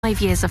5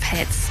 years of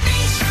hits.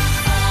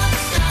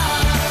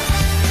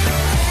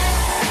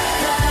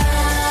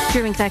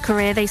 During their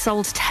career, they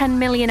sold 10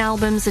 million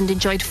albums and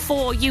enjoyed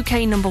 4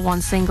 UK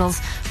 #1 singles.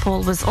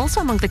 Paul was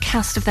also among the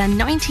cast of their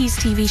 90s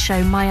TV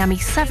show Miami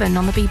 7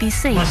 on the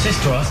BBC. My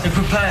sister asked to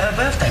prepare her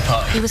birthday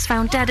party. He was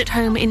found dead at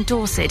home in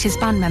Dorset. His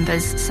band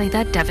members say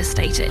they're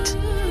devastated.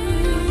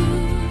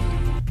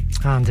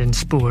 And in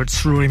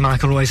sports, Rory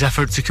McIlroy's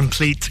effort to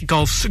complete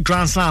golf's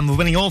Grand Slam of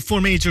winning all 4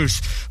 majors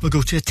will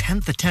go to a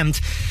 10th attempt.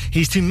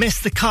 He's to miss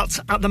the cut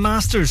at the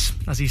Masters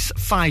as he's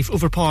 5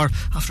 over par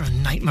after a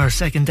nightmare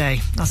second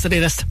day. That's the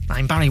latest.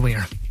 I'm Barry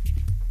Weir.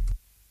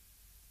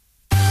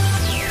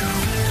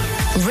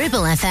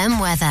 Ribble FM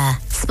weather,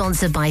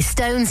 sponsored by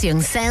Stones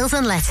Young Sales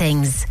and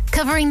Lettings,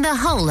 covering the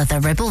whole of the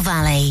Ribble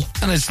Valley.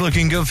 And it's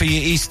looking good for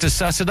your Easter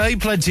Saturday.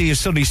 Plenty of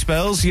sunny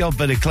spells, the odd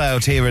bit of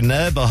cloud here and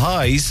there, but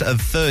highs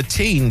of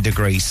 13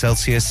 degrees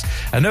Celsius.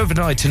 And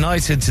overnight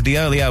tonight into the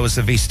early hours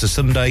of Easter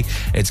Sunday,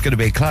 it's going to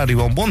be a cloudy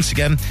one once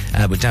again,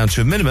 but down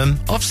to a minimum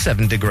of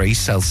 7 degrees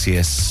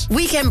Celsius.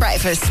 Weekend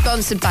breakfast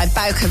sponsored by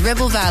Bowker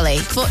Ribble Valley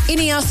for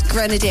Ineos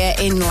Grenadier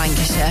in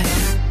Lancashire.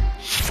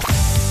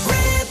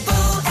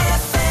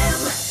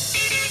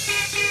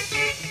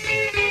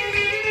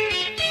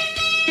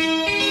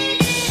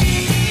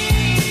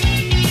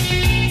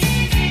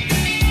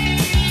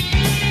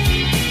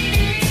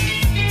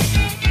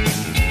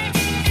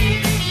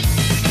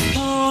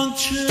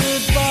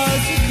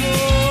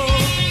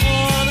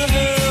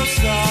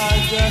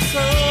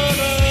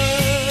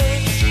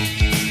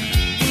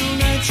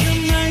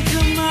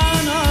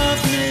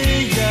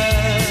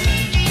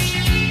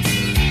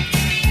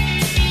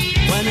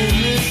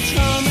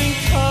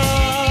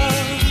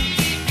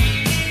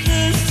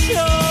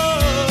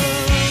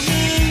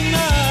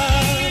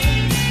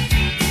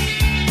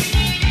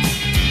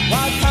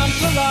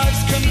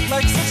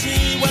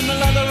 When the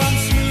leather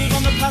runs smooth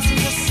on the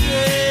passenger seat,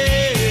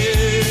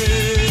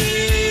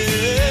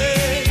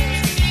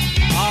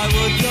 I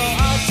would go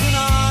out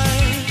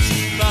tonight,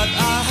 but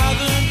I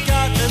haven't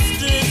got a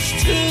stitch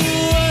to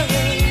wear.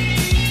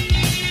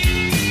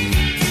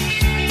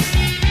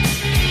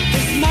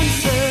 This man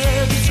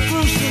said it's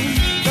gruesome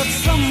that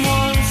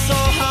someone so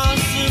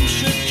handsome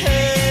should care.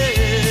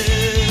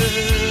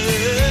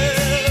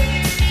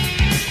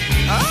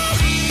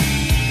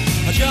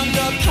 A jumped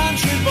up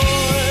country boy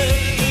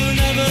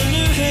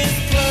knew his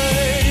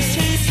place.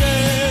 He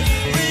said,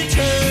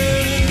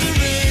 return the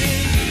ring.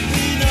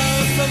 He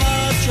knows so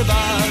much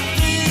about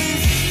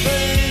these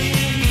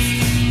things.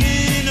 He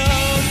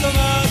knows so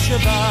much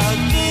about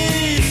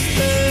these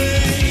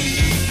things.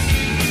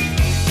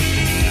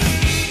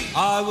 I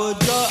would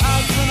go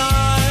out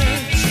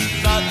tonight,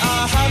 but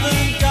I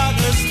haven't got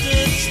a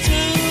stitch to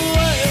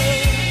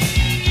wear.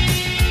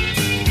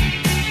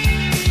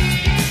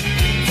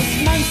 This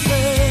man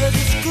said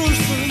it's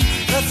gruesome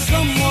that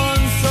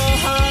someone so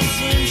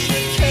handsome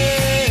should care.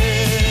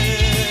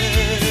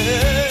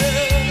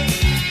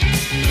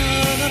 Na,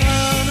 na, na,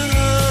 na, na,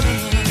 na.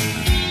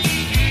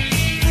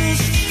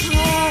 This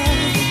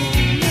charming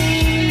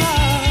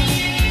man.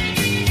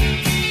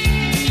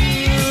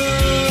 Na,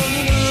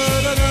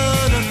 na, na, na,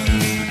 na.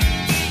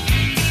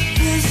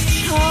 This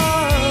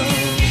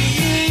charming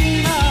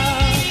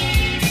man.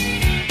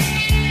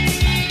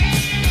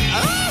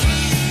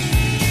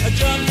 A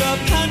jumped up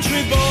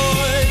country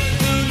boy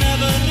who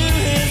never knew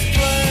his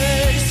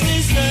place. He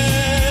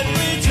said,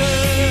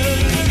 return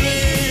the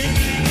ring.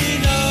 He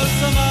knows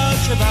so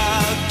much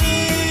about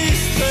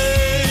these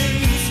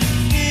things.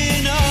 He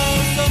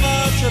knows so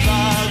much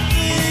about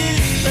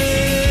these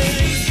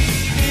things.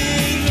 He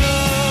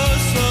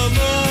knows so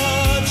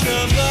much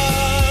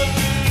about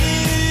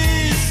these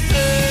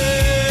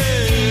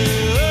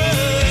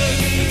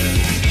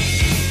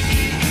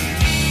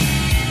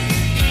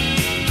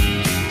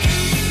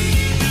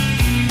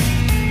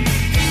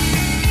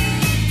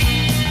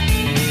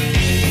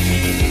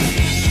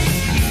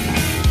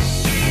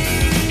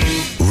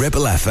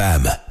Ribble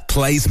FM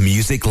plays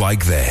music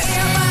like this.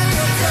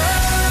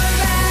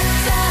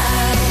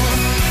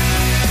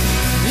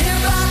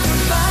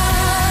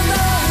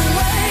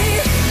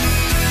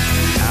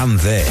 And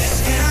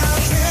this.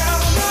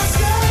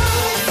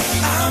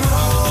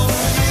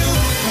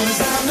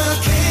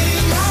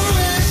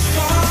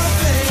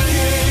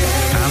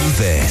 And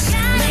this.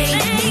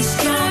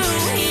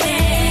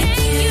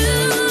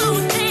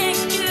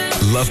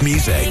 Love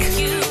music.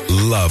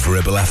 Love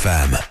Ribble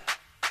FM.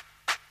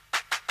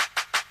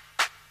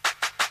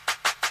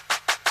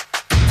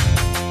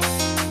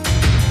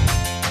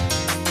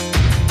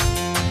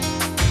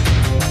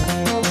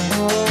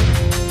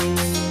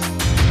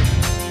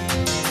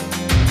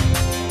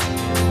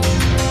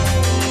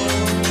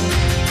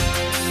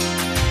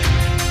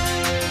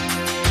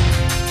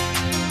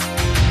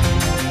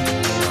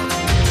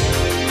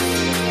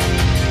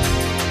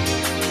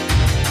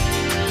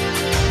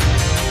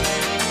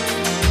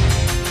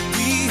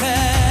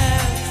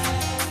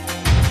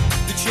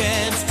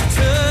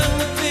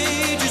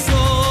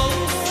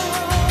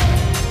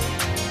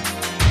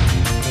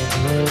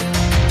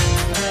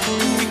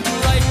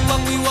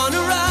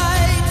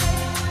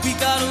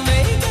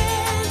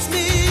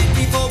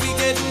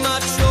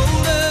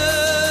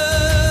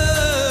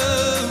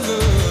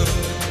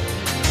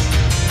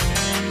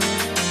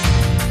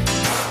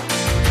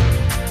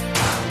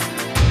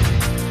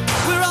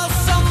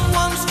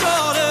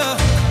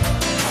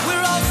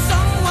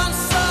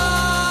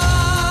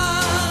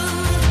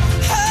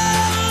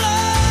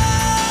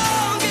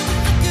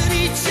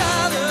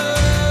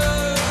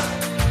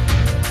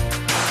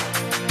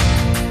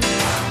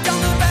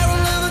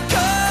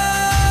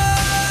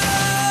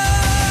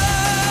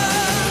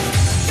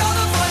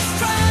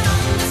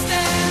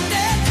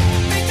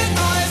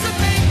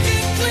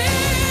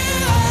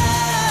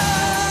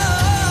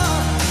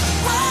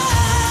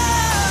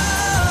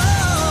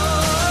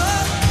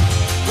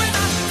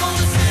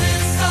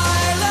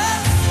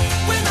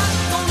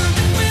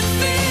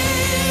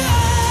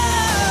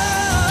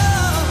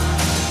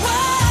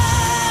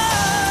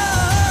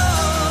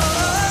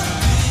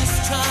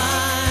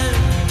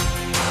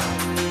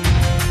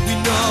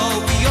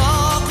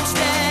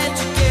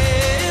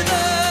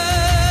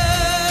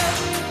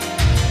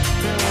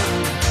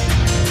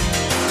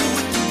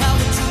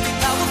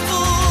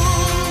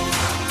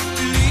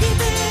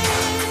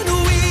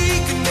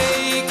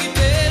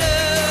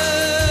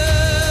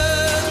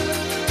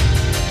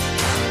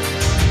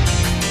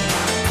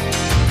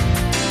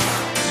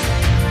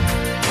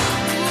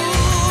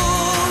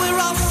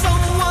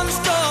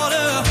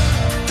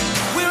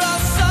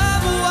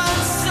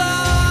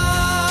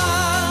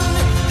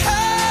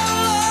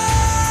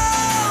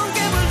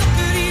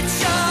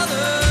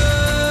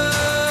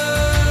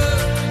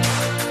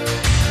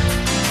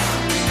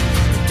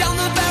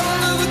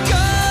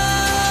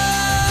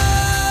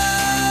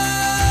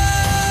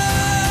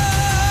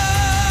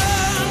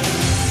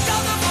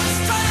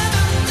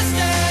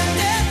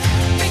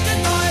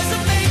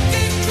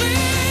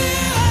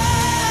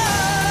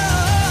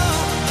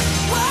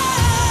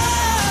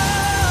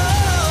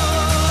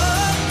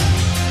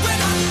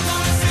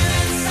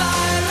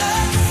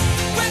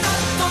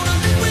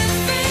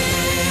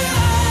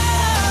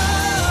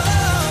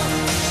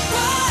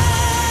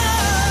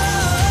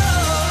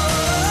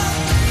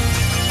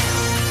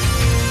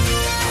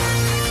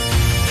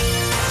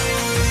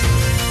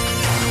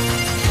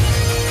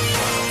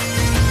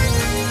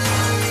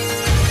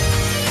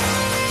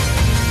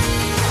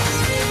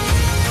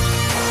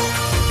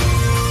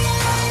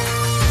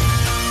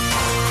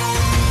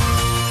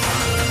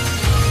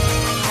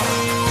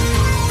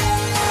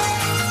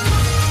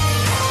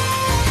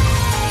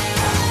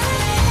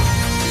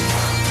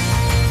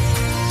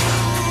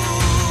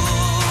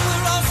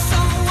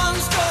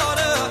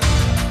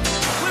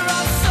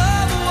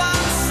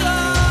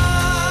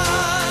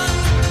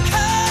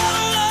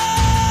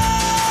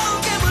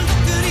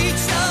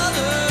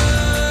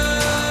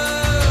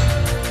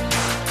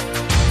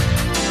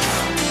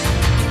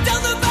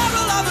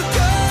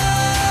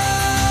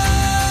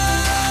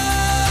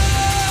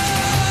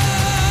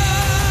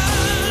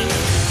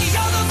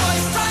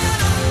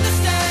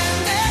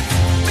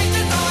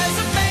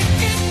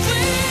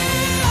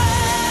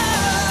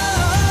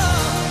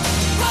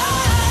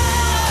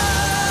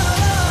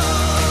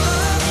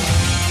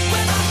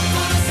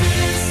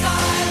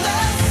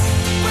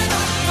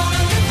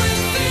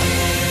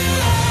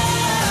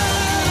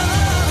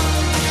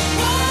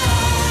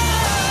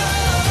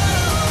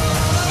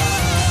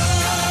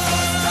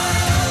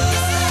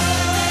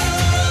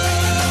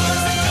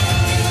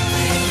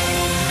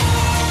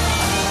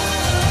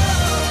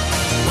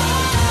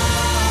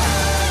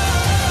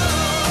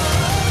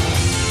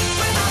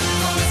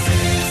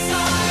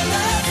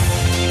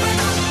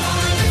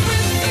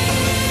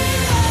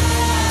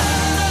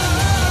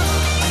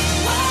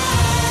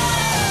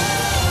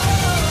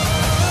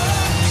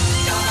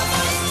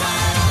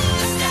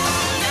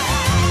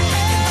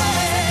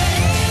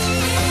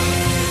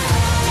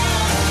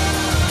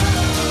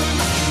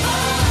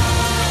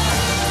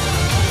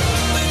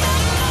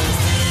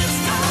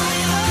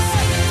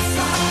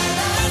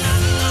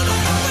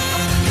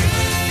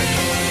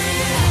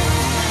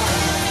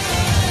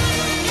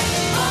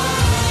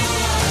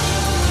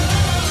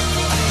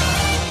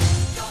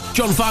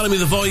 John Farnham with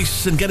the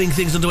voice, and getting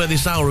things underway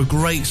this hour, a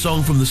great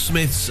song from the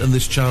Smiths and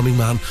this charming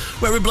man.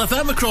 We're Ribble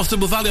FM across the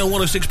Valley on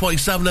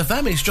 106.7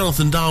 FM. It's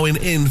Jonathan Darwin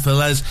in for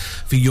Les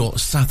for your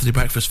Saturday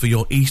breakfast for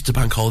your Easter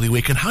bank holiday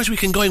weekend. How's your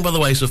weekend going, by the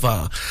way, so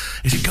far?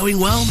 Is it going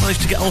well?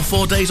 Managed to get all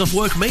 4 days off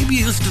work? Maybe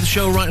you listen to the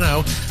show right now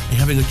and you're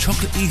having a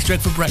chocolate Easter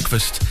egg for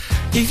breakfast.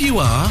 If you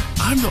are,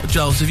 I'm not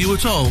jealous of you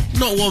at all.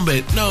 Not one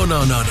bit. No.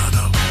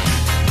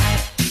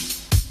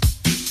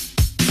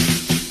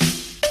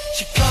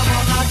 She come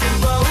on like a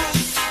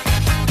rose,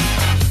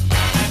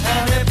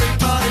 and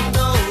everybody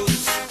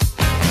knows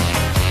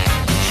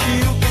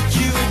she'll get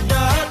you a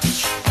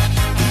nudge.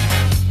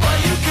 Well,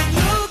 you can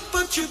look,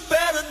 but you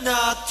better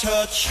not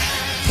touch.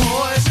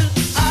 Poison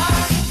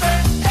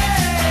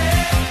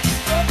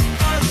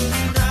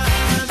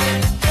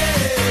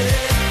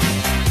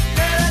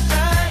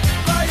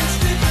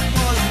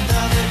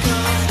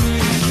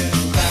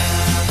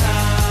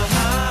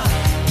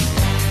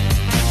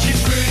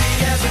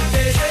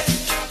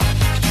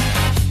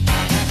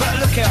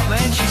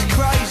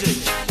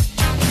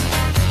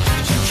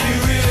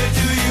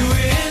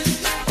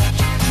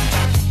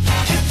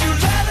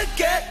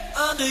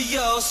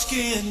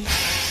skin,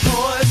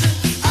 poison.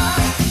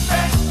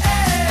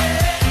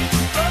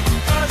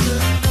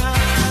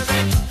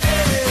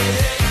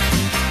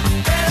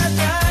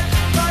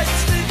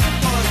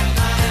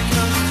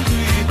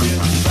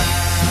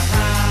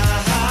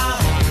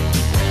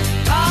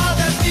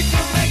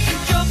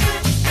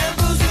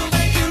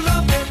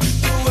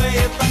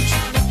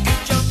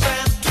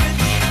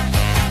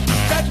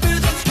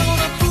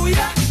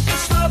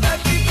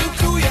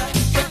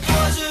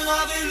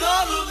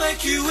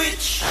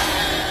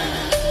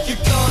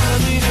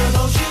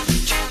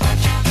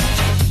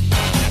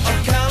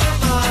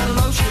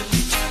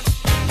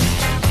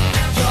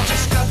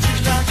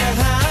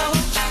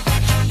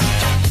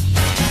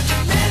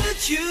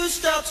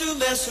 To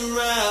mess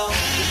around,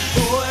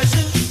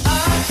 poison.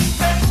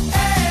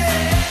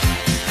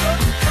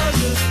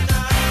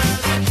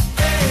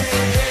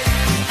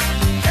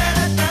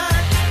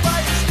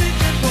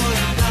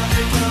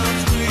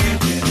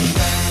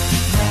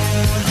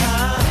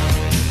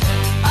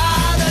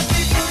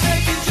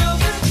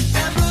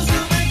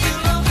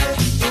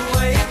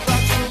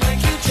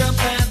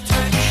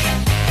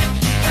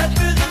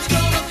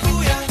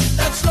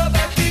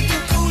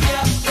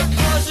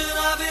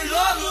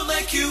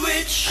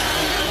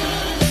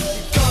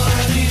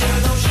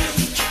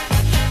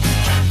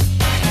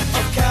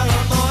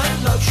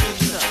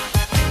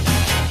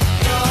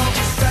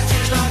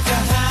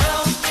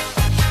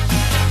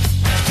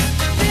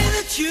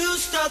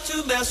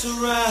 To mess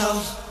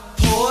around,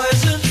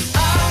 poison.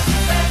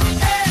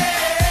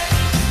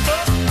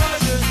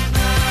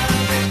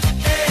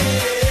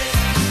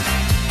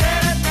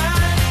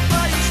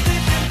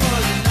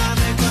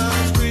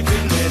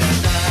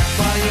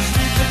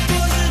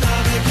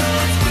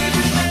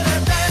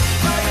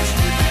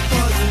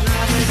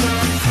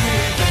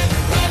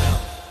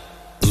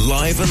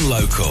 Live and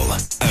local,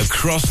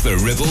 across the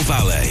Ribble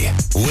Valley,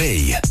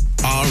 we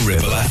are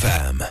Ribble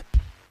FM.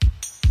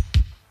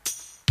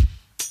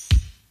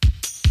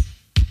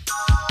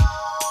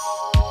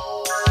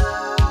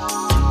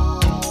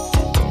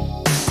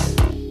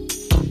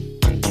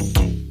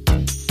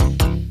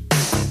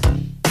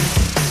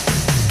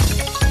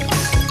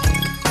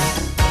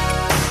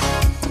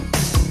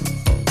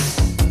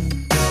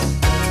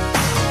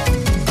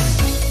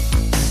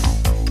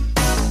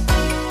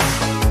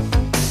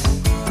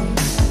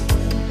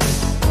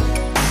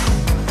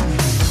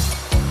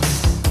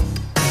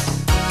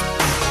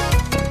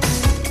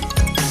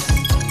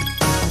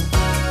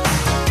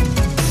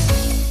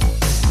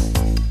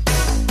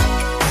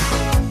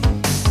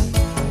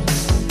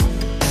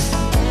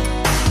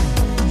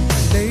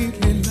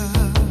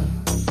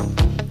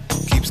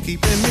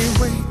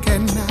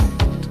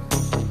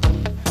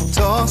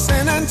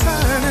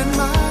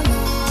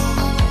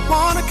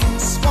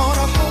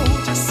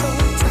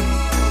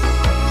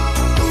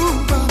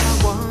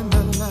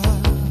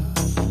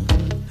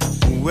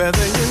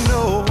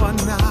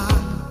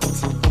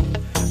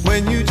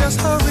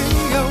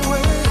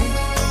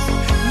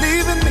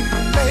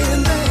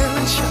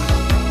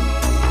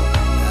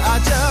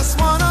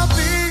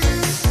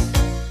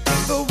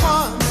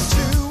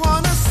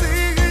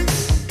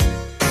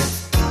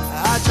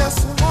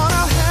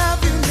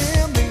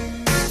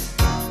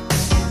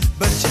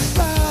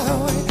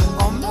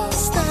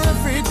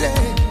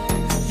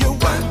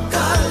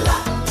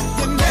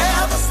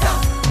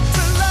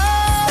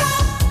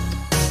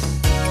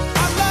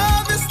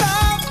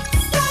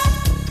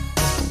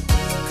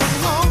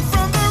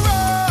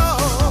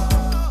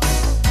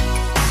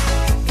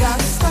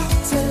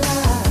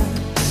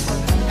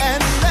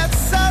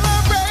 Let's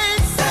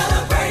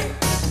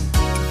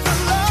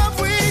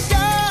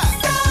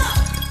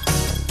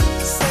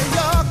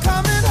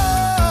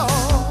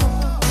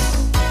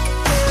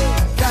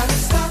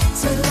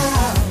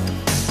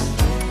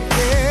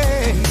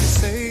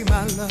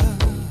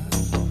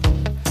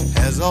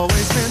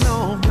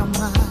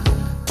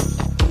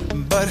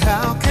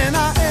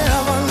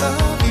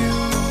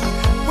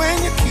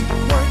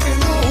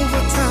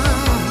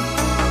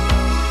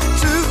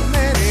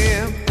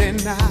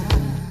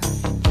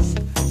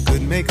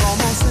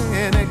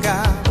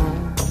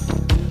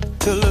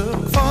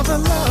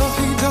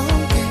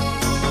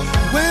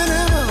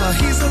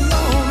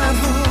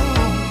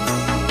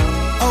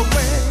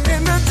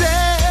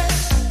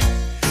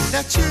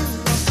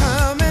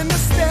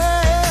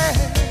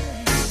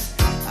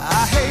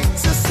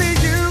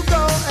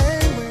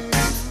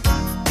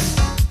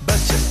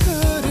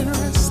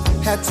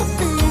to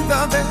be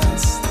the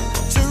best,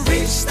 to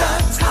reach the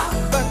top,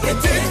 but you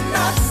did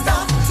not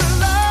stop to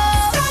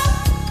love.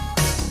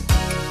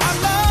 I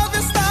love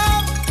you,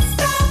 stop.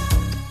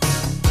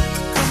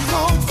 Come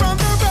home from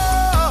the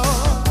road.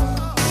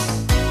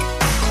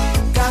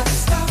 Gotta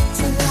stop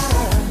to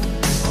love.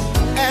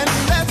 And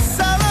let's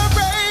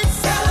celebrate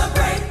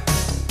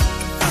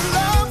the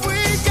love we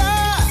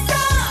got.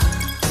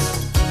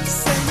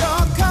 Say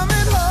you're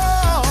coming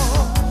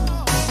home.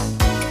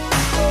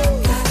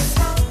 Gotta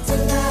stop to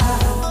love.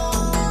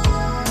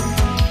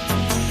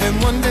 And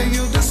one day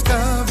you'll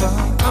discover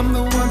I'm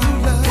the one who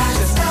loves you.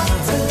 Gotta stop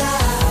to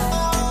love.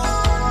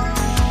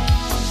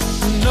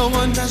 No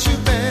one does you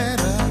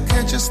better.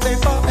 Can't you stay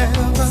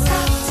forever?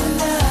 Stop to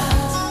love.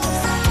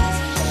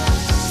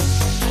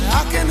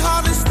 I can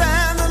hardly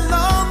stand the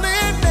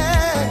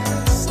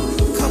loneliness.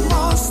 Come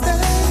on,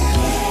 stay,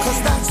 'cause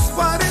that's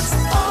what it's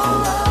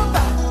all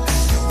about.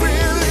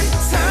 Really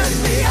turn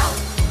me out.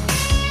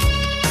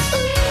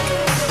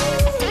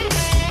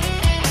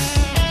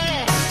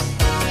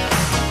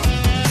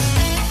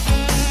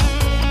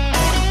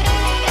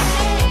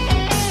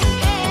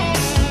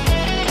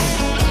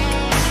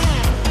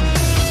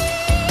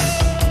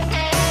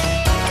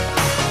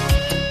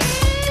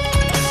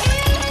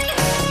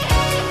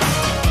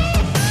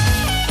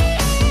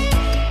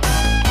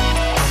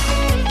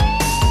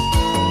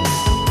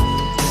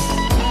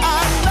 I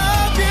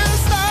love you,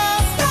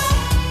 stop.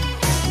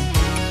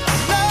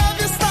 Love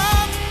you,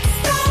 stop.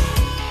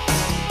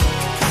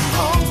 Come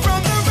home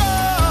from the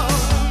road.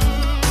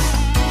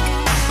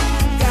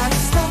 Gotta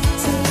stop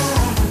to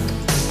love.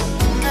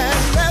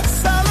 And let's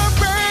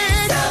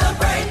celebrate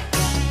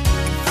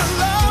the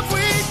love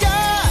we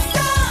got.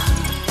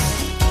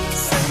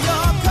 Say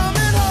you're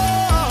coming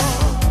home.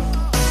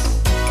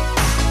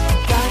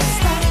 Gotta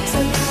stop to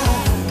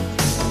love.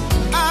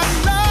 I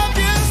love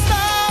you,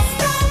 stop.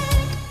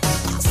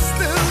 I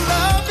still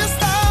love you,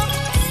 stop.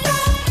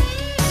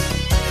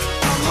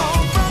 Come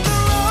home from the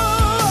road.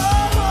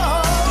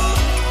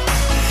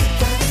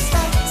 Gotta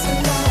stop to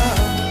love.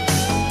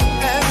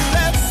 And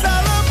let's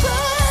celebrate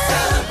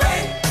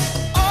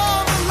all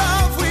the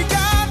love we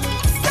got.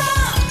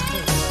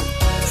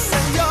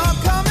 Say you're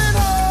coming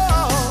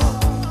home.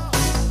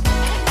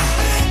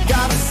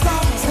 Gotta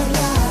stop to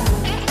love.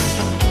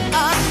 I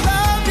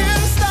love you,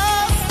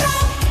 stop.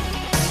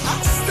 I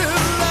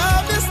still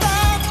love you,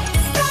 stop.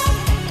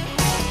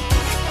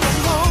 Come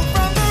home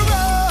from the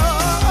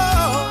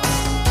road.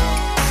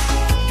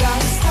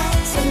 Gotta stop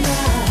to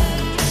love.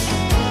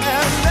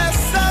 And let's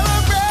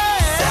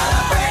celebrate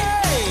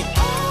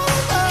all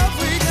the love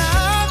we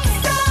got.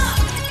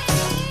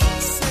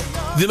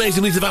 The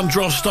amazing Lisa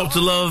Vandross, Stop to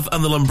Love,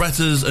 and the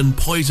Lumbrettas and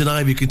Poison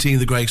Ivy continue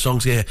the great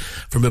songs here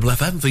from Ribble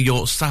FM for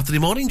your Saturday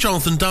morning.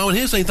 Jonathan Darwin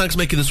here saying thanks for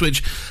making the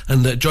switch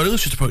and joining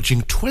us, just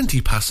approaching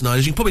 20 past 9.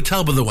 As you can probably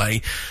tell by the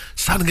way,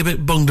 sounding a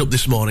bit bunged up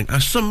this morning. I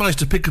managed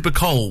to pick up a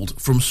cold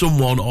from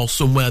someone or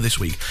somewhere this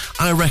week.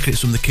 I reckon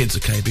it's from the kids,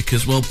 okay,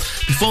 because, well,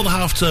 before the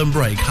half-term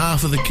break,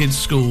 half of the kids'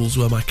 schools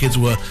where my kids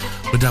were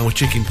down with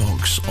chicken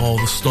pox or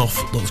the stuff,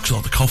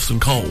 the coughs and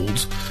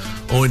colds.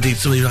 Or indeed,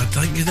 some of you, I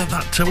think,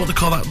 what they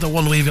call that, the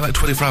one where you've like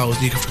 24 hours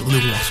and you have to get the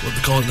noodle loss, what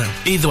they call it now.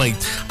 Either way,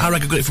 I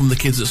reckon I got it from the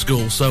kids at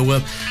school. So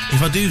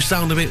if I do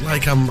sound a bit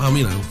like I'm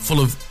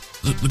full of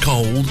the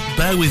cold,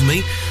 bear with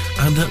me.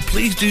 And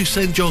please do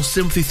send your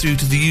sympathy through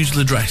to the usual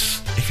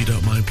address, if you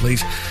don't mind,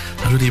 please.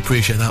 I'd really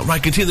appreciate that.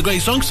 Right, continue the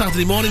great song.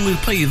 Saturday morning, we'll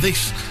play you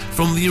this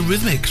from the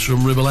Eurythmics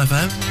from Ribble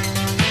FM.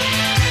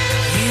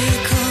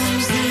 Here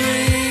comes the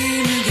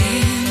rain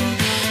again,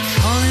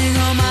 falling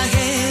on my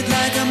head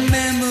like a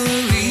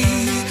memory,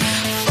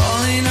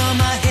 falling on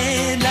my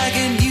head like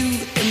a new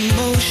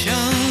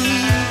emotion.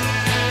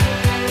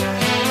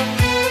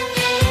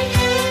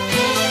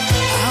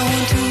 I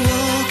want to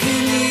walk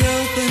in the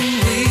open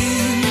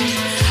wind,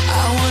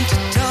 I want to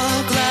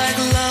talk like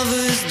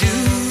lovers do,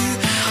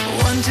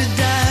 want to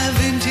dive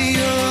into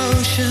your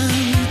ocean.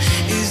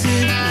 Is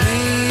it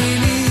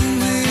raining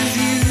with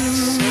you?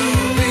 So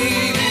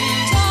baby,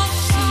 talk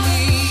to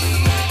me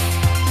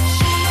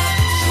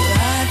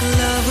like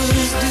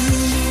lovers do.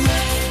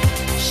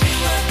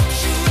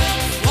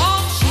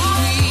 Walk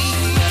with me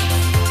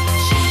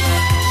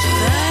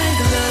like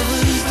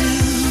lovers do.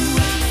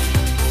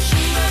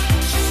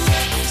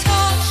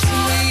 Talk to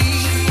me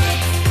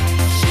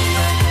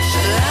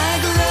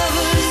like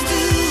lovers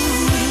do.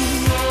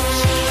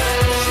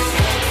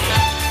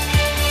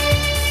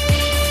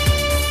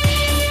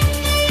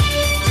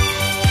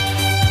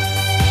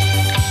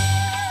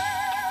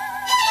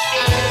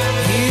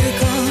 Here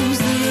comes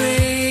the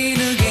rain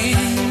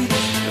again,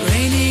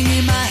 raining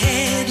in my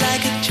head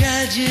like a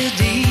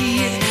tragedy,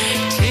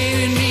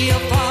 tearing me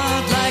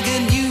apart like a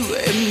new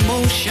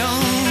emotion.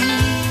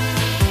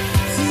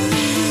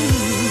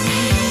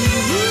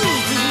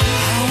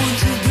 I want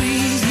to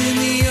breathe in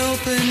the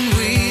open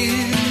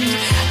wind,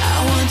 I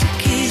want to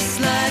kiss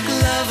like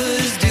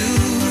lovers do,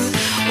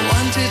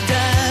 want to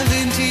dive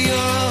into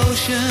your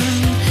ocean.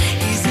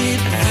 Is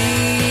it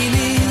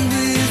raining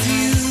with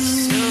you?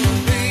 So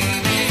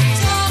baby,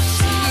 talk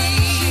to me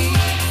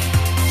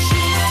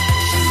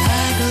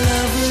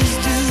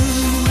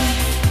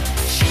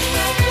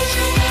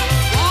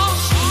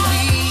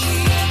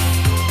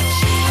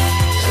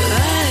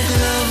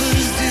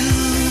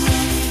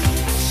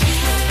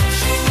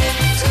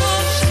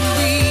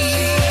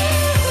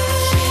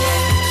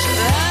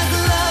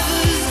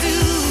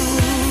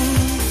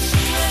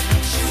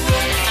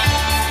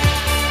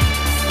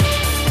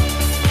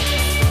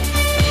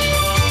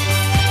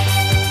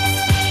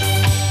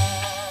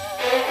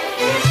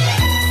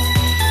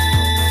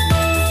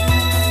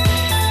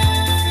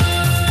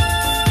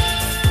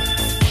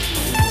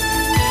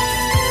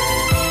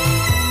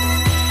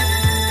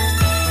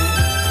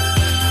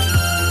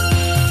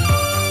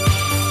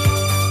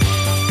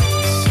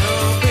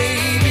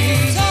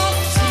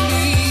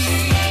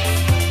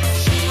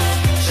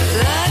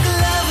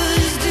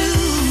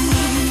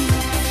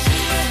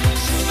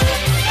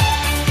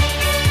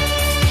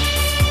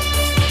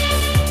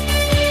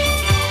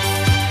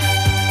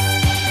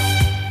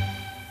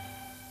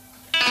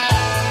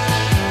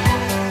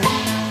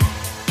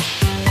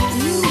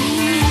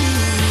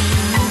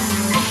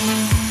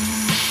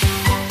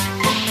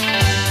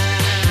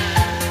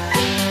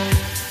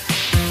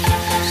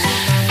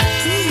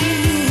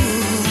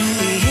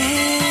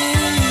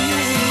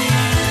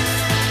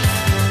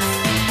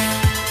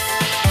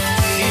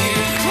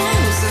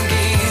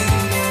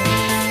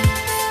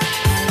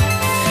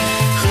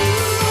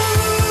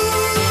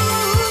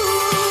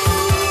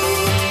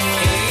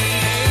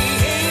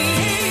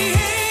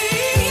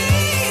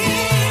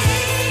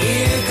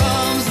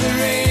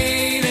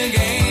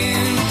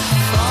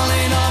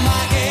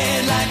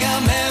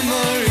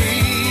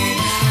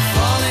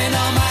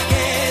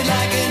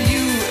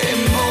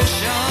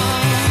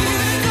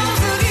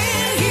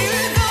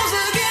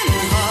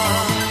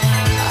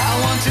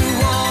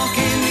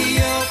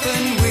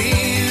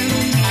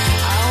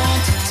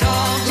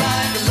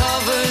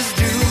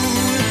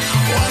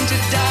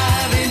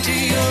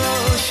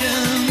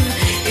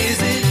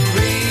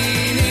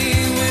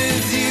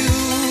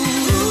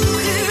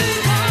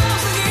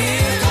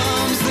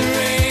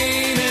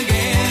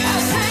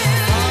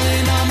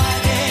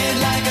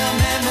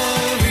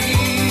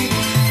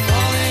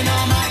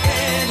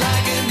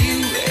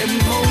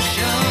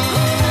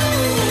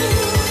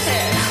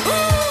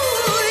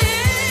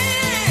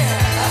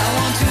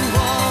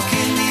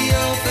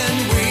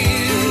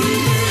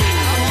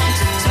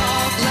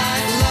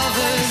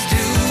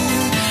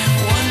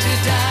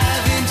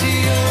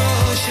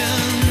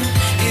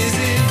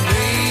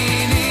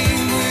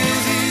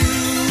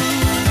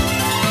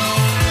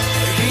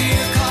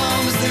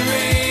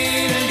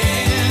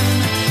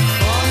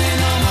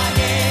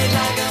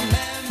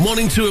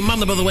morning to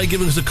Amanda, by the way,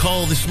 giving us a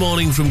call this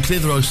morning from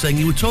Clitheroe, saying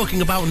you were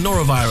talking about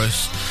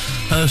norovirus.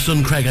 Her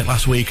son Craig had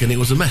last week, and it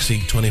was a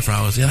messy 24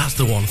 hours. Yeah, that's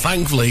the one.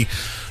 Thankfully,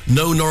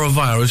 no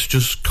norovirus,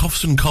 just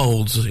coughs and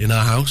colds in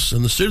our house.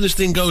 And the sooner this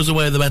thing goes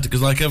away, the better.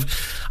 Because, like,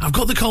 I've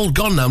got the cold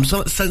gone now. I'm still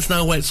at the sense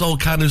now where it's all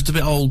kind of just a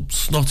bit all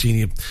snotty,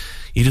 and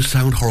you just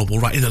sound horrible.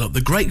 Right, then up.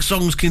 The great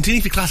songs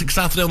continue for Classic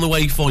Saturday on the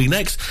way for you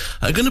next.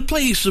 I'm going to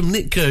play you some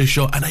Nick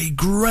Kershaw and a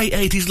great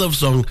 80s love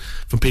song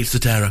from Pete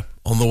Cetera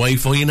on the way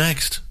for you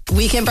next.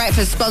 Weekend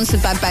Breakfast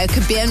sponsored by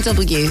Bowker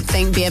BMW.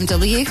 Think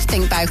BMW,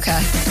 think Bowker.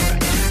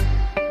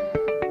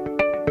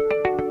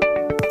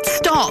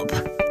 Stop!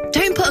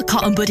 Don't put a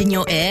cotton bud in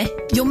your ear.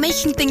 You're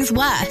making things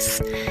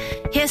worse.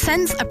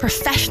 HearSense are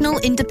professional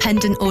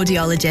independent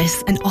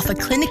audiologists and offer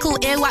clinical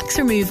earwax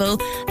removal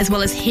as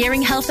well as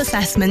hearing health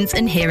assessments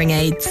and hearing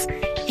aids.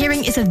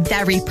 Hearing is a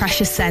very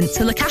precious sense,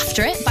 so look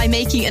after it by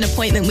making an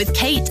appointment with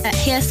Kate at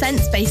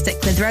HearSense based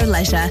at Clitheroe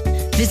Leisure.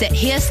 Visit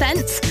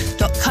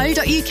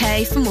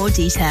hearsense.co.uk for more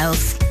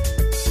details.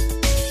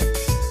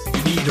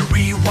 Need a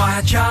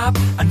rewire job,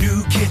 a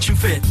new kitchen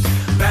fit,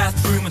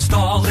 bathroom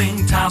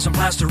installing, tiles and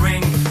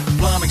plastering,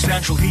 plumbing,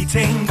 central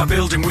heating, a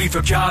building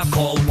refurb job.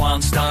 Call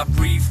One Stop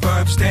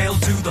Refurbs, Dale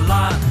to the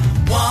lot.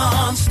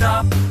 One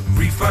Stop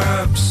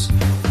Refurbs,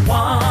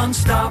 One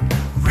Stop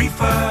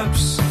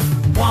Refurbs,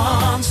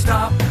 One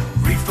Stop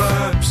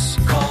Refurbs.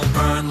 Call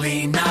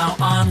Burnley now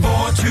on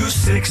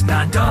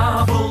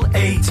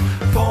 426-988,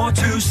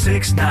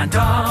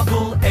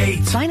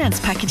 426-988. Finance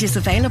packages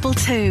available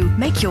too.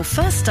 Make your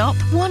first stop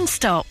One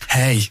Stop.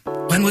 Hey,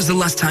 when was the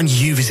last time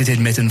you visited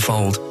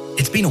Mittenfold?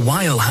 It's been a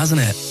while,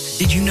 hasn't it?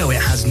 Did you know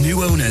it has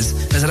new owners?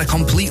 Has had a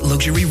complete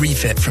luxury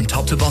refit from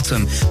top to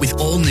bottom with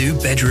all new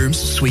bedrooms,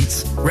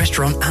 suites,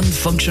 restaurant and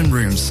function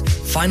rooms.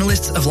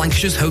 Finalists of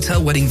Lancashire's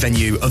Hotel Wedding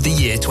Venue of the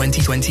Year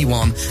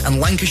 2021 and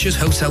Lancashire's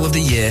Hotel of the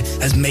Year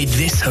has made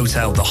this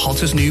hotel the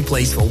hottest new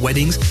place for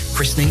weddings,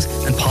 christenings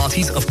and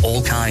parties of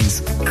all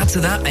kinds. Add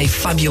to that a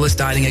fabulous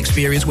dining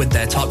experience with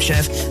their top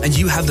chef and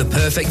you have the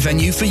perfect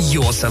venue for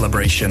your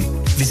celebration.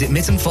 Visit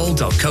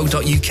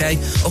mittenfold.co.uk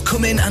or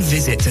come in and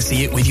visit to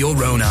see it with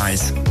your own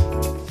eyes.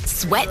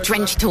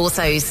 Sweat-drenched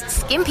torsos,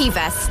 skimpy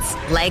vests,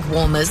 leg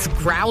warmers,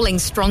 growling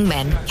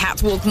strongmen,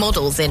 catwalk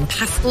models in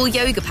pastel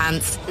yoga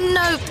pants.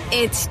 Nope,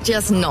 it's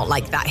just not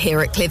like that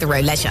here at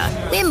Clitheroe Leisure.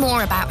 We're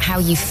more about how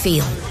you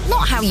feel,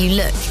 not how you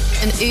look.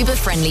 An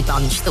uber-friendly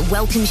bunch that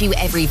welcomes you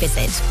every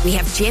visit. We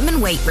have gym and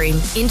weight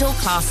room, indoor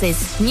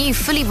classes, new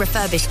fully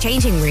refurbished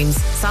changing rooms,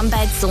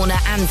 sunbed, sauna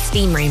and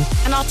steam room.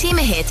 And our team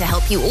are here to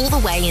help you all the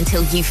way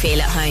until you feel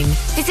at home.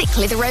 Visit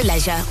Clitheroe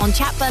Leisure on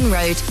Chatburn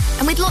Road.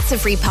 And with lots of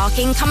free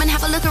parking, come and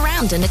have a look around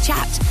and a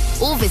chat.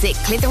 Or visit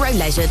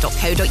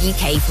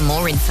clitheroeleisure.co.uk for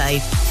more info.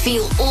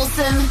 Feel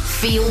awesome,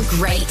 feel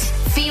great,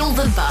 feel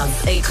the buzz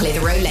at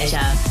Clitheroe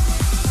Leisure.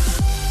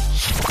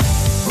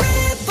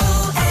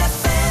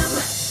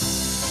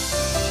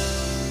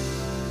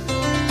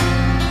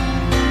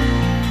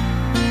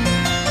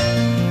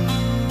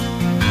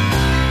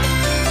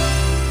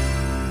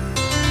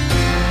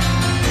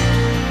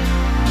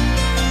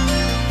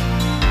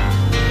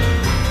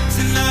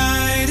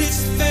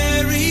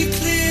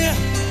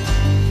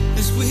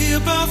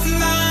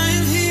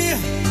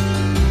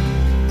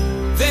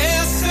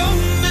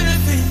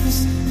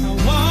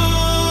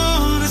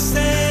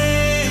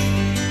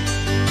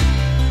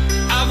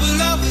 I will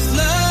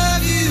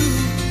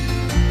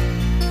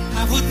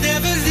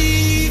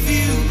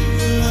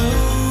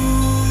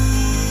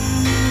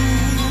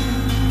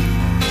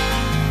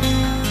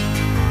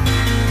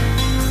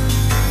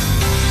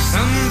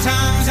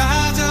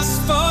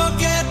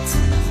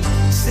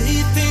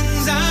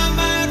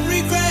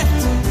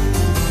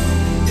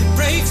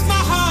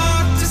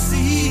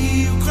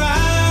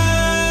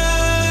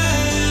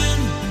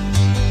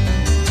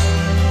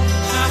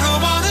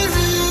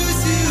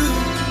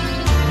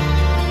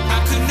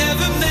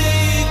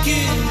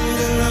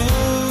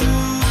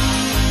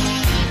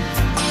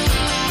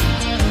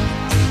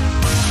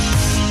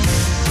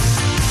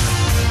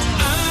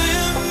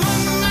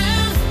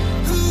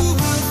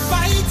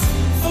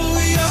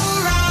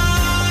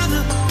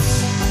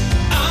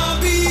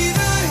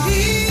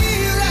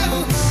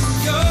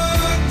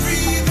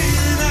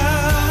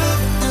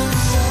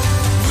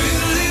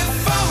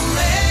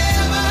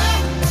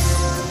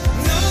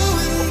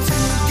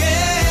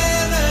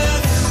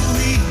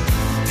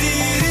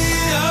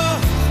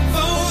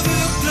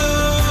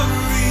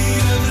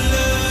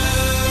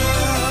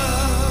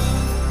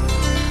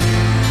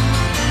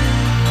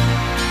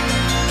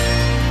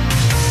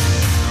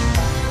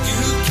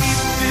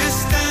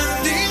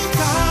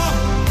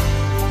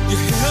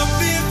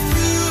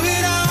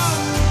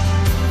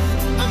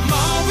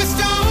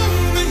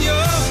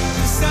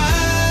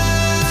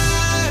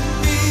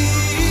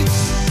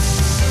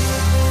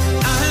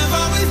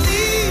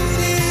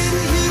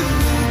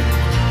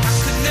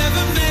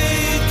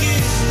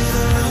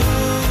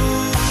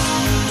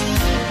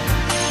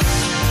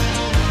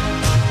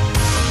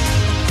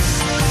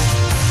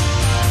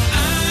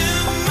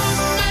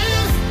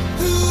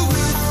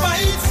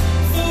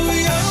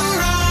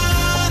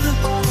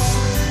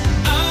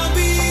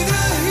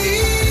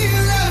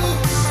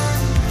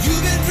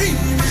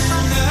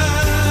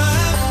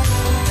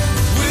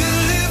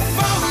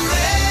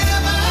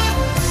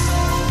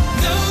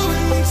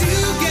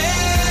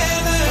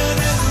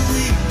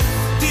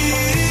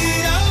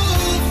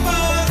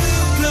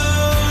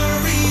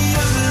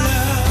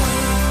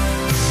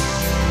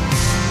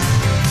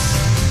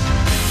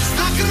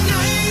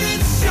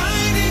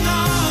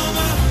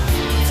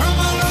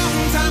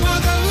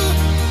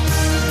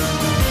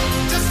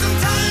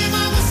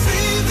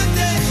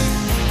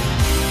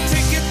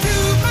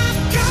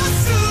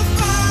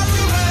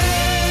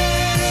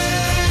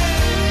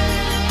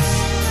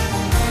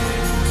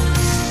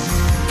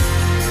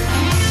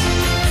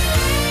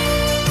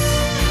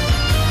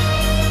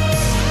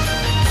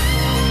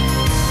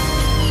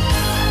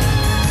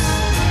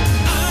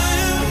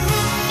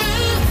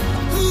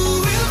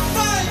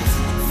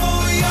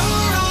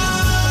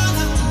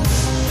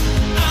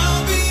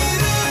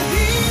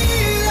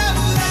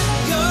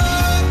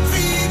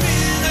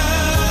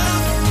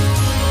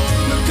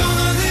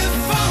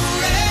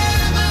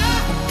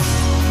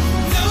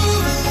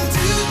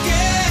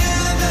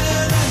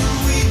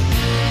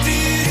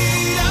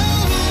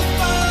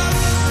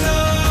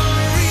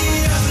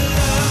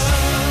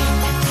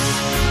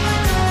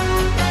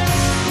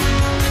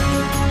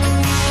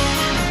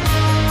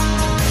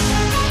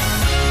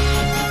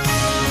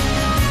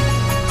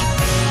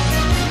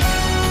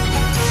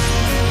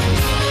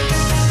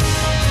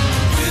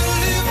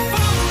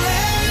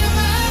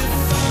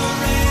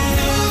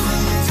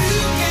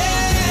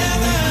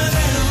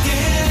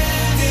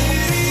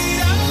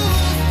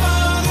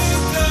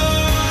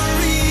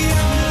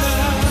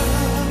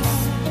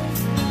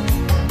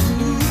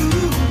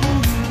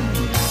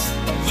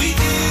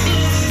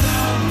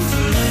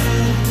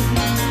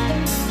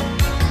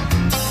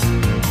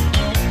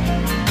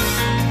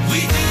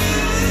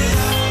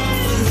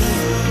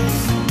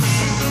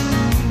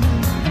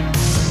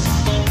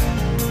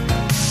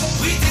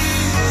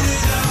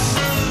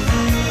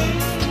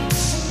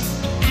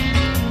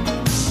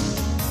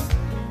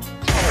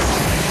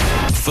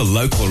for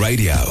local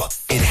radio,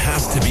 it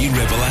has to be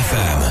Ribble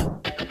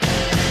FM.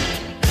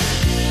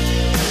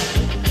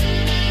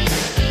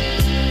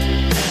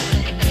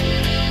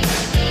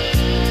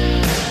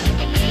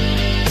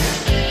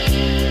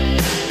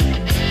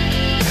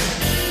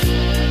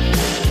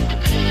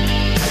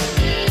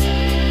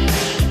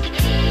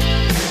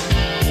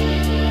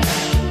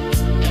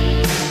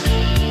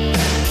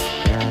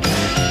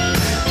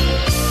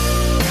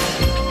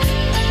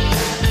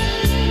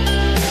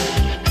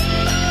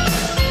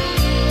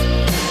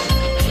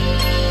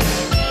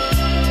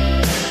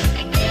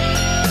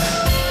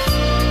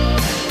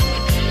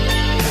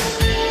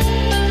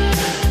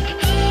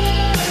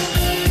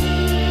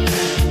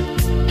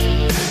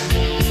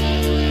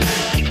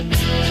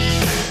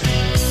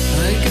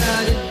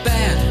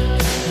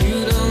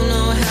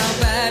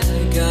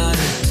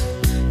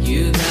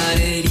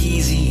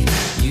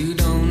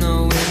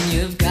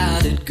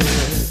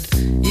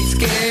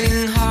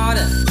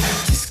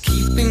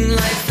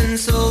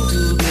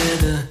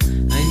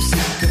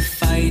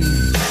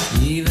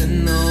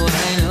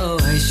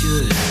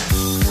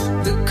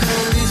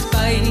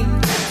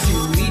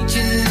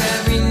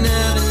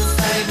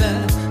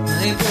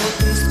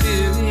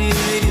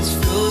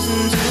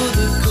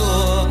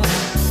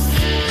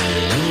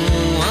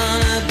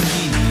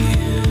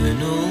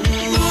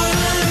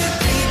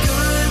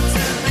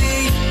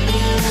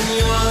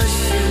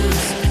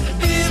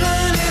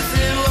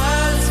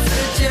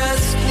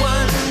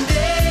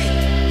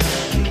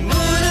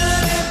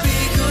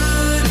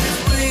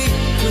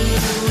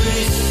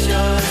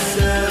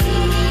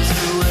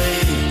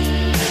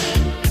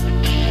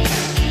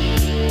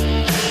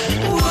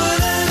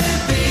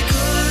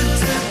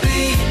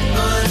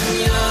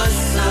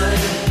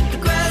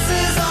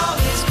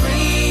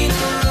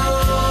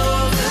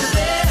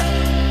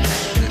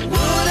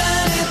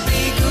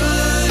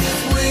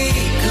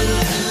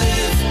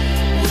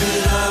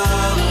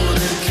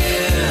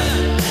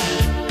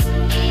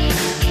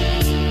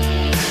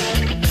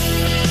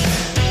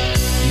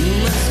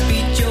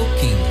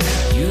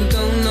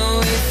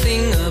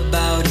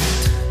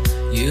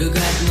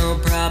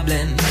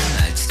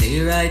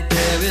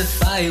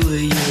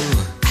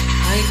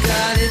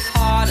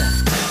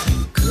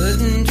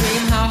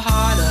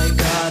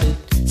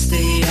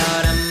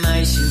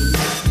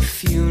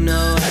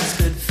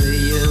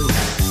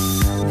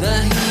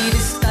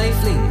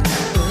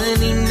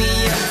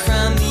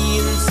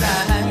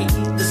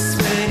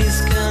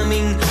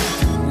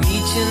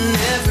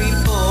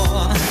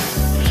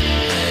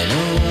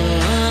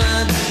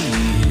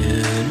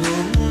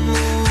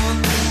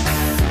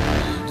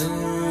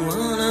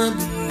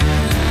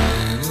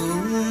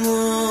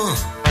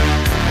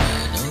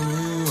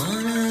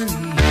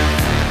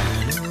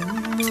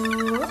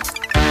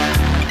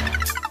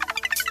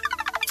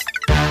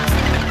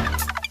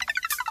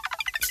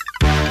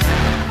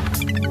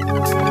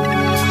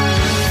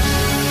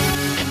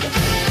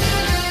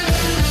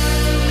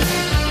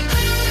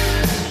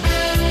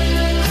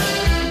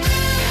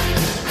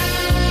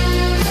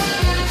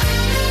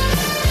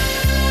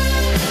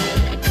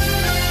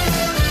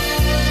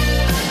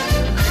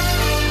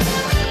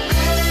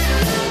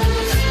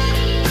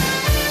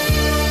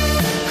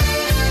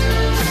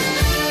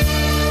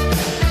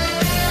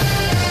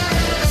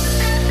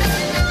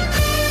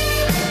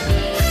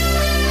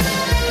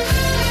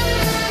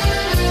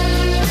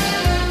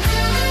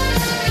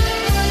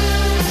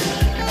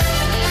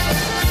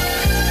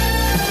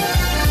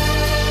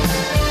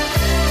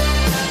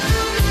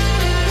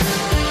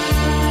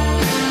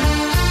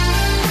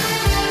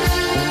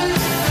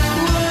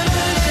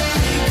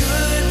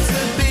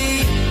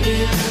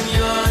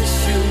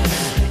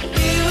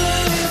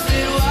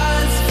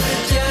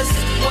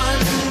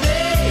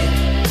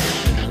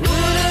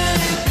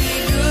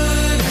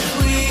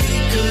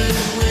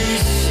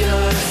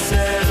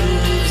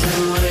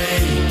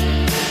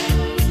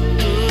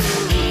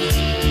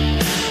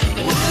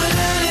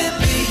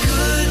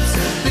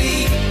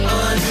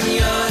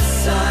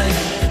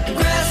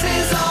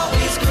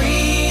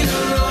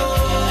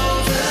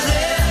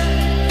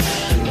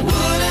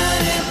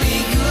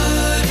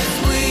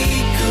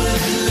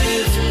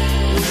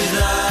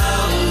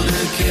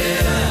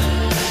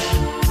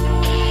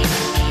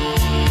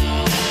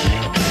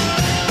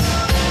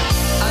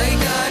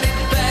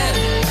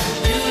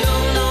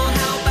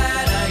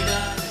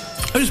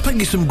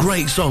 Some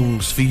great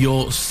songs for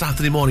your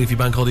Saturday morning for your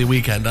bank holiday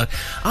weekend.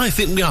 I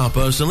think we are,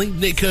 personally.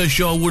 Nick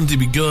Kershaw, Wouldn't It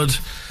Be Good?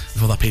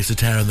 Before that piece of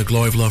Terror and the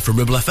Glory of Love from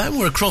Ribble FM.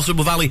 We're across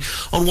Ribble Valley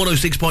on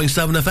 106.7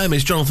 FM.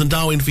 It's Jonathan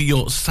Darwin for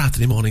your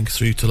Saturday morning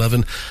through to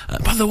 11.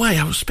 By the way,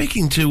 I was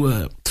speaking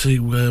to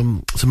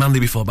Mandy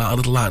before about a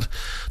little lad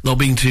not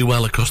being too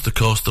well across the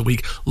course of the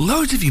week.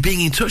 Loads of you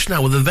being in touch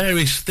now with the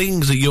various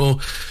things that your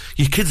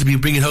kids have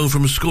been bringing home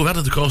from school. We've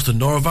had, of course, the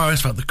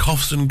norovirus, we've had the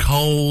coughs and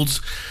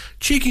colds.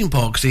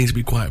 Chickenpox seems to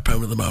be quite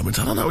prevalent at the moment.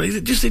 I don't know, is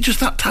it just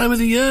that time of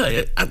the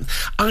year?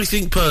 I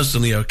think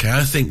personally, okay,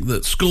 I think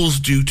that schools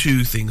do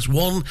two things.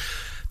 One,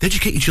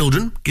 educate your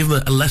children, give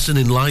them a lesson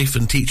in life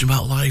and teach them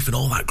about life and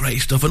all that great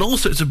stuff. And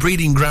also it's a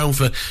breeding ground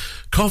for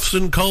coughs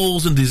and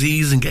colds and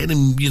disease and getting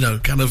them, you know,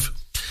 kind of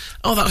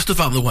all that stuff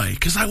out of the way.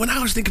 Because when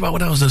I was thinking about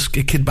when I was a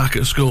kid back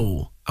at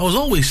school, I was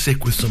always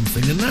sick with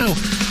something. And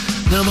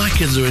now my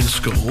kids are in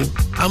school,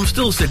 I'm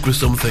still sick with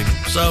something.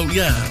 So,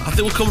 yeah, I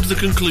think we'll come to the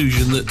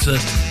conclusion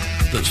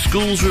that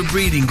schools are a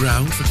breeding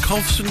ground for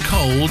coughs and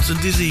colds and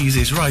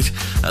diseases. Right,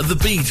 The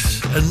Beat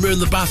and Mirror in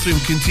the Bathroom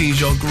continues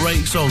your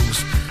great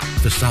songs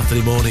for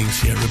Saturday mornings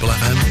here at Ribble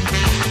FM.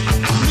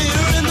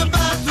 Mirror in the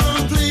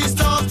bathroom, please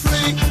talk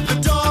free.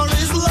 The door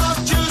is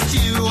locked, just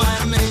you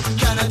and me.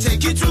 Can I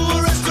take you to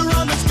a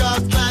restaurant that's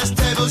got glass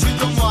tables? You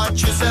can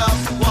watch yourself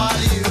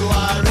while you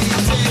are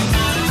eating.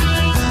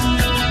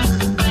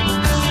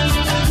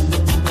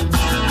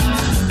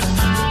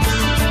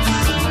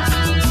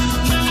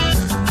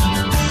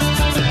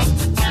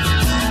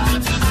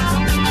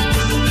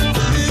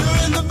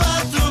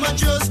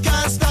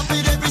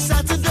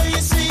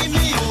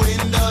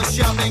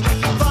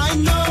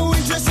 Find no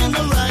interest in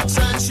the racks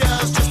and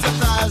shelves, just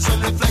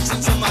 1,000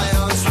 reflections of my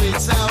own sweet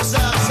self,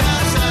 self,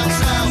 self, self,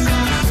 self.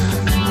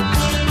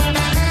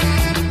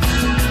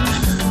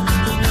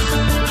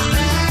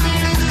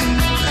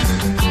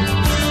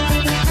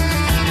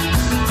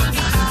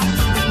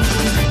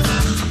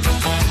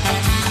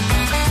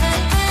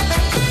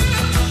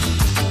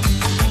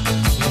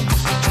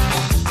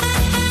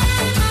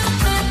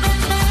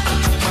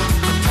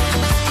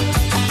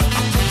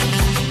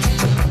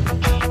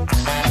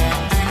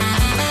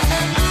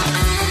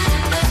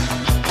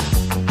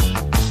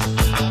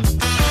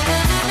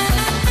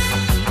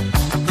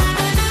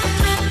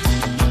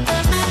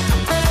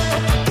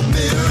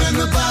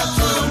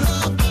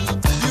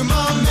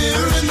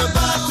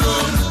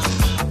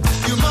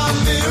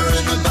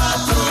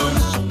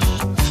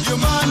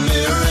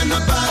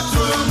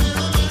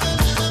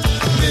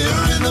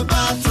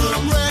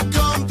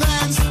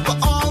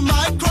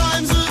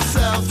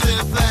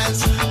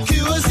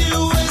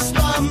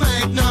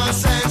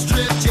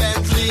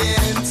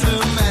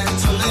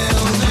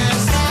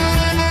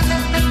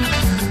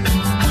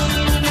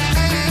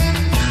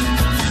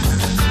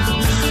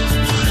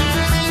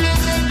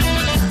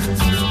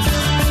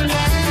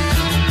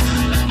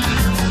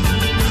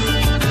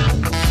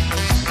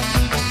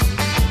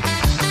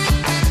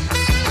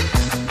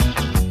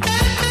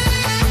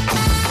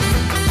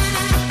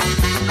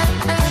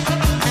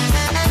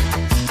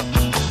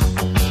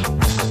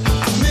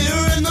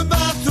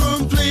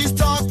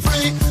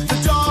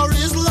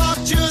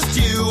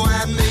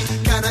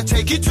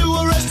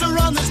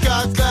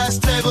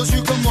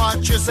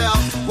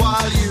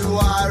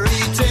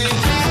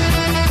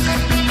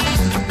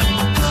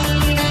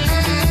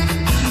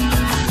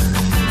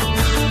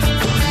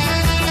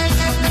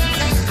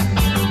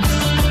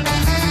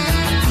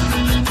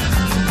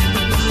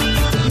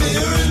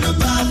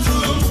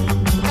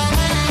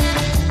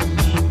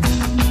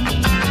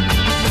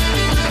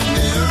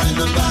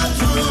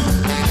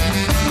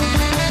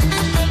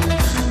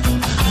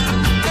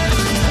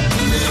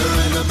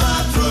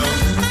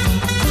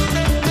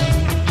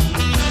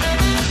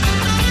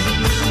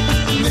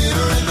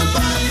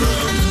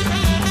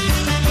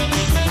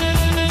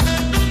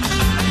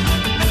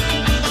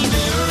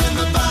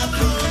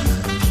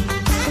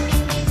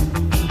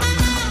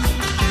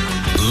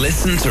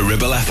 Listen to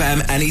Ribble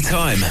FM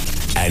anytime,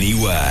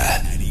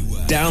 anywhere.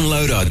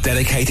 Download our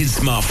dedicated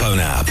smartphone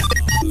app.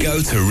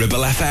 Go to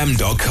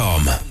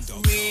ribblefm.com.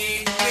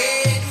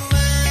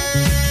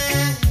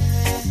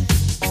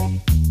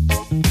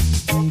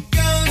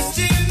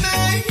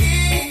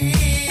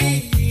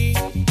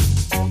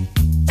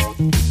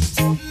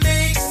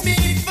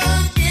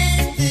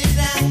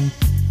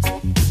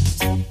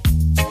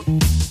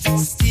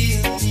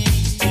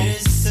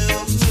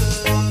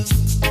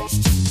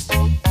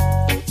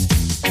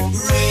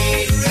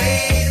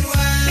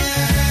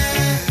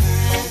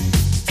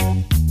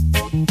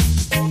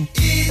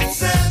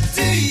 It's up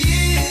to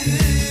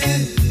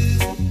you.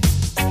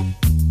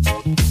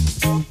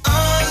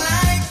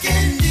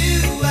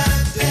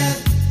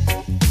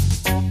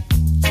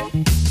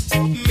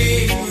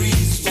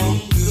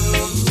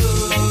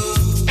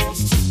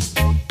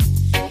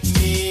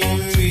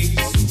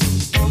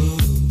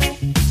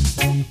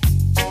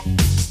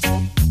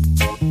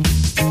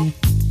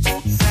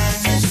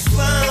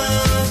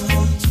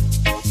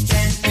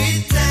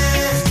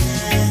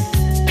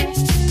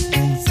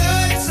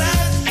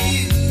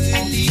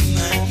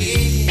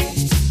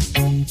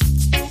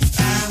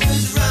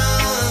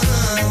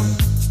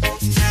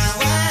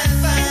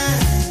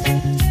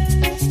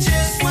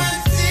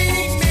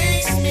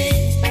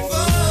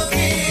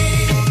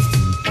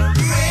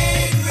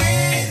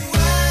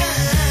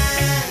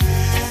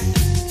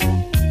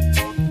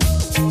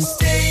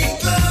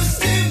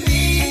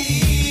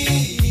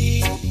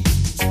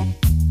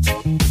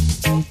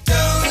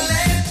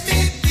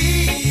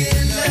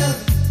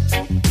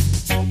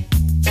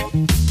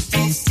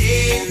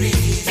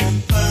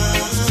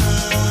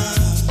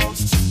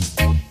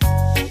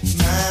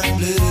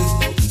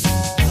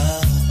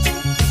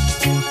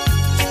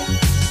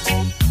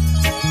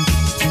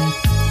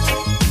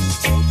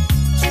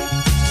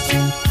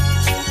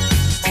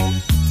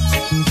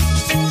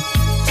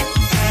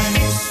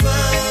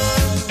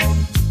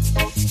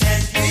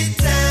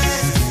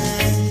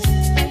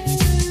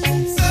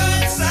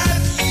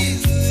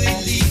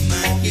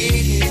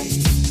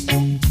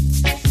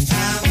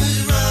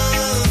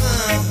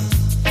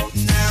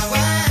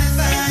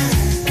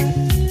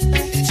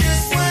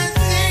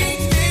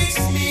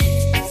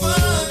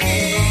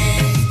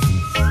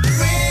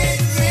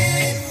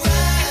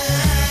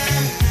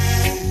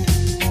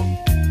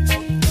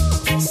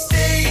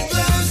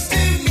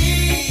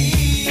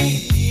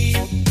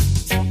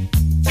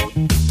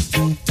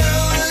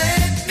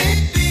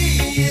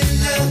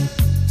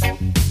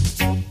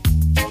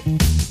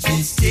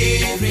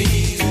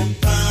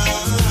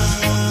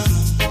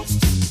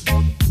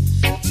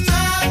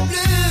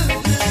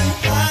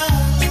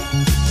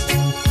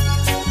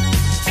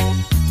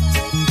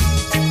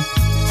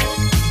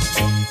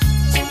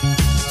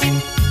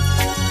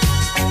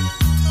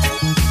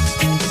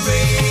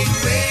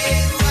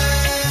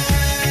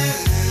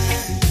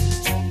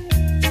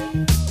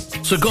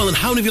 So go on then,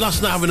 how many of you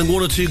last night having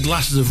one or two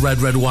glasses of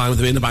red wine with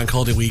me in the bank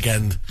holiday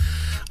weekend?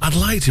 I'd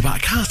like to, but I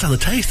can't stand the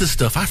taste of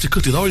stuff. I have to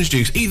cut it with orange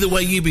juice. Either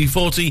way,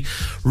 UB40,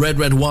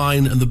 red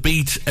wine, and the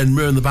beat and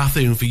mirror in the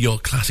bathroom for your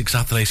classic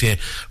Saturdays here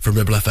from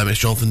Ribble FM. It's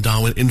Jonathan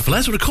Darwin in for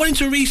Les. But according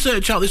to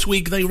research out this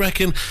week, they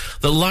reckon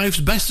that life's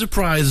best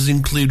surprises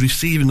include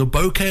receiving a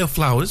bouquet of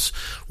flowers,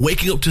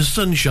 waking up to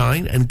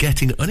sunshine, and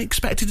getting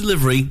unexpected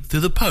delivery through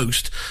the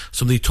post.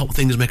 Some of the top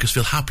things make us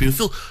feel happy and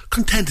feel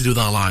contented with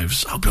our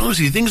lives. I'll be honest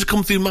with you, things that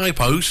come through my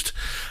post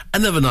are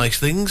never nice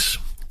things.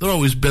 They're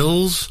always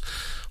bills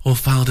or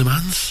file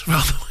demands. We're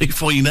on the way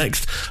for you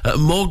next.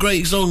 More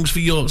great songs for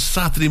your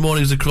Saturday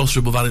mornings across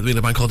Ribble Valley at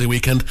the bank holiday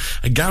weekend.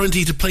 I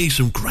guarantee to play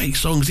some great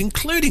songs,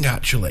 including,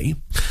 actually,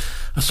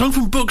 a song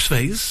from Bucks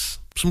Fizz,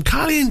 some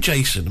Kylie and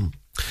Jason,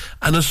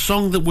 and a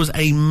song that was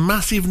a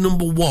massive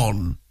number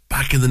one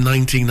back in the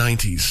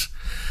 1990s.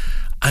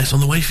 And it's on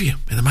the way for you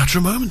in a matter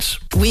of moments.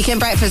 Weekend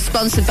Breakfast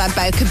sponsored by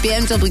Bowker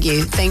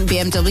BMW. Think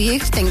BMW,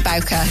 think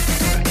Bowker.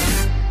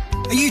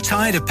 Are you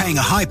tired of paying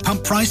a high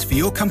pump price for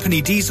your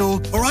company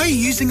diesel? Or are you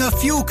using a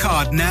fuel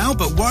card now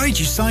but worried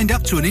you signed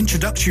up to an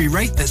introductory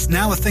rate that's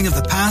now a thing of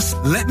the past?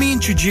 Let me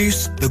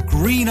introduce the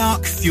Green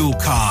Arc Fuel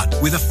Card.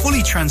 With a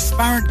fully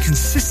transparent,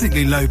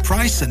 consistently low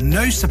price and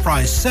no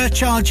surprise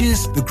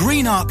surcharges, the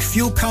Green Arc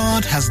Fuel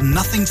Card has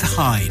nothing to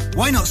hide.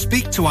 Why not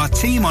speak to our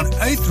team on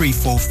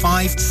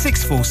 0345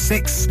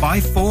 646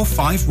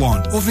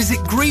 5451 or visit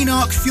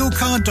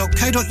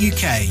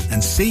greenarcfuelcard.co.uk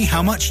and see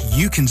how much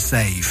you can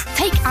save.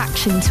 Take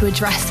action to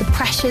address the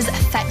pressures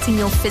affecting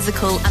your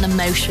physical and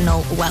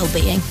emotional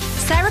well-being.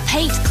 Sarah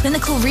Pate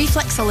Clinical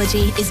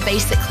Reflexology is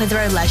based at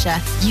Clitheroe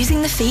Leisure.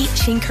 Using the feet,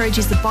 she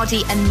encourages the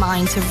body and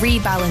mind to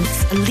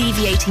rebalance,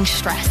 alleviating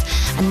stress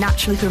and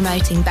naturally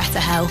promoting better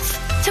health.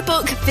 To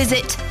book,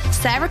 visit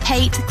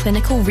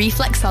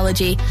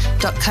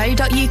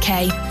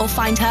sarahpateclinicalreflexology.co.uk or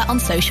find her on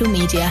social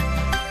media.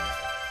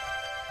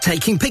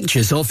 Taking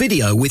pictures or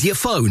video with your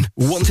phone?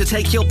 Want to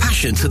take your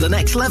passion to the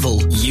next level?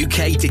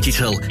 UK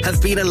Digital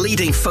have been a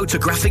leading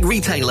photographic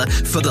retailer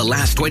for the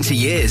last 20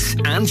 years.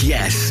 And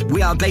yes,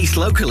 we are based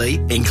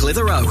locally in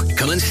Clitheroe.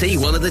 Come and see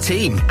one of the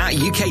team at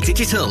UK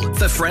Digital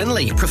for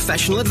friendly,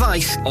 professional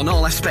advice on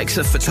all aspects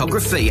of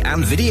photography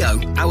and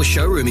video. Our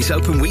showroom is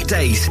open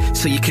weekdays,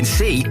 so you can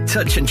see,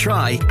 touch and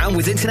try. And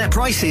with internet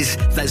prices,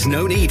 there's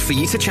no need for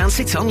you to chance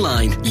it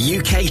online.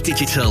 UK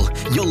Digital,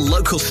 your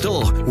local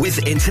store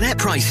with internet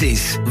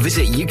prices.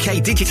 Visit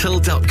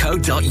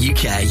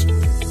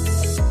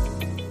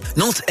ukdigital.co.uk.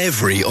 Not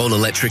every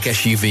all-electric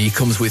SUV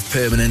comes with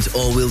permanent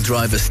all-wheel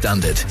drive as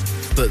standard.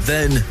 But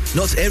then,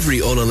 not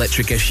every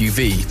all-electric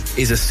SUV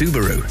is a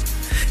Subaru.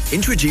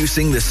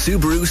 Introducing the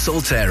Subaru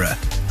Solterra,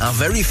 our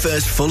very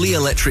first fully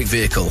electric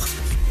vehicle.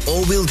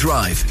 All-wheel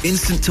drive,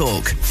 instant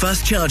torque,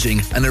 fast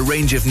charging, and a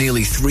range of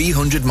nearly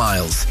 300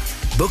 miles.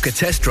 Book a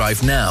test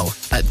drive now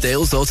at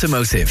Dales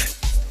Automotive.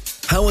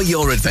 How are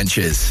your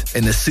adventures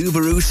in the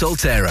Subaru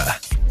Solterra?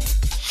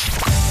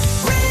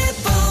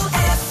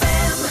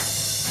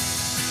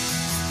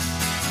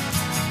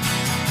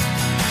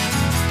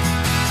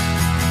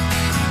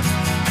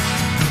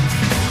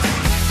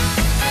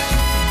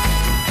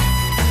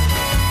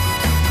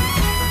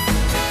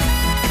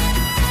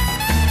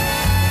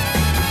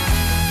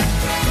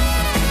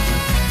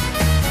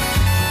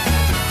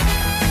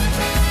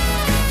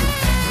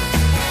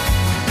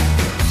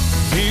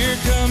 Here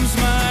comes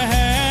my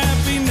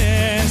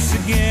happiness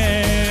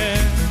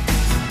again.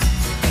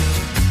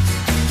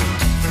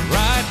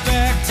 Right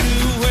back to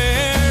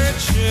where it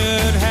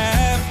should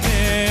have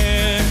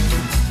been.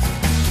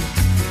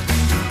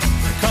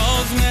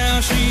 'Cause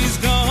now she's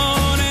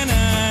gone and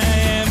I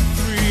am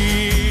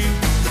free.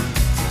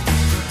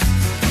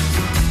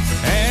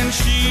 And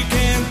she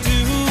can't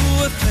do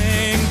a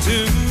thing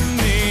to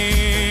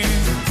me.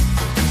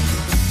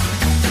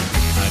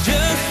 I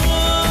just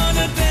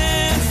wanna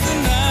dance the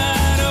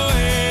night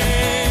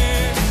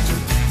away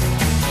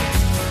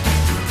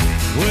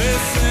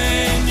with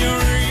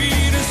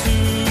senoritas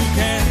who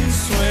can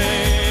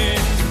sway.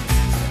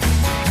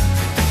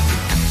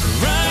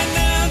 Right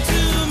now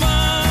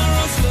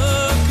tomorrow's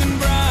looking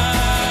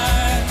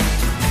bright,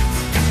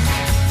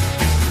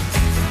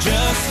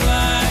 just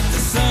like the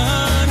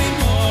sunny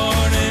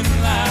morning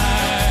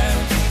light.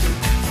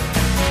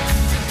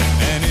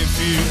 And if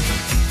you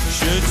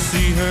should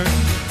see her,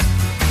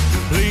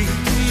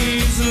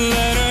 please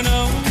let her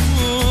know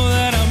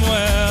that I'm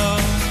well,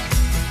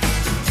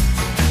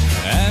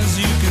 as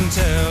you can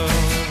tell.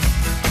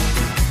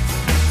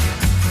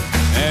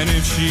 And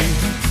if she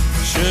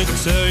should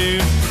tell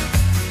you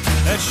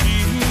that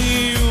she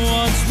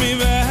wants me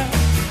back,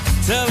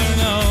 tell her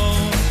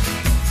no,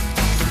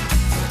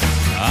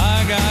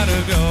 I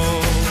gotta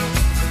go.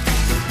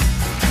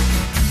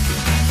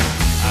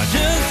 I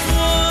just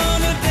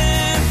wanna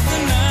dance the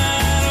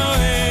night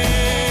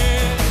away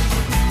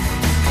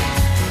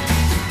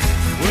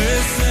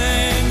with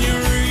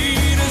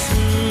senoritas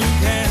who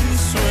can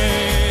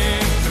sway.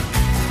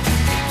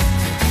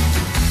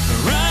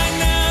 Right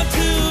now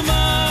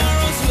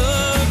tomorrow's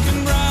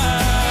looking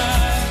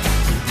bright,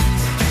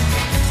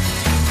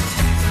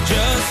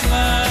 just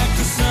like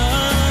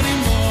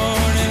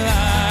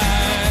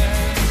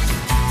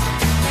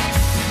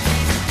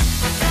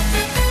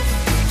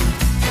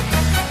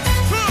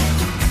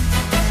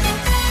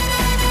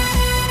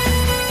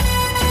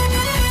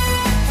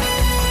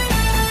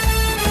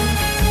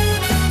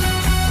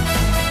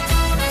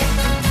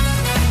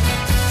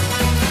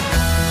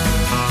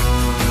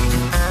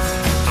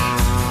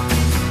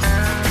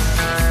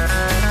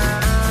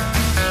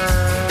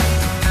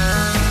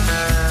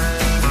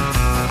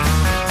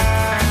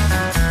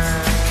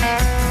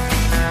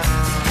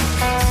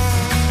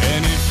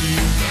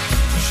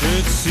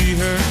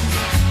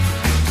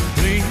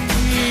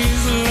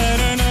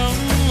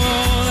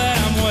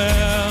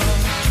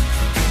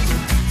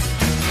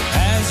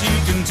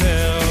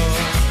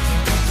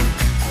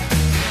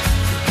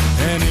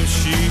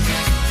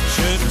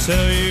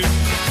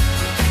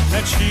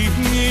that she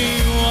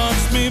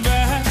wants me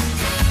back.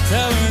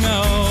 Tell her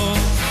no,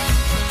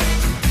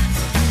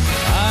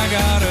 I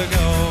gotta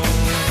go.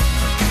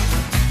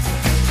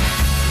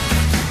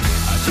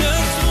 I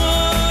just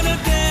wanna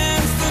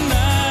dance the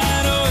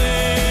night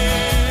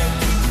away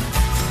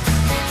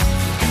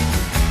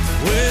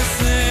with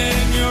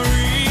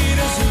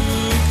senoritas who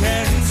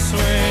can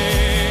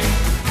sway.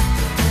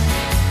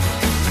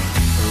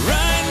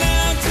 Right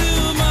now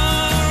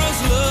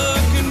tomorrow's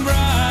looking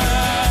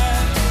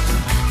bright,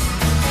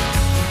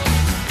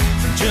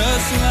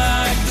 just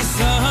like the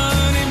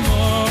sunny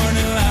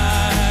morning light.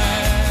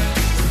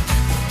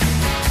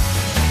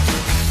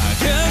 I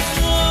just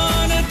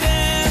wanna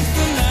dance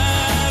the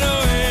night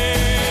away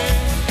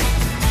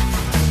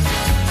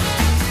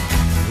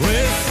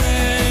with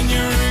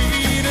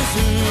senoritas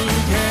who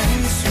can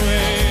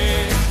sway.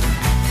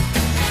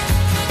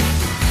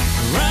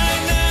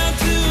 Right now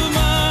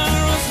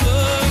tomorrow's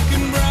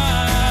looking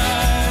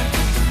bright,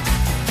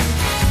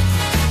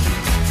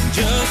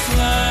 just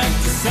like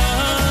the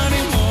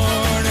sunny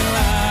morning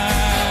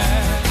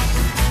light.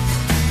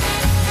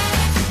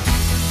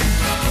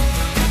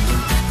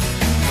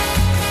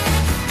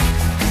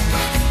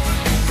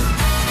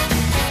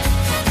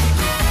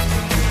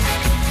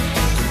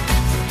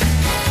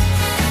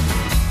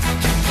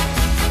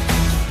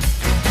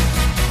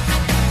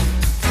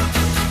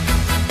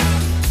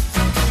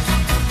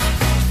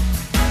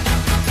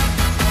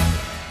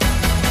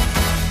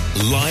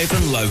 Live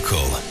and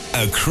local,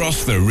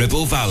 across the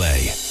Ribble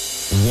Valley.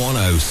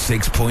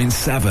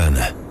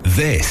 106.7.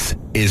 This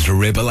is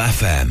Ribble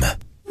FM.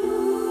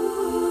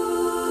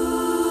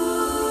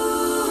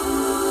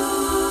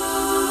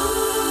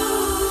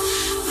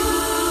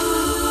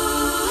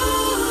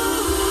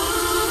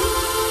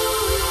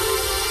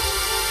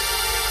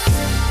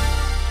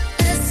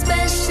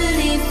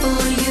 Especially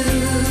for you,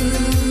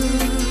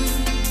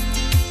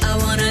 I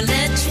wanna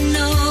let you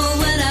know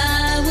what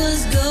I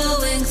was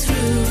going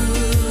through.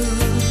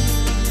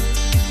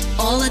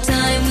 All the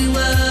time we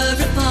were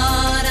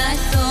apart, I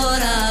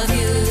thought of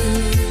you.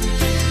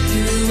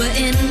 You were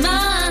in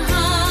my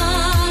heart.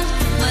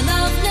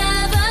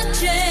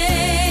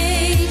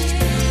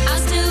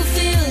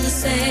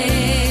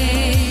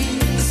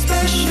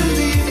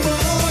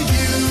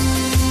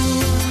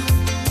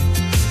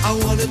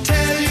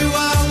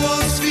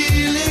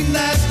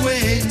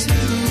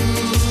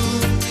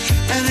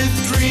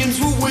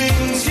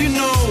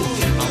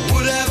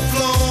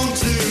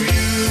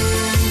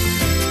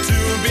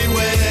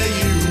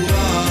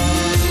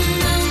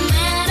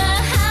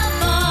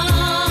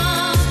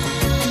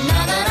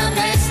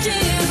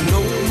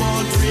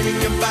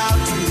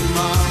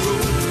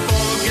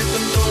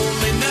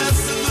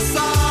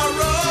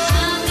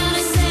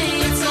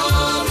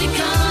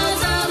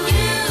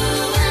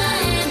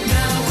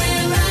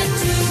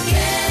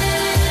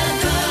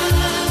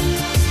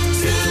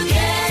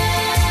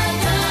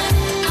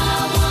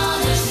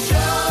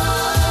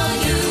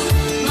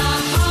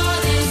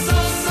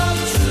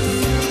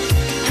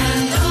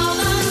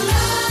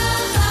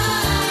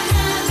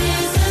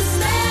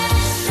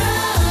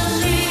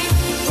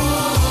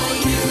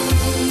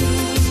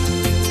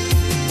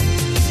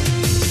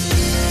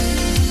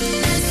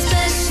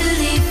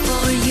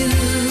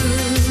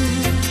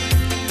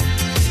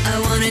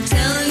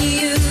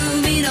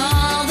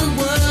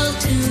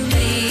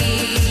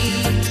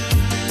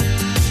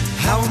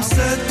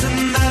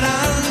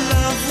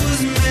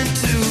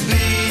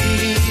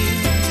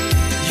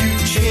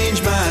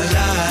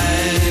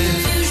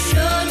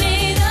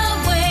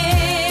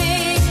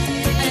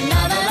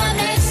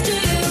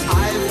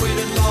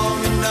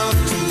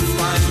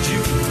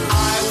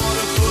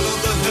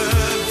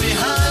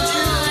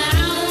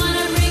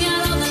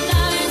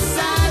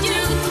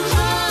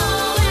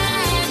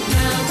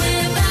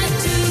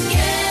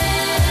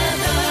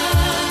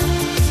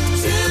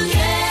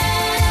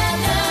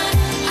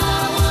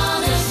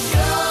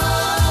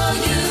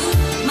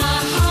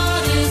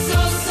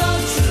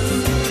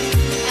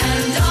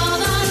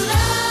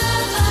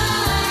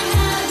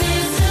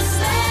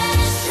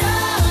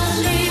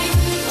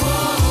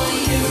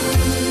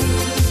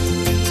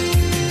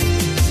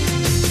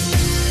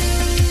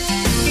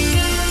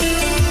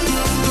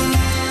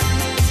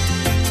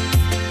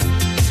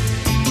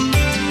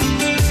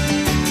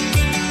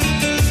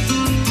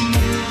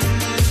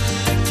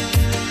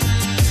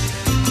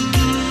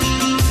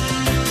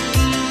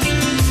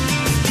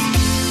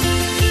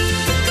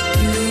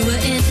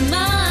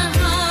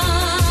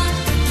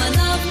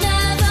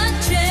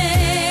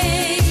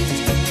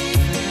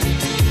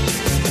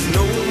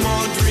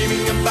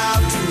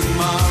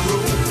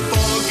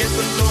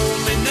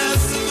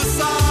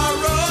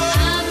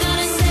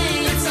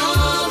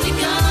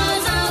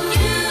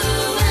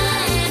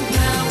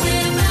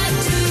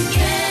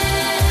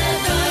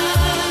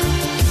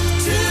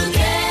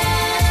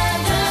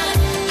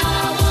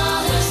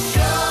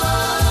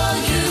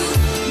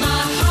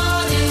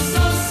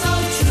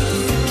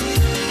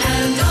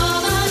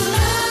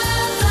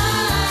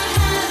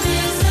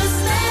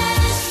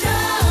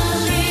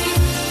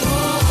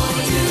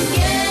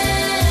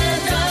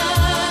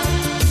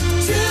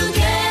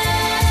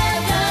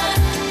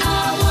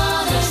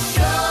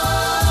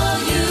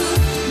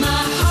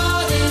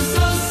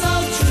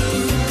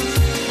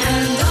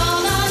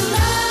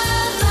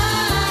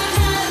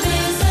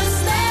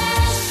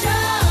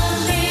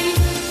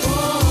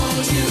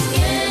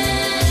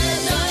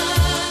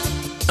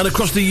 And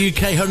across the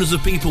UK, hundreds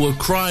of people were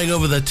crying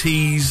over their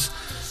teas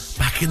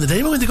back in the day.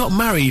 Remember when they got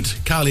married,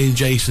 Kylie and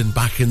Jason,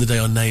 back in the day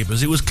on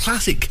Neighbours? It was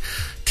classic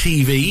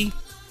TV,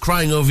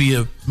 crying over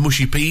your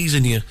mushy peas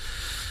and your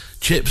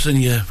chips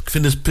and your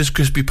Finder's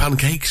crispy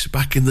pancakes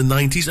back in the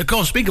 90s. Of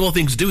course, speaking of all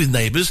things to do with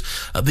Neighbours,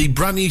 the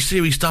brand new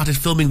series started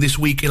filming this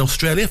week in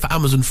Australia for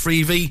Amazon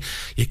Freevee.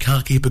 You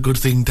can't keep a good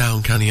thing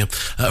down, can you?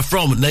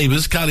 From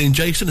Neighbours, Kylie and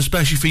Jason,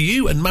 especially for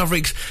you, and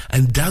Mavericks,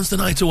 and Dance the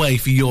Night Away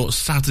for your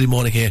Saturday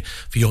morning here,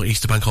 for your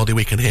Easter Bank Holiday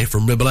weekend here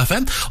from Ribble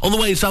FM. On the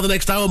way inside the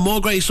next hour, more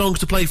great songs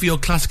to play for your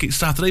Classic Hits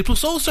Saturday.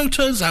 Plus, also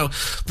turns out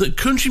that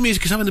country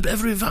music is having a bit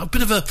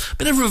of a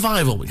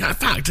revival. In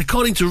fact,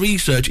 according to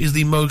research, is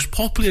the most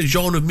popular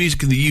genre of music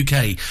in the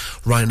UK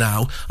right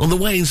now. On the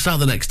way inside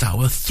the next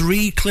hour,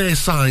 3 clear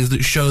signs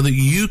that show that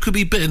you could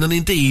be bitten and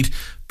indeed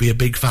be a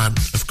big fan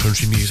of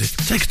country music.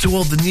 Take it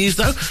toward the news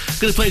though.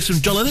 Going to play some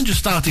John Lennon, Just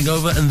Starting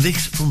Over, and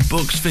this from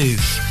Bucks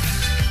Fizz.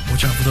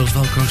 Watch out for those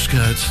Velcro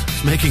skirts.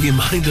 It's making your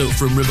mind up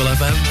from Ribble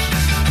FM.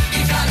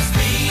 You gotta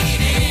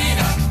speed it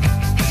up,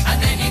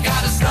 and then you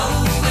gotta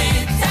slow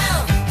it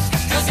down.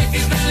 'Cause if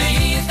you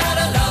believe that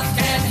a love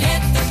can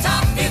hit the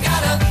top, you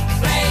gotta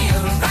play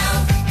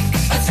around.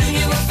 And soon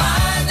you will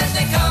find that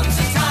there comes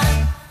a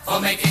time for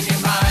making your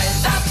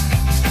mind up.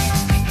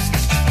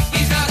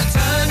 You gotta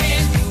turn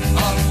it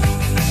on,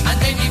 and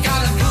then you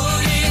gotta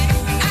put it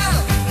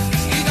out.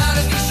 You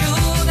gotta be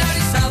sure that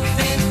it's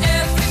something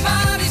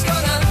everybody's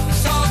gonna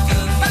talk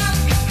about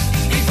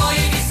before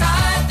you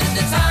decide that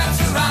the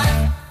time's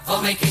right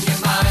for making your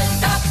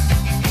mind up.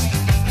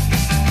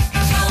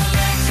 Don't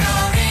let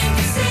your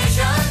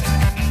indecision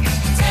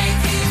take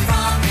you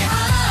from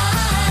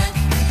behind.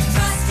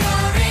 Trust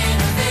your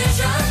inner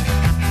vision.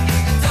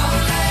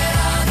 Don't let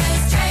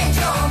others change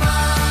your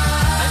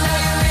mind. And now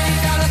you really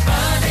gotta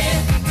burn it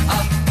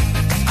up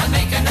and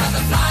make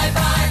another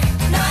fly-by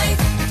night.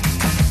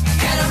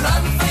 Get a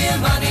run for your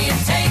money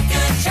and take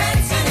a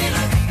chance and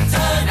it'll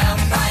turn out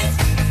right.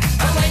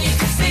 And when you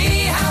can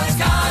see how it's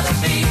gotta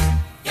be,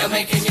 you're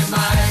making your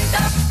mind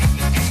up.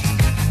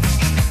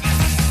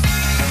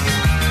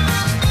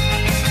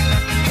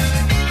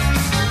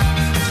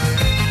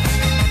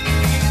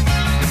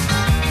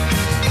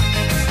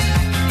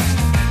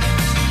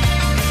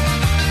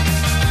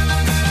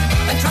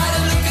 And try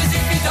to look as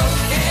if you don't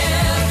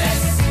care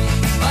less.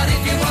 But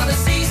if you want to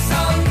see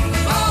some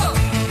more,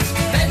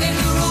 bending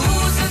the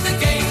rules of the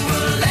game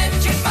will let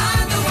you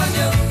find the one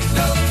you're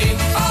looking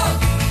for.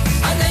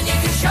 And then you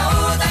can show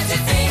that you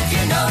think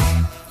you know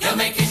you're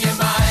making your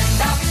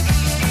mind up.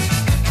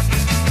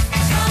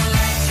 Don't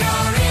let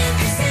your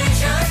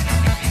indecision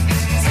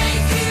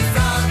take you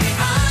from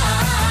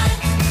behind.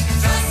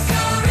 Trust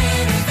your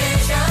inner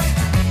vision.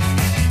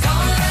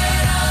 Don't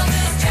let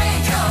others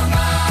change your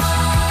mind.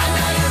 And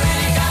now you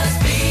really gotta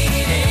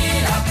speed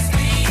it up,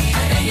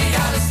 and then you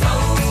gotta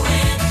slow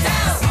it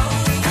down.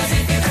 'Cause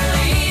if you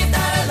believe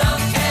that a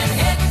love can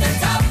hit the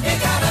top, you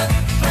gotta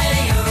play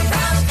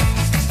around.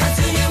 And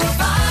soon you will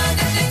find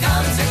that there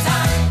comes a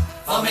time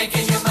for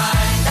making your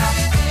mind up.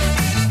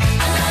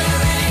 And now you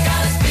really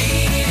gotta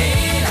speed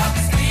it up,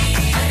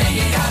 and then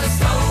you gotta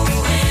slow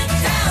it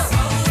down.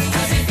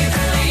 'Cause if you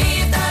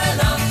believe that a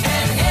love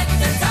can hit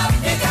the top,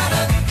 you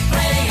gotta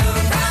play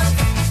around.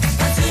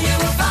 And soon you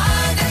will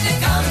find that there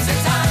comes a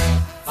time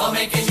for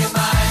making your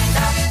mind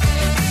up.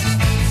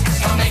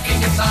 For making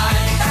your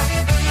mind up.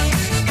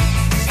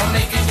 For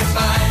making your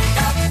mind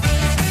up.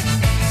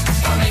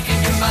 For making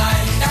your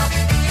mind up.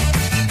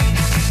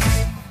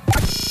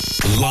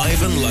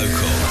 Live and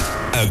local,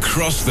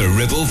 across the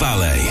Ribble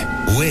Valley,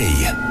 we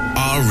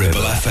are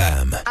Ribble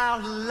FM. Our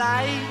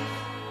life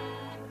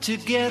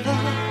together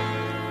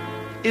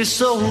is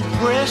so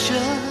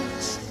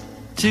precious.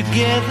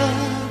 Together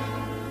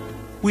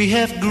we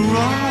have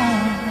grown.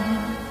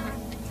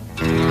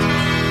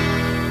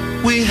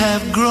 We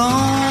have grown.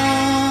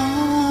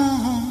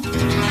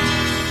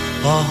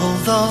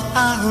 Although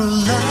our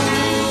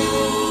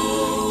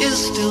love is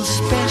still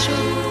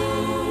special,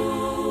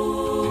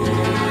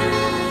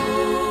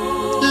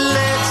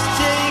 let's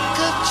take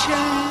a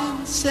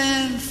chance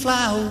and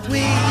fly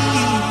away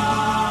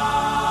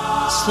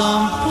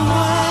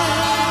somewhere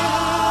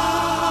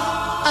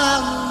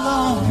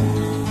alone.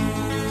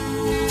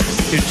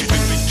 It's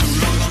been too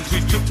long since we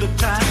took the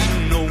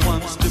time. No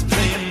one's to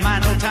blame. My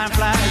no time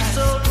flies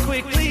so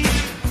quickly.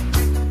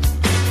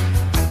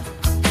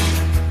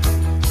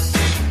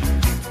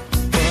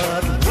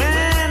 But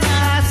when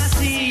I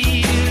see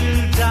you,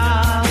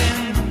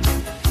 darling,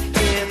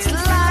 it's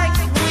like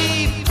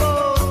we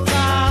both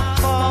are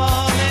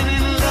falling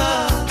in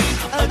love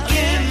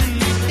again.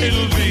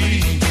 It'll be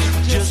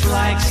just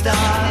like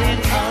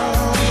starting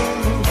over.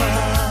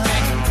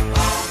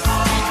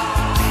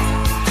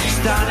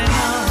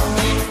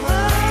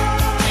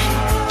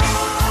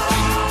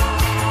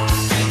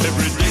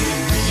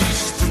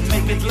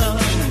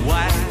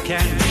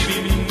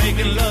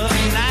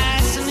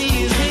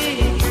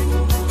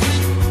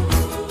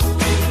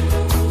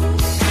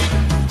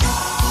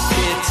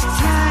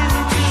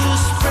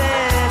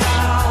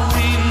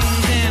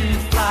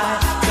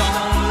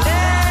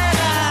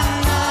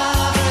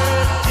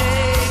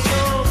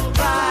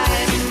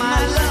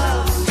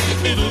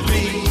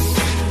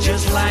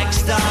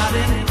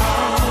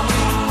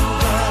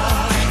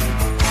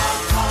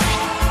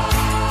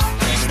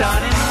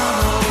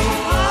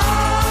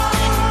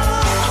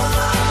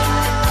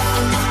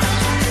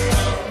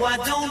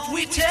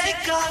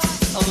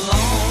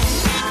 alone.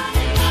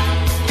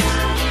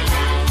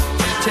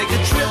 Take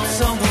a trip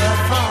somewhere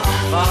far,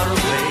 far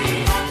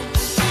away.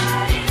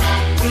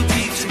 We'll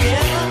be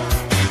together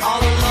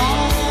all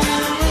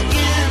alone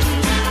again,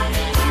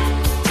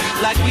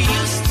 like we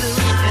used to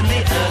in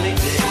the early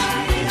days.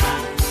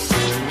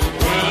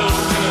 Well,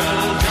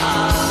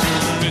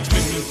 darling, it's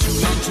been too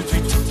long since we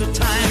took the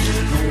time.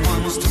 No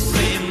one was to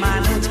blame. I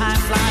know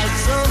time flies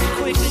so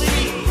quickly.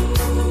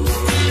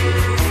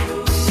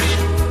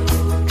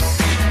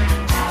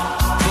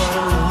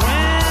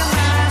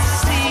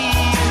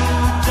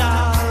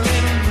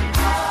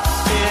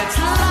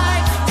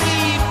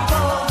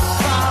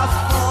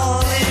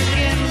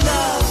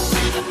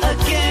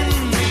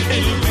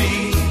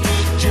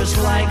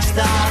 Like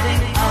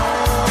starting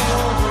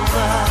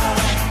over,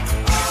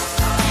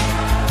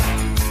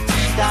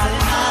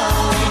 starting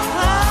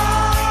over.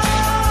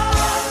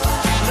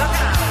 Look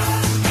out,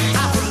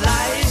 our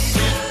life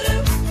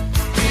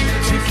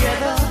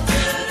together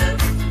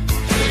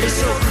is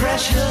so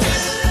precious.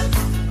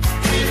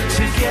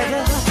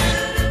 Together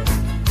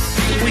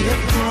we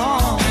have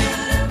grown.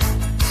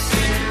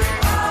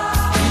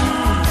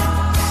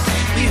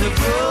 We have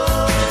grown.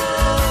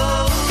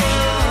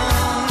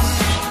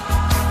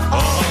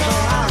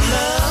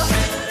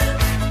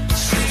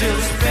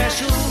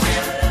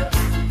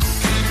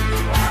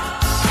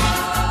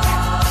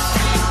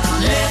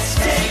 Let's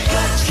take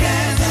a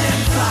chance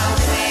and fly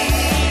away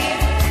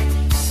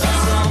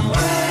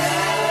somewhere.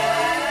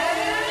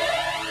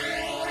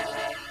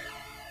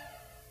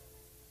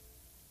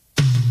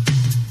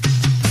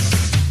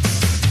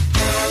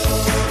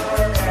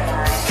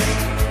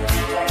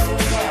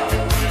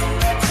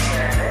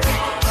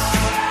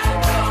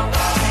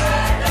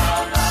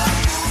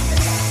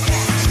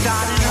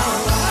 Starting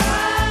over.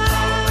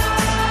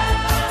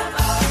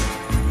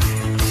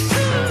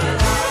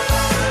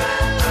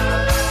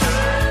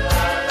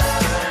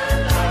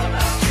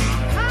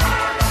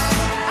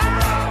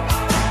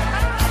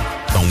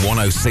 On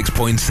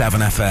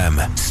 106.7 FM,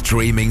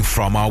 streaming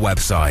from our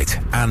website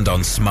and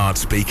on smart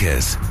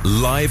speakers,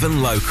 live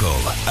and local,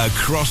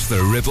 across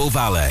the Ribble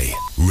Valley.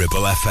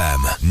 Ribble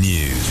FM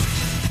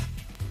News.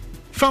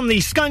 From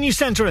the Sky News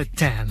Centre at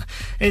 10,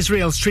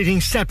 Israel's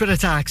treating separate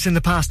attacks in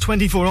the past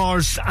 24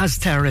 hours as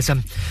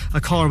terrorism.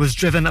 A car was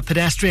driven at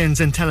pedestrians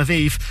in Tel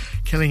Aviv,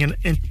 killing an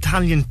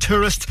Italian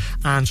tourist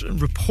and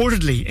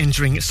reportedly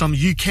injuring some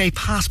UK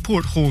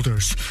passport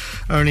holders.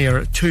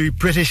 Earlier, 2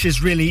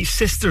 British-Israeli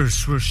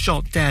sisters were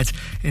shot dead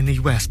in the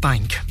West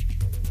Bank.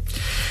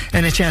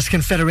 NHS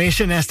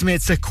Confederation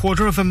estimates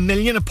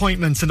 250,000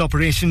 appointments and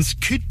operations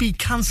could be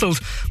cancelled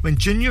when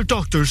junior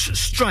doctors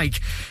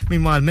strike.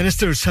 Meanwhile,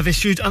 ministers have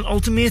issued an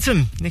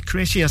ultimatum. Nick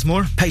Qureshi has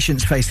more.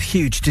 Patients face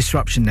huge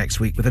disruption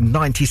next week with a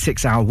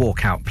 96-hour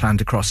walkout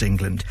planned across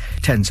England.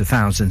 Tens of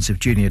thousands of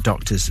junior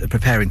doctors are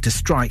preparing to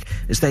strike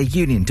as their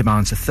union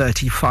demands a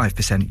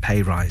 35%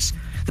 pay rise.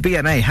 The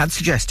BMA had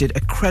suggested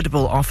a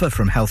credible offer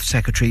from Health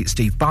Secretary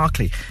Steve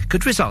Barclay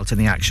could result in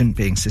the action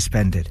being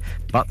suspended.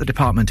 But the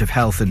Department of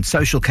Health and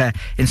Social Care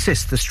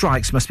insists the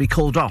strikes must be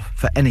called off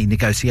for any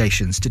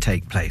negotiations to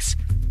take place.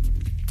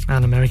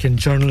 An American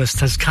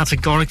journalist has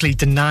categorically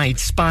denied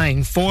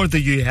spying for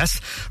the US.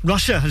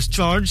 Russia has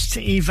charged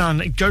Ivan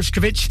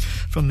Gershkovich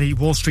from the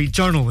Wall Street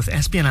Journal with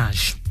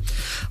espionage.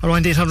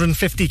 Around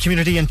 850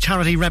 community and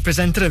charity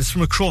representatives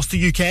from across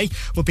the UK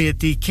will be at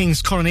the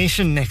King's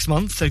coronation next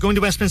month. They're going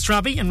to Westminster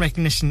Abbey in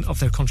recognition of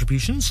their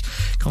contributions.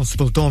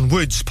 Constable Dawn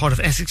Woods, part of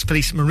Essex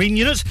Police Marine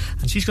Unit,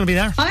 and she's going to be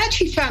there. I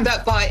actually found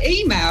out by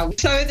email.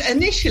 So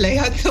initially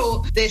I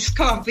thought, this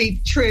can't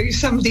be true.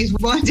 Somebody's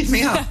winding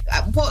me up.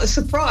 What a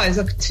surprise.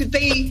 To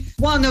be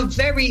one of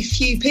very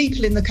few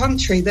people in the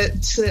country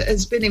that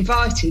has been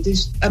invited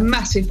is a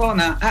massive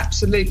honour.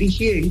 Absolutely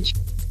huge.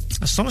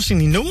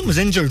 Astonishingly, no one was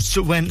injured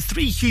when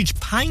 3 huge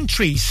pine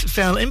trees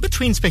fell in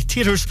between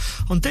spectators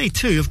on day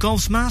 2 of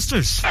golf's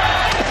Masters.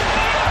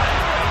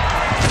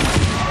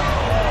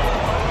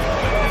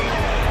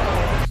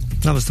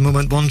 That was the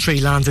moment one tree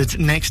landed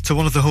next to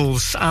one of the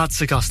holes at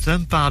Augusta.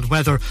 Bad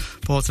weather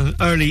brought an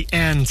early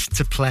end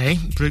to play.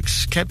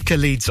 Brooks Koepka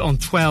leads on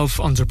 12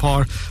 under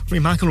par.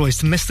 Rory McIlroy's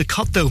to miss the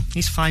cut though.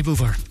 He's 5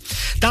 over.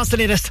 That's the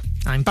latest.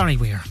 I'm Barry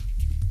Weir.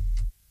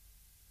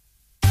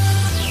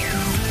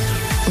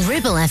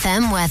 Ribble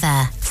FM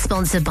weather,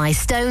 sponsored by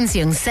Stones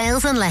Young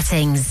Sales and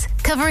Lettings,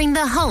 covering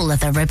the whole of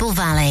the Ribble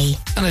Valley.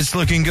 And it's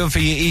looking good for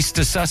your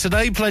Easter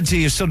Saturday.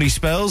 Plenty of sunny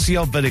spells, the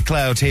odd bit of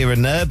cloud here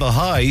and there, but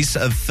highs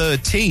of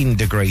 13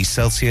 degrees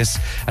Celsius.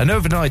 And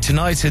overnight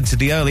tonight into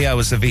the early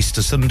hours of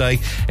Easter Sunday,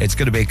 it's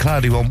going to be a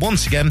cloudy one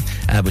once again,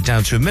 but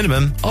down to a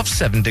minimum of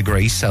 7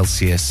 degrees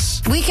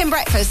Celsius. Weekend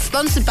Breakfast,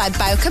 sponsored by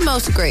Bowker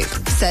Motor Group.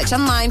 Search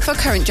online for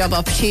current job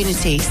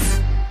opportunities.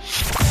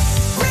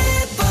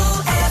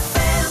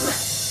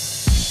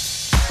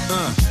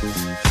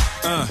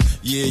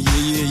 Yeah.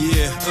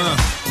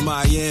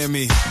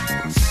 Miami.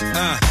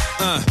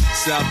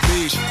 South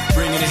Beach,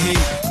 bringing the heat.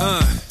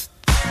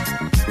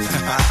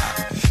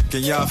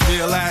 Can y'all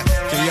feel that?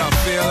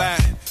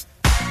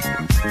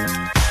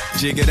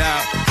 Jig it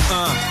out.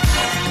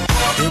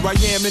 Here I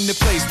am in the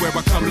place where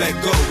I come let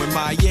go. In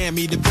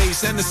Miami, the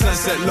bass and the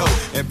sunset low.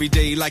 Every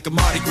day like a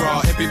Mardi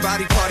Gras.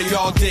 Everybody party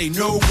all day,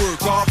 no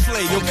work, all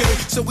play, okay?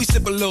 So we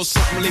sip a little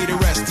something, leave the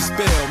rest to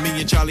spill. Me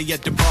and Charlie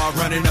at the bar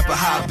running up a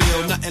high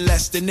bill. Nothing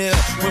less than ill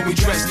when we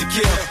dress to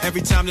kill.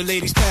 Every time the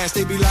ladies pass,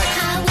 they be like,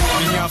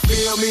 can y'all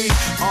feel me?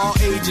 All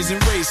ages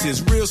and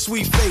races, real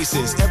sweet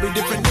faces. Every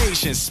different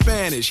nation,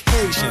 Spanish,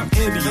 Haitian,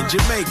 Indian,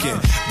 Jamaican,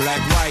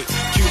 black, white,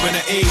 Cuban,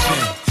 or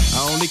Asian.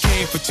 I only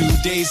came for 2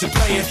 days of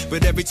playing,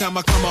 but every time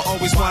I come I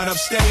always wind up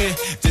staying.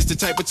 This the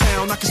type of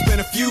town I can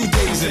spend a few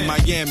days in.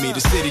 Miami,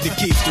 the city that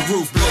keeps the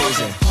roof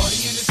blazing.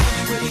 Party in the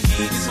city where the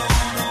heat is on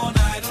all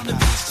night on the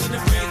beach till the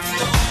break of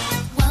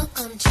dawn.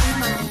 Welcome to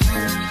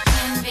Miami.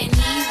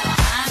 Bienvenido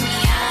a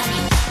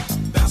Miami.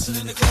 Bouncing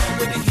in the club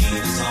where the heat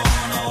is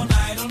on all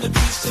night on the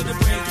beach till the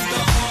break of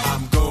dawn.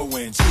 I'm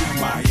going to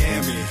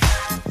Miami.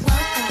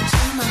 Welcome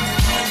to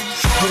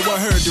Miami. Yo, I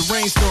heard the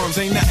rainstorms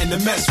ain't nothing to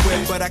mess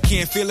with, but I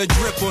can't feel a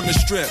drip on the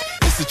strip.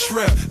 It's a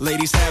trip.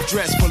 Ladies have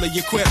dress full of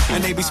your quip,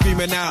 and they be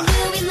screaming out,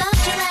 Will we love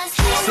your ass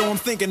here? so I'm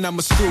thinking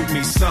I'ma scoop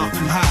me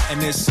something hot in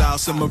this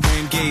South Summer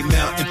rain gay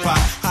melting pot.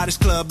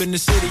 Hottest club in the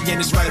city and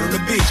it's right on the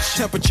beach.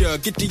 Temperature,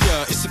 get the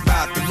it's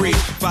about to reach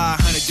 500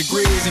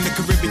 degrees in the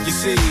Caribbean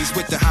seas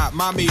with the hot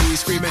mommy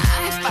screaming.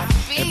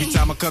 Every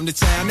time I come to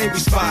town, they be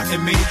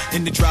spotting me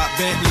in the drop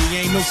Bentley,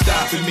 ain't no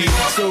stopping me.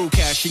 So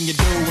cash in your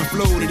dough and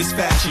flow to this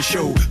fashion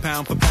show.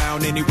 Pound for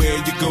pound, anywhere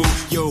you go.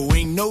 Yo,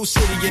 ain't no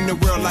city in the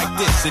world like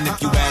this. And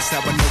if you ask how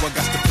I know, I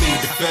got to plead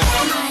the fifth.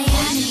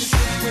 Miami, the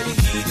city where the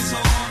heat is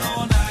on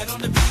all night on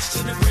the beach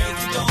till the break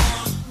of dawn.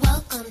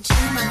 Welcome to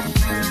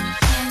Miami.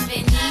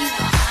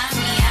 Bienvenido a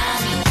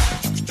Miami.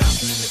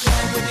 Bouncing in the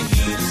club where the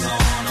heat is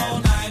on all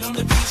night on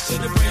the beach till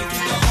the break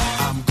of dawn.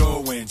 I'm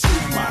going to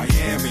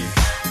Miami.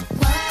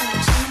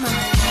 Welcome to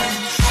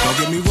Miami. Don't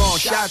get me wrong,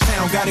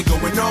 Chi-Town got it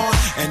going on.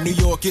 And New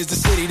York is the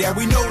city that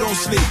we know don't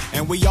sleep.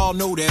 And we all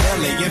know that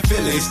LA and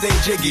Philly stay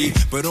jiggy.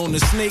 But on the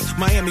sneak,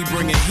 Miami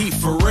bringing heat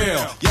for real.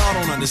 Y'all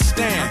don't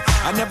understand.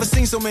 I never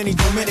seen so many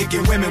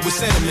Dominican women with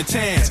sentiment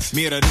tans.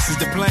 Mira, this is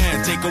the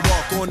plan. Take a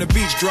walk on the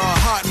beach, draw a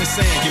heart in the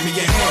sand. Give me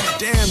your hand.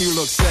 Damn, you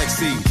look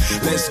sexy.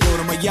 Let's go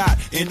to my yacht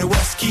in the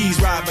West Keys.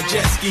 Ride my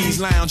jet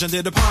skis, lounge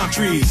under the palm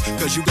trees.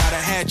 Cause you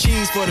gotta have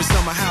cheese for the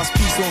summer house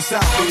piece on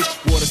South Beach.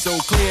 Water so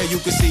clear you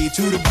can see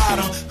to the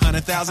bottom.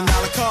 $100,000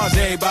 cars,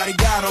 everybody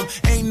got them.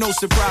 Ain't no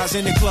surprise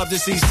in the club to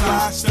see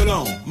Sly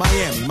Stallone.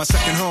 Miami, my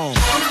second home.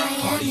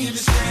 Party in the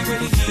city where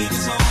the heat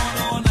is on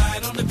all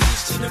night on the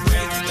beach till the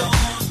break of dawn.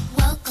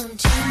 Welcome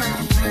to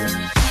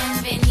Miami.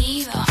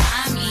 Bienvenido a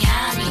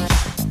Miami.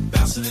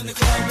 Bouncing in the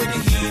club where the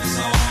heat is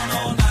on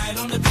all night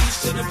on the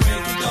beach till the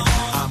break of dawn.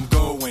 I'm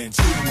going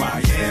to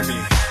Miami.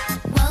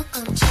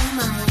 Welcome to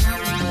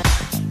Miami.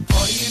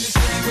 Party in the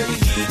city where the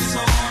heat is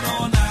on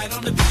all night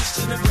on the beach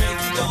till the break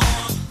of dawn.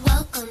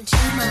 Welcome to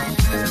Miami.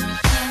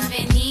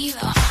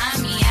 Bienvenido a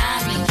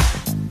Miami.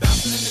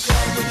 Bouncing in the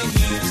club where the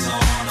heat is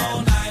on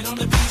all night on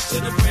the beach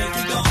till the break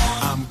of dawn.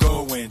 I'm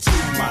going to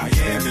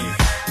Miami.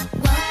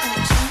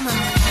 Welcome to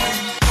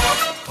Miami.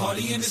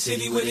 Party in the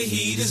city where the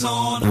heat is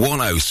on.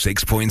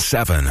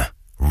 106.7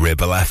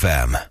 Ribble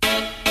FM.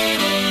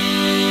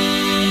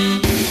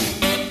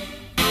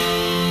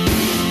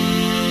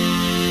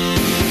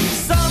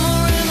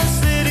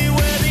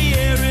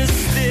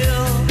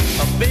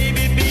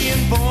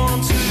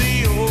 Born to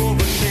the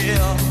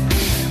overkill.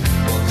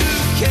 Well, who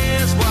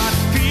cares what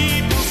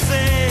people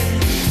say?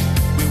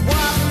 We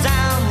walk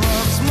down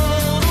love's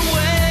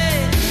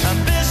motorway, a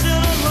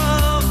vision of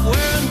love,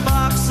 wearing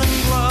boxing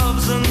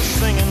gloves and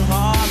singing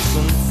hearts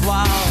and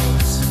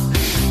flowers.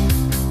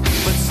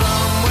 But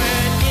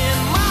somewhere in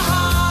my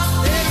heart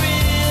there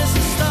is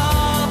a star.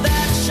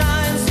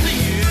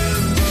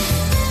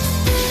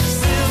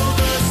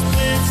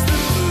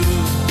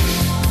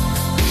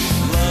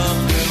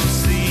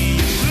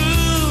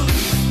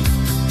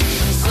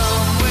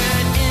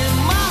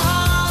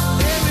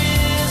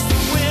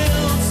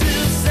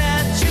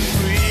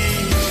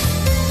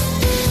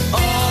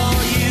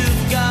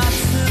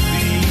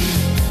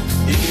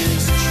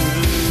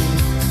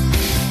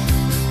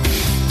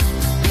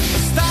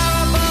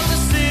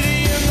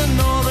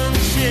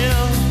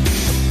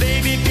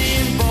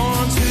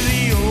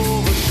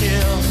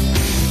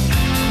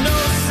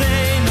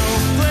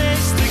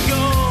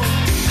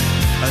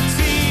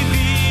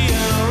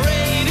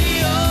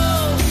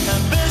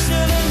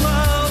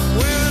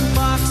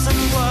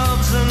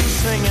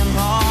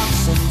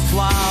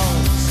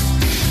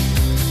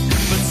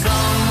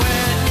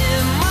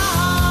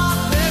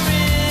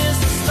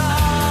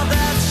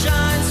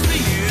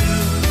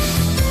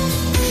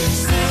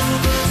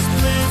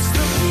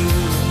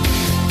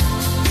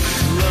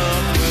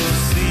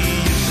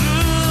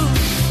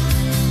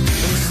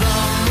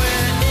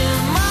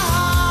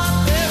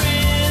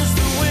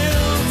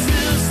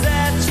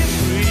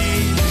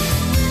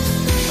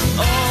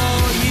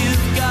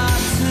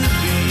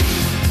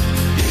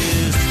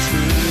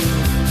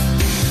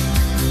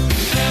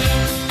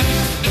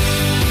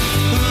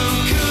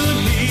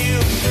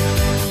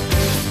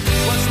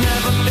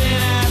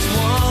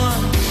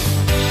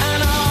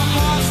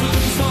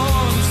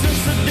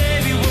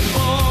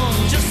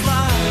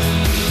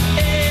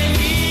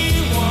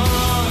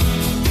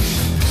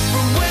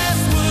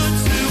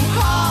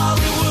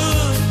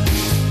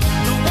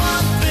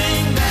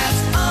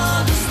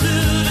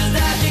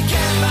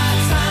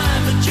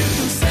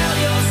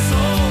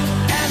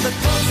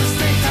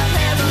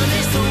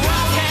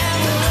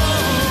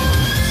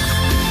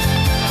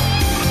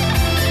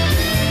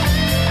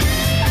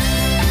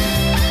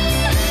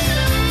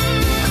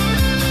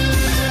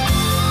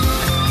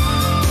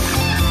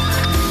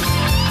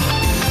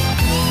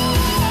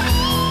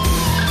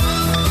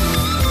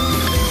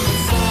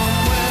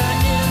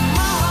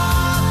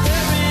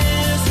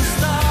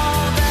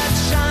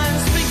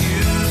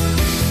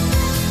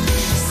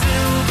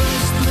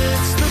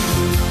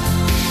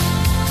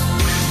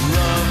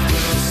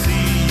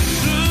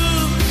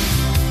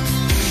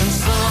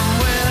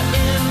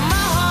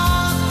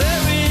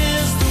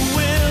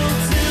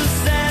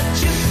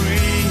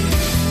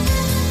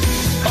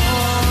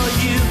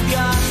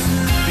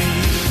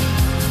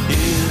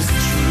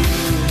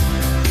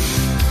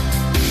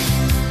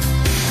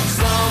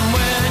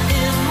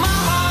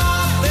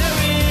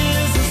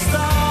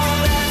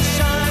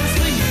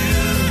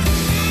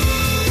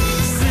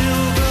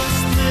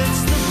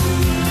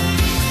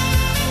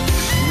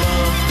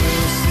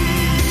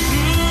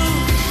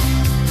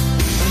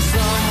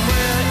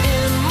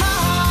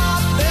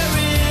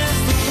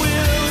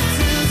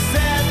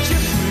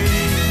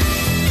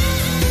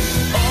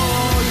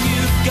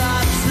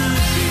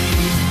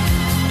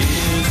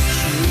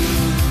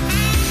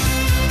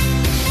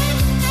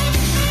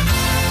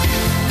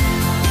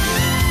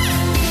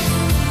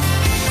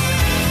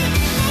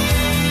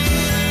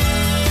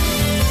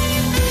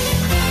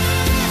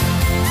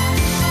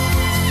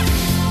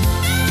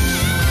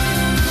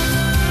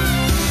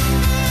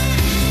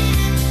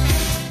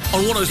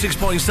 On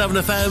 106.7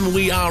 FM,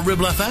 we are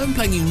Ribble FM,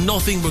 playing you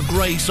nothing but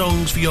great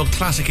songs for your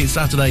classic hit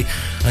Saturday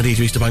and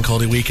into Easter Bank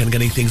Holiday weekend.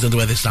 Getting things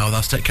underway this hour.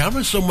 That's Tech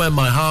Camera, Somewhere in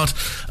My Heart,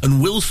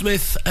 and Will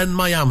Smith and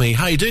Miami.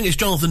 How you doing? It's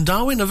Jonathan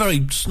Darwin, a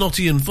very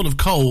snotty and full of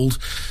cold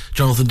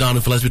Jonathan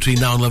Darwin for Les between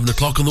now and 11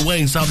 o'clock. On the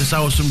way inside this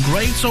hour, some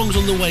great songs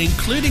on the way,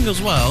 including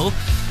as well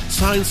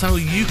signs how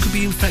you could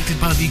be infected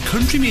by the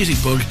country music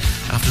bug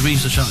after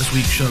research out this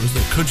week shows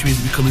that country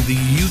music is becoming the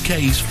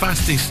UK's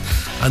fastest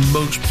and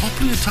most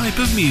popular type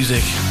of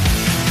music.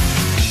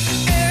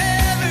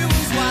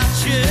 Everyone's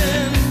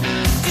watching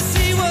to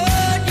see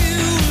what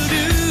you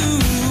do.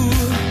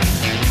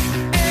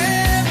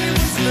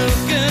 Everyone's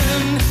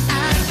looking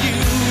at you.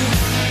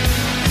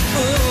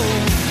 Oh,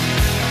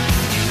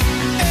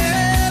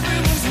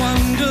 everyone's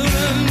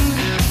wondering,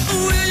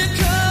 will you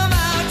come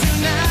out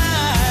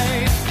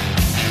tonight?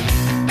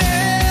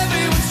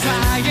 Everyone's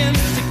trying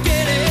to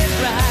get it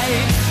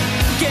right,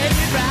 get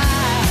it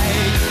right.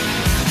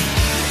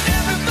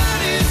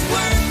 Everybody's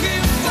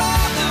working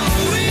for the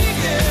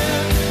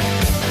weekend.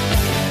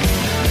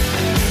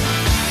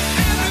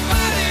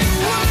 Everybody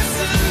wants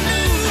a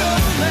new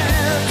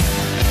romance.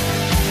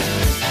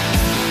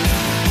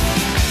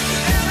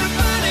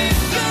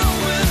 Everybody's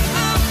going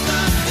off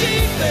the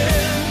deep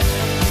end.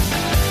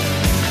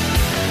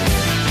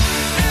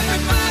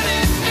 Everybody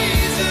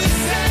needs a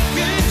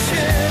second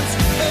chance.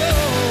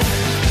 Oh,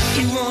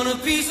 you want a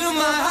piece of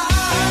my heart?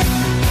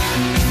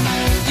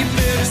 You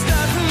better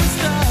start from the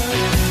start.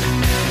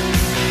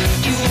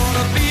 You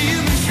wanna be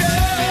in the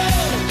show?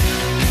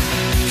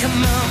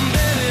 Come on,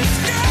 baby, let's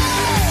go.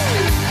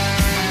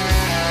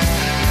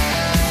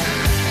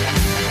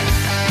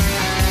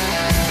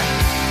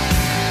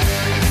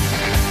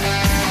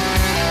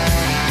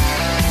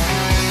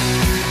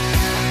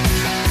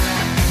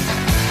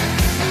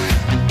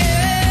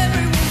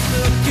 Everyone's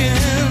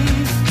looking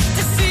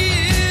to see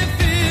if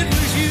it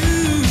was you.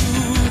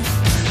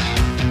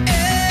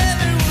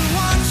 Everyone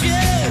wants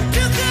you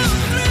to come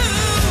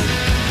through.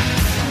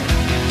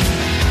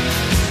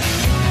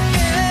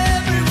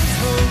 Everyone's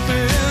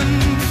hoping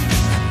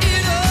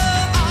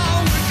it'll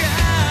all work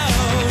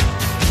out.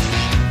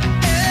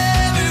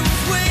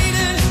 Everyone's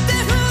waiting,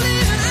 they're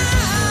holding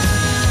out.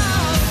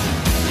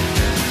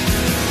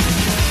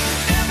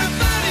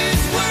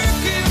 Everybody's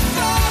working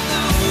for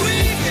the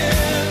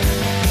weekend.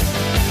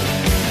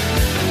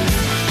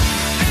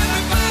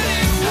 Everybody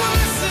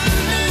wants a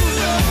new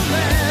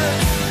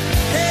romance.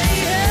 Hey,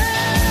 hey,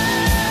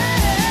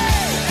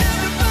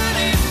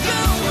 everybody's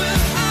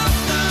going off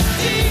the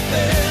deep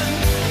end.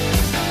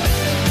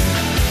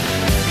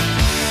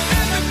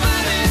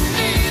 Everybody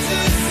needs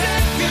a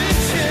second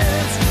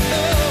chance.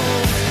 Oh,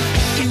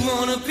 you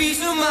want a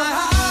piece of my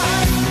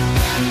heart?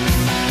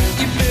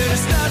 You better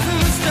start from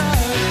the start.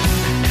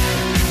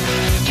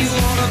 You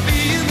wanna be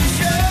in the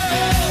show?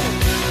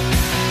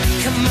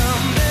 Come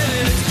on,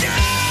 baby, let's go.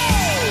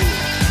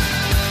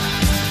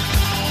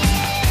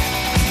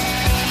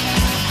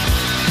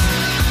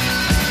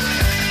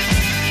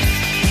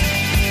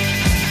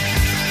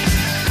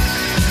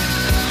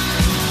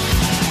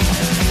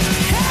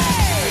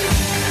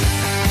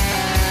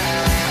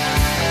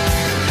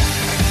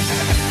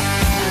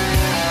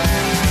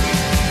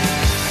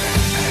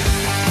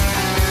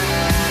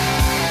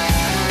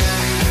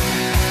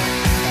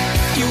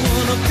 You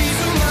want a piece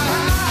of my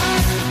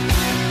heart?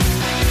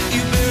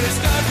 You better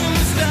start from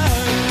the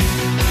start.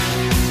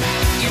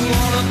 You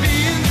wanna be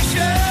in the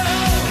show?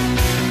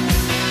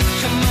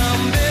 Come on,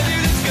 baby,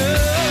 let's go.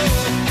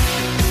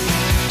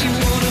 You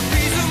want a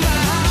piece of my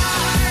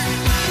heart?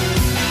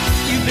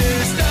 You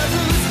better start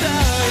from the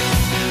start.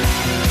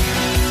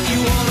 You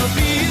wanna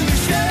be in the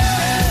show?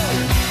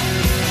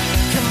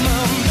 Come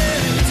on,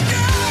 baby, let's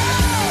go.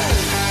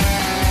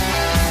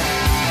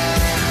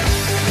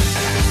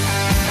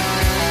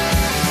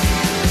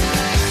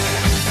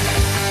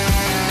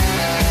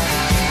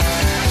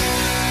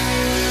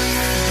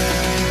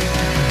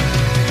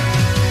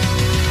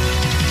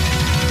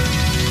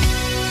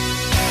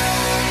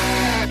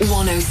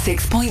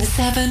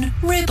 .7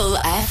 Ribble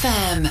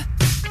FM.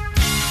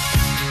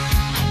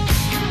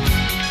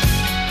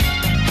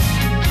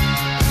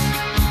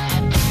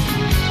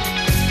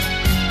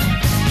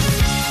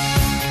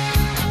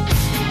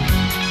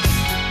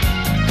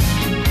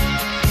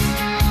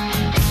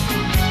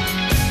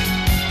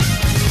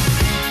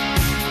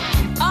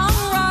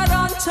 I'm right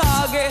on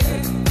target.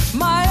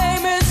 My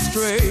aim is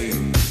straight.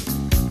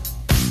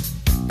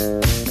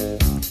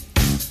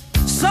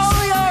 So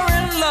you're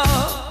in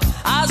love.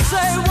 I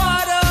say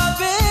what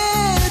of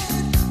it?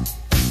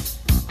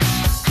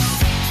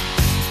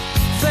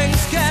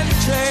 Things can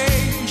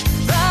change.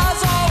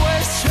 There's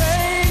always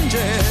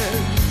changes.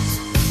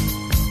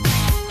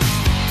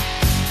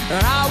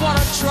 And I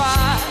wanna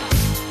try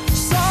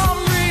some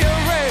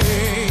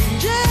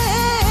rearranging.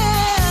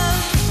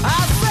 I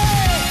say,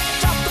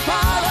 drop the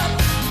pilot,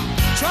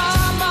 try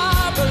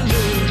my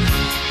balloon,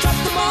 drop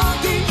the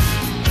monkey,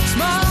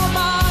 smell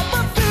my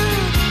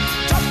perfume,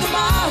 drop the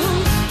mahou.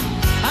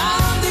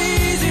 I'm the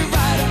easy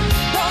rider.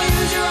 Don't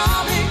use your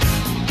army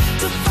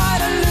to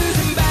fight a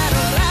losing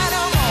battle.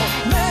 Animal,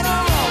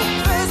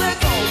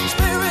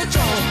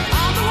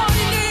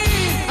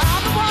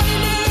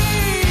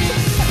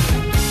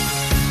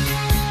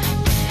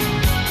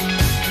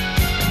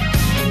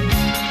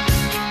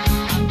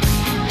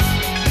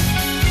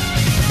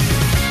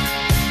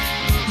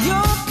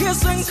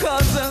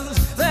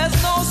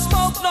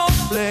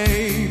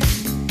 flame.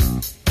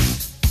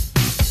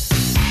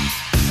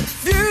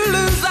 If you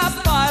lose that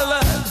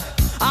pilot,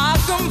 I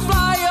can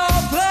fly your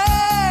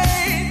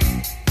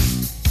plane.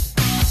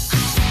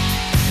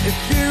 If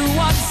you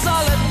want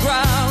solid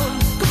ground,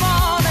 come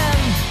on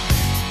and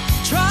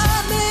try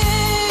me.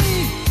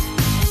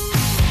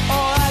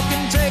 Or I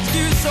can take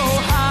you so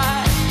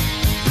high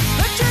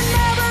that you're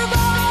never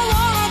gonna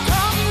wanna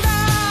come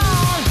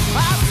down.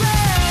 I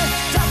said,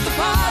 drop the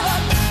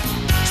pilot,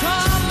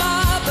 try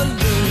my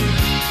balloon,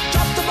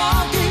 drop the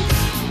monkey,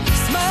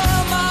 smell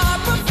my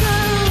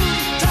perfume,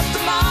 drop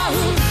the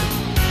Mahu,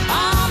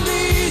 I'm the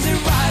easy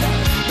rider,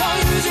 don't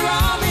use your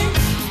army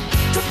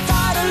to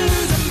fight a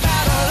losing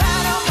battle.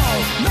 Animal,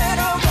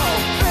 mineral,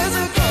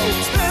 physical,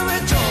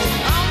 spiritual,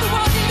 I'm the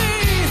one you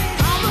need,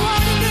 I'm the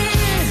one you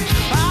need.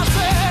 I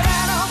said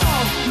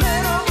animal,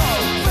 mineral,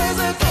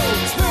 physical,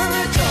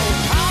 spiritual,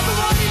 I'm the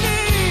one you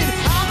need,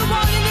 I'm the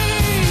one you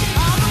need,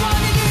 I'm the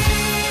one you need.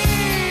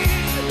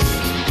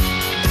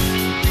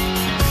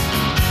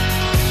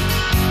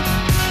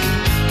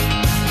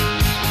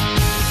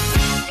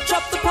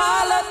 Drop the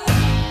pilot,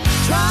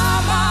 try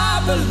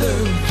my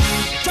balloon,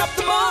 drop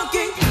the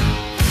monkey,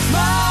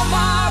 smell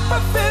my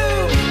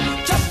perfume,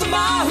 drop the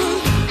Mahu,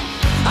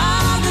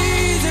 I'm the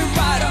easy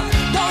rider,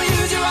 don't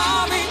use your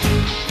army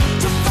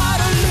to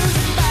fight a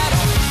losing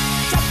battle.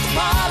 Drop the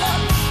pilot,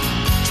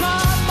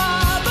 try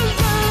my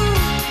balloon,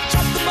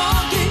 drop the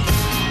monkey,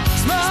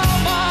 smell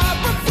my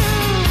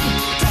perfume,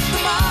 drop the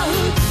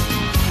Mahu,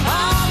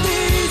 I'm the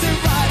easy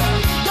rider,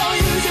 don't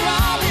use your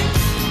army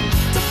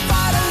to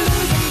fight a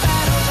losing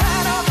battle.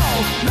 Animal,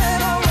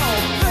 mineral,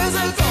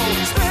 physical,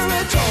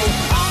 spiritual,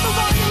 I'm the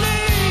one you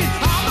need,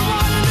 I'm the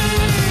one you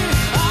need.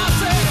 I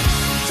say,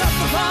 drop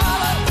the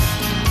pilot,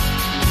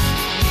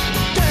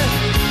 yeah,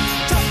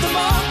 drop the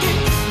monkey,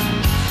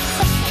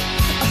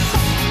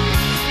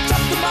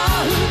 drop the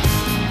Mahu.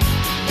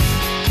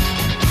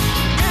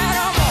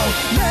 Animal,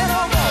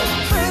 mineral,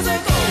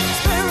 physical,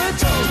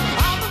 spiritual,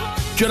 I'm the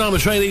one. John Armour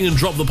Training and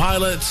Drop the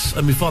Pilots,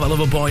 and before that,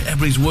 Lover Boy,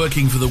 Everybody's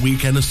Working for the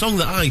Weekend, a song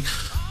that I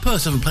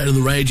personally haven't played on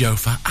the radio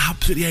for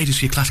absolutely ages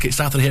for your Classic Hit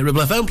Saturday here at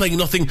Ribble FM, playing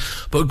nothing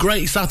but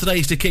great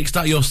Saturdays to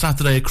kickstart your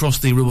Saturday across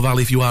the Ribble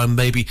Valley if you are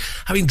maybe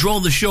having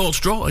drawn the short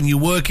straw and you're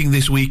working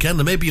this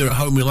weekend, and maybe you're at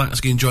home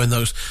relaxing, enjoying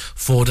those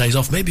 4 days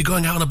off, maybe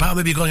going out and about,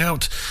 maybe going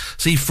out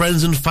see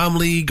friends and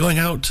family, going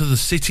out to the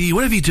city,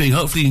 whatever you're doing,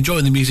 hopefully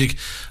enjoying the music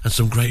and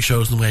some great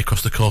shows on the way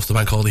across the coast, the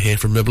bank holiday here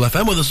from Ribble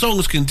FM, where the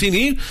songs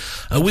continue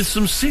with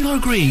some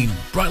CeeLo Green,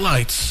 Bright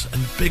Lights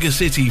and Bigger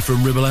City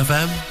from Ribble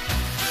FM.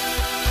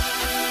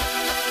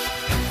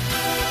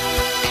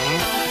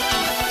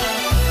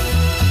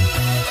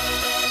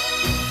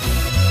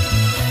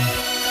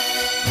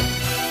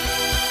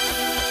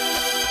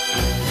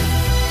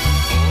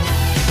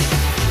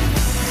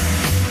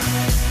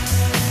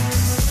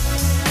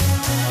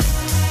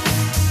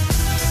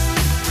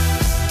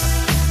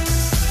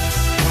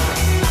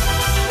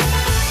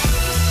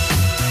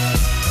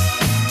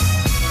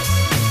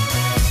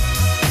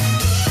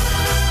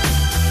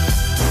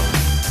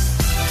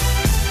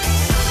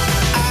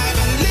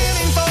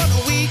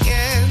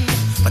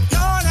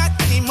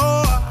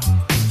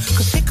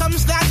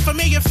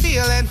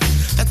 Feeling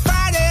that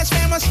Friday's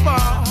famous for.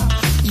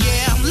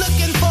 Yeah, I'm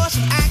looking for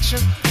some action,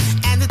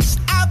 and it's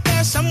out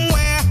there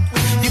somewhere.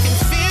 You can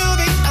feel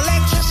the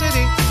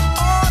electricity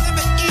all in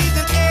the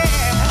evening air,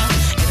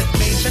 and it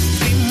may just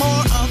be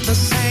more of the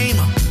same.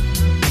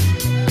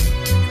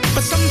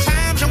 But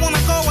sometimes you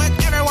wanna go where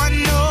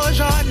everyone knows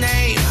your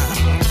name.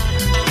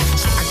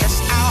 So I guess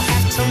I'll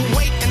have to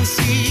wait and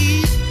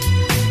see.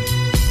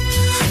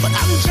 But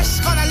I'm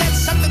just gonna let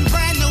something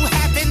brand new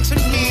happen to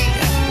me.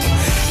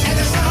 And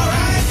it's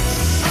alright.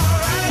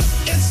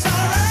 It's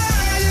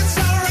alright, it's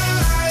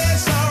alright,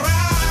 it's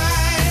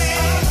alright.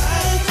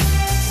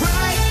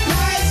 Bright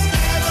lights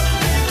never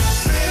been the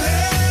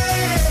city.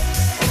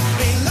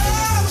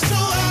 Belongs to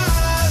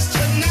us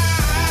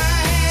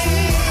tonight.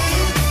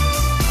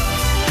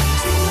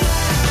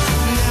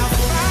 Now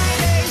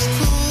Friday's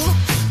cool,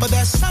 but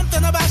there's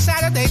something about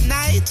Saturday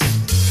night.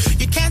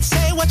 You can't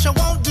say what you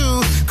won't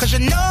do, 'cause you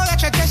know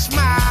that you just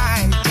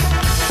might.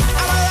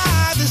 I'm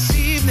alive this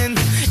evening.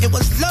 It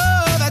was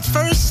love at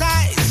first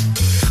sight.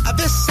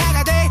 This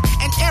Saturday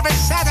and every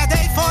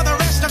Saturday for the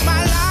rest of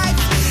my life.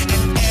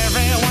 And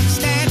everyone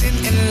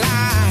standing in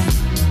line.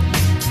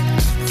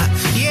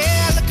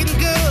 Yeah, looking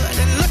good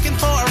and looking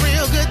for a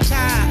real good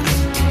time.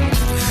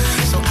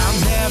 So I'll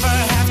never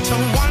have to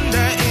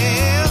wonder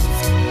if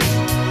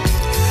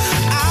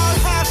I'll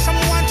have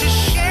someone to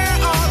share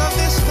all of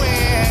this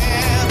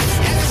with.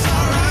 And it's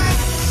alright,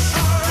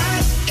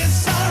 alright,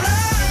 it's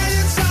alright,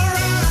 it's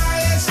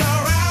alright, it's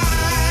alright.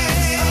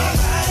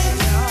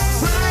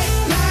 Bright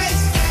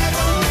lights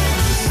never been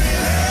the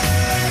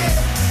city.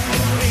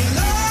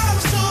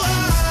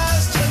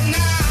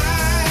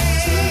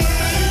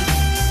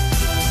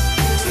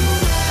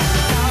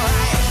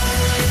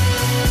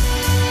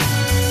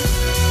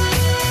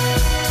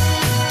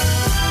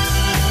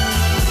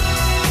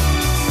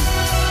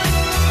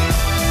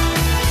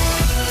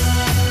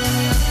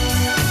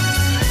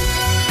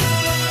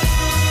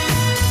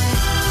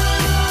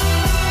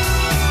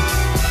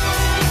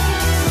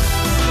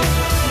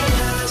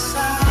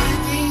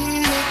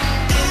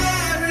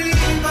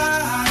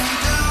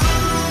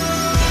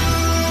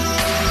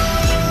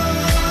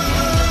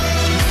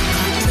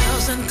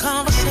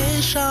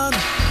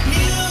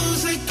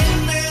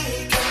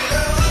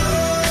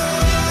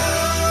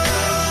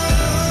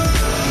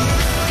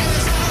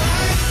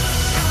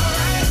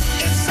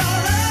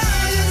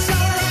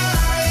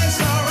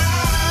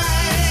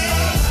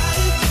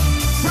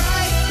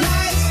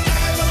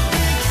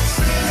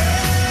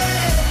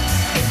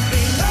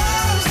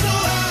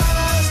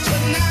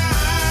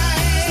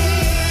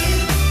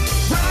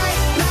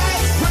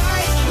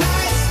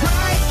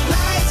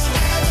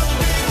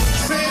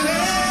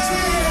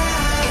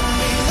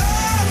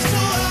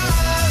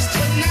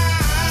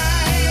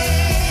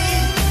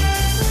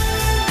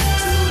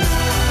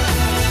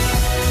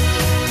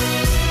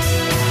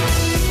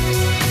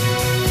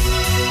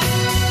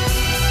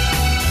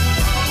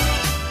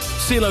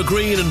 CeeLo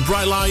Green and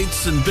Bright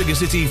Lights and Bigger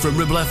City from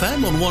Ribble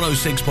FM on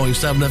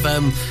 106.7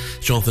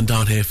 FM. Jonathan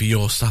down here for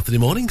your Saturday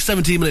morning,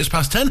 17 minutes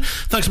past 10.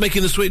 Thanks for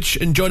making the switch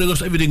and joining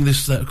us. Everything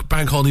this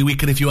bank holiday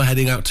weekend. If you are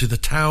heading out to the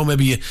town,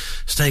 maybe you're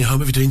staying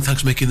home, everything.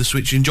 Thanks for making the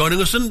switch and joining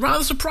us. And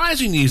rather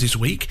surprising news this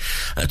week.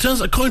 It turns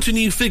out, according to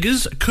new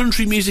figures,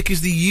 country music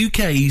is the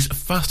UK's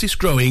fastest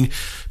growing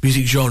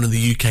music genre in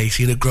the UK,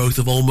 seeing a growth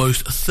of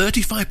almost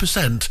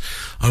 35%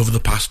 over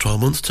the past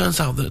 12 months. Turns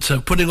out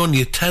that putting on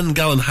your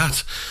 10-gallon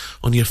hat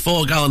on your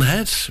 4-gallon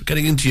head,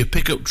 getting into your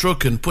pickup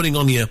truck and putting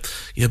on your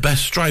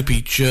best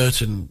stripy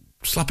shirt and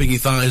slapping your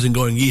thighs and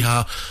going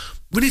yeehaw,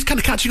 really it's kind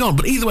of catching on.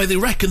 But either way, they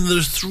reckon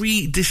there's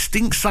 3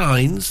 distinct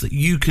signs that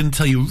you can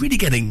tell you're really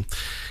getting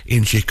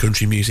into your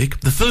country music.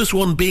 The first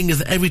one being is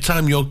that every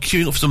time you're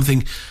queuing up for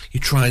something, you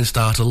try and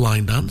start a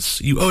line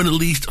dance. You own at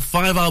least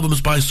 5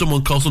 albums by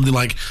someone called something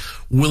like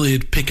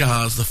Willard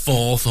Pickard's The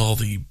Fourth or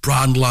the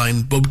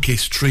Brandline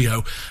Bubkiss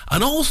Trio.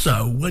 And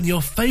also, when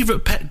your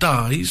favourite pet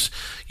dies,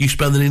 you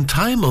spend an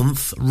entire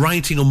month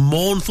writing a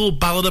mournful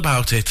ballad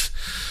about it.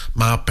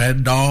 My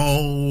pet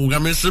dog, I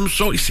miss some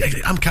sort.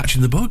 I'm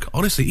catching the bug,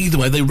 honestly. Either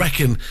way, they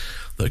reckon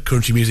that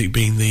country music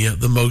being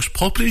the most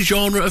popular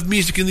genre of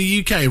music in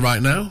the UK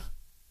right now.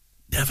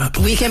 Never.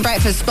 Weekend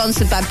Breakfast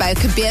sponsored by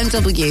Bowker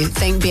BMW.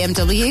 Think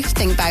BMW,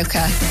 think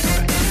Bowker.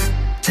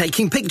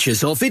 Taking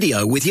pictures or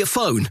video with your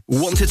phone?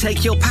 Want to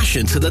take your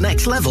passion to the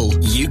next level?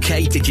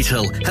 UK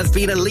Digital have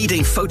been a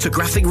leading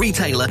photographic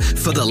retailer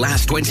for the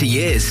last 20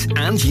 years.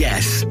 And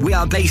yes, we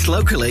are based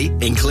locally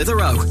in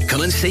Clitheroe.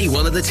 Come and see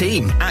one of the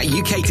team at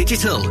UK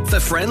Digital for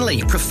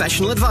friendly,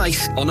 professional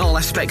advice on all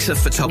aspects of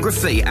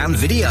photography and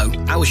video.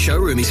 Our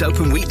showroom is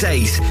open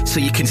weekdays, so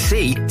you can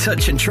see,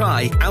 touch and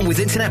try. And with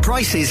internet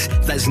prices,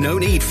 there's no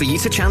need for you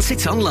to chance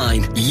it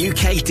online.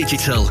 UK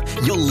Digital,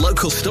 your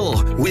local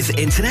store with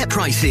internet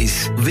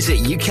prices. Visit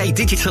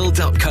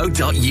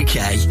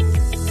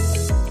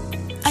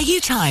ukdigital.co.uk. Are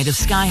you tired of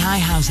sky-high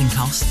housing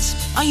costs?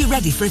 Are you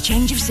ready for a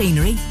change of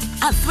scenery?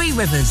 At Three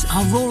Rivers,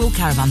 our rural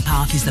caravan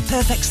park is the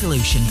perfect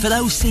solution for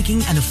those seeking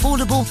an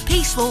affordable,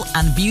 peaceful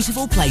and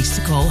beautiful place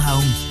to call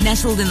home.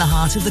 Nestled in the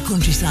heart of the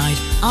countryside,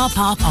 our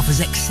park offers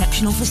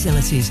exceptional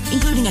facilities,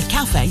 including a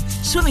cafe,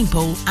 swimming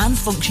pool and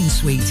function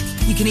suite.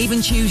 You can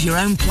even choose your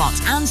own plot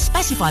and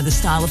specify the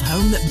style of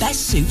home that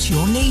best suits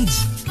your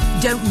needs.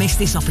 Don't miss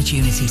this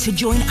opportunity to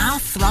join our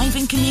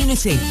thriving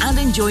community and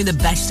enjoy the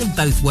best of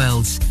both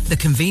worlds, the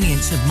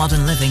convenience of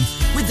modern living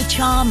with the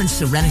charm and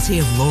serenity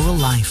of rural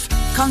life.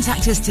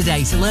 Contact us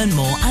today to learn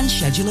more and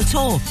schedule a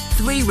tour.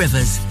 Three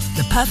Rivers,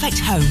 the perfect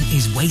home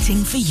is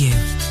waiting for you.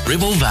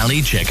 Ribble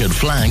Valley Checkered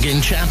Flag in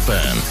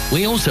Chatburn.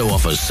 We also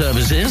offer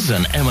services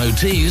and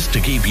MOTs to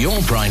keep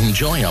your pride and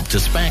joy up to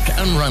spec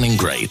and running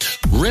great.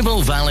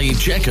 Ribble Valley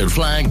Checkered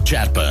Flag,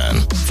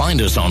 Chatburn. Find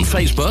us on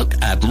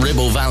Facebook at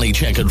Ribble Valley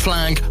Checkered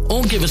Flag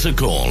or give us a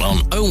call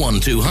on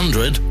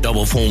 01200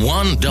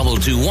 441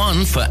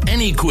 221 for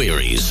any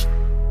queries.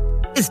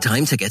 It's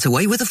time to get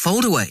away with a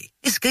foldaway.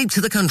 Escape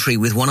to the country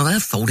with one of our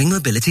folding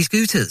mobility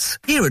scooters.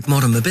 Here at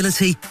Modern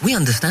Mobility, we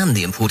understand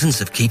the importance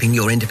of keeping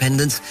your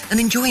independence and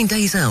enjoying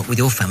days out with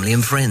your family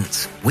and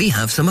friends. We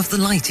have some of the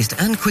lightest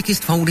and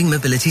quickest folding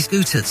mobility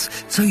scooters,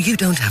 so you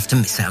don't have to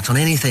miss out on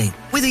anything.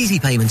 With easy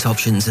payment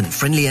options and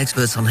friendly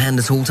experts on hand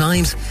at all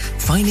times,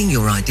 finding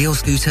your ideal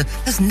scooter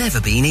has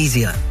never been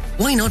easier.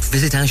 Why not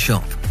visit our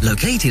shop,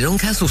 located on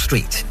Castle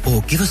Street,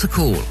 or give us a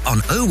call on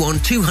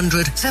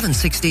 01200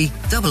 760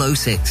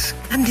 006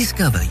 and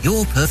discover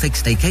your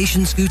perfect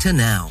staycation scooter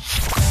now.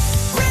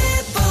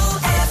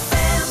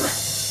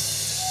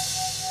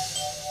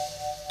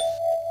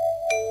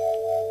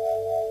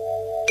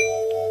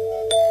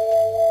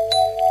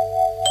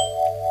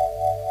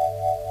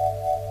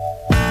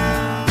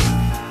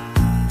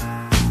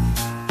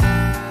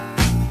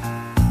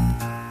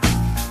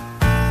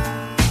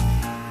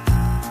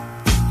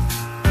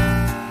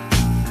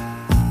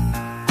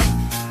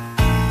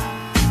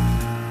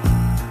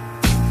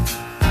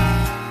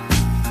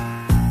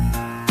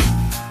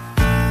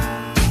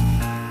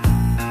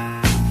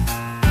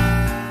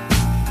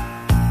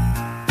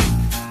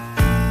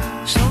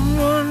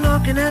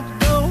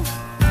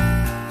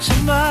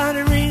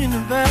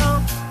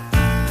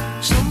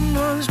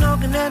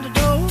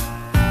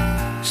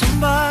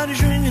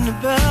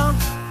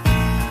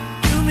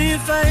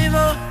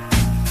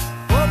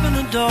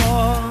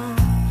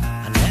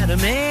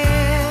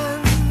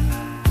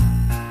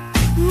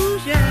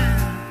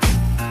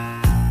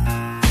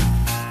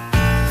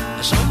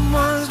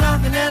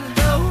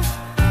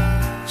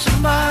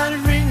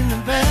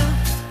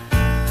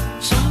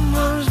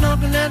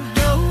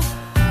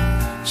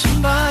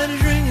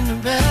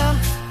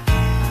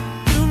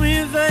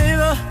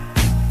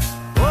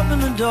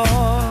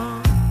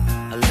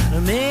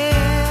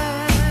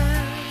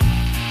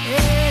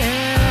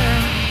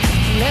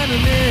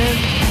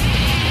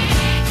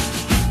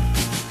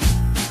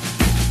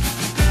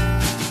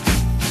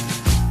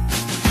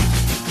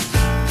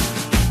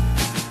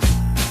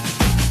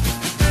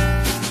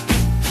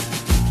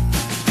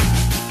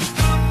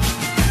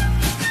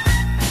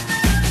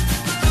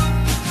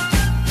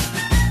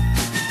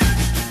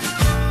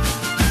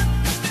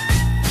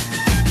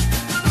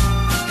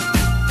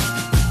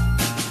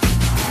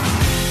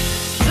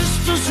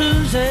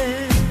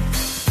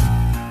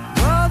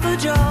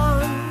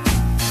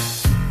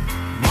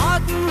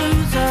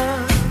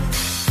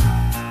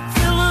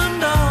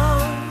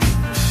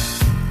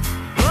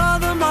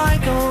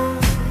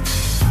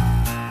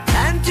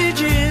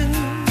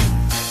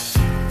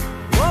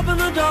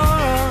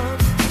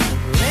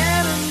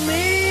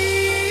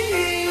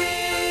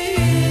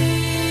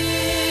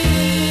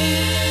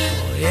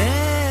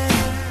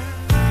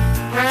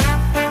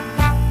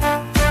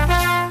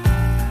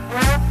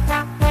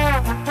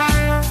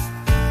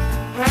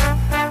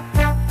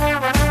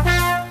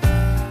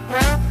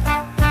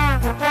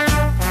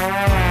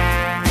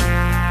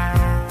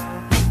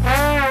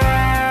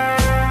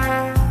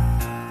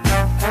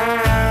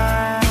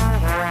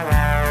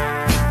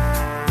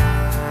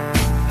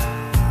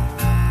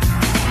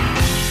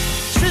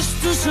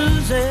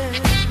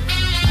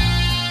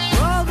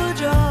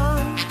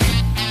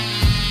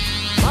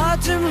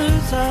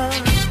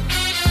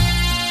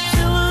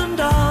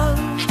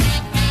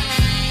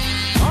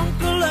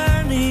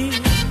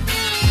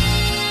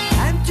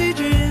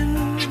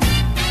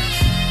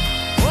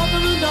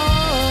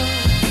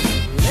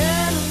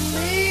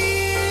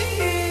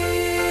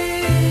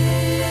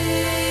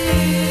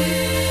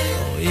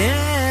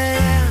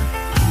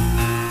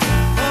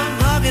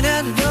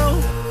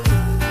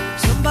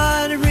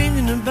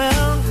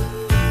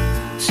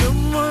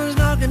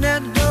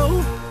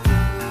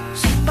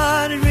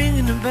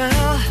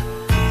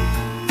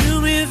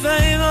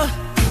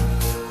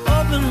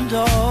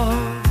 door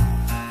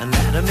and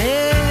let him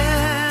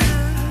in.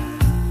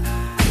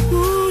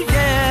 Ooh,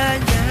 yeah,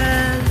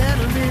 yeah, let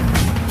him in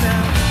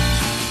now.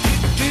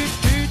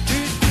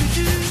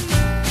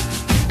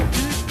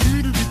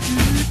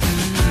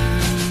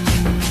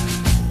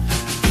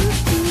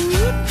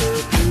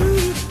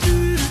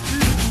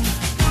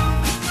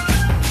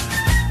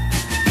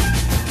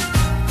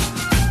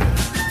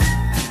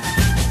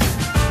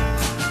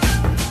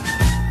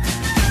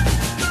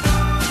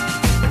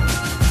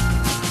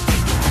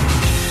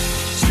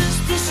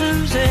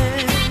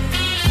 Susie,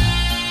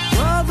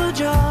 Brother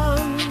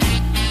John,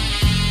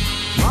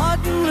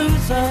 Martin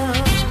Luther,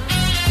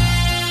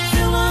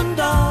 Phil and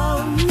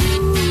Don,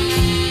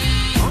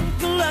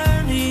 Uncle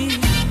Ernie,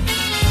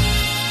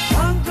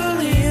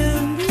 Uncle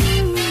Ian,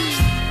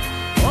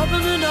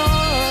 open the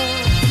door,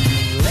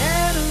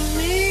 let 'em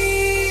in.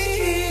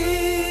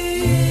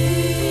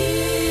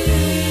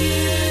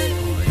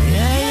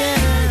 Yeah,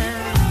 yeah.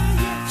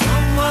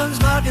 Someone's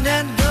knocking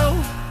at the door,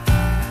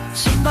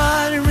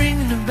 somebody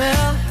ringing the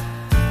bell.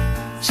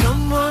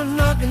 Someone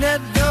knocking at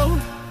the door,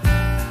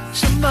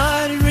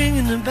 somebody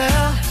ringing the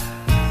bell.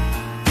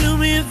 Do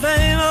me a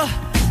favor,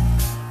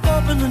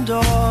 open the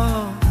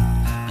door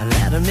and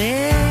let 'em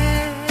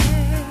in.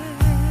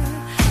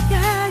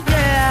 Yeah,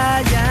 yeah,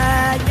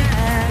 yeah,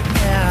 yeah,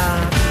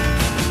 yeah.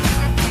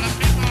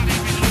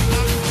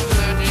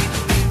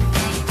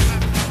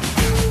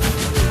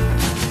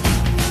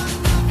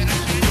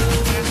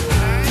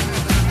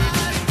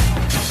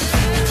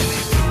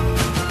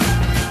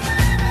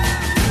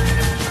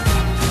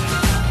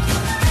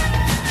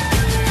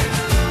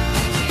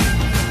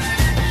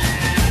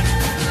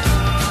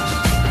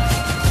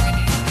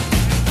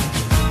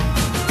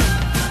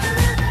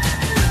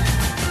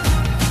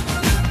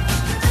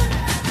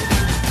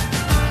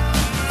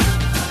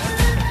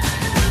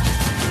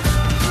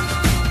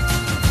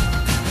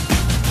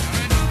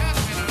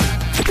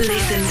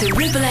 Listen to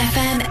Ribble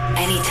FM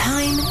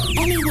anytime,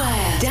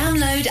 anywhere.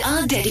 Download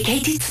our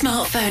dedicated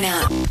smartphone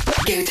app.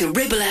 Go to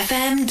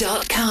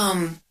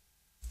ribblefm.com.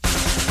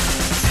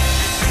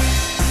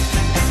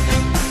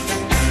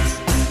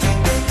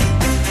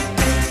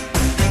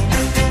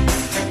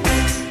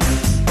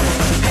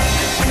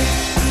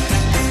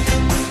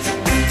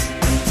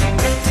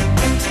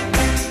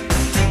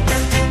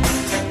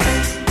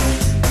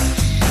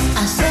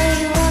 I saw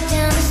you walk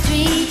down the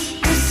street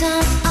with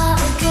some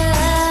other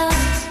girl.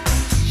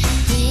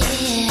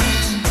 Yeah.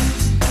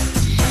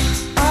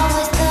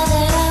 Always thought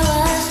that I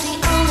was the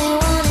only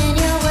one in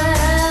your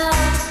world.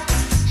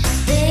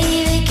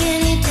 Baby,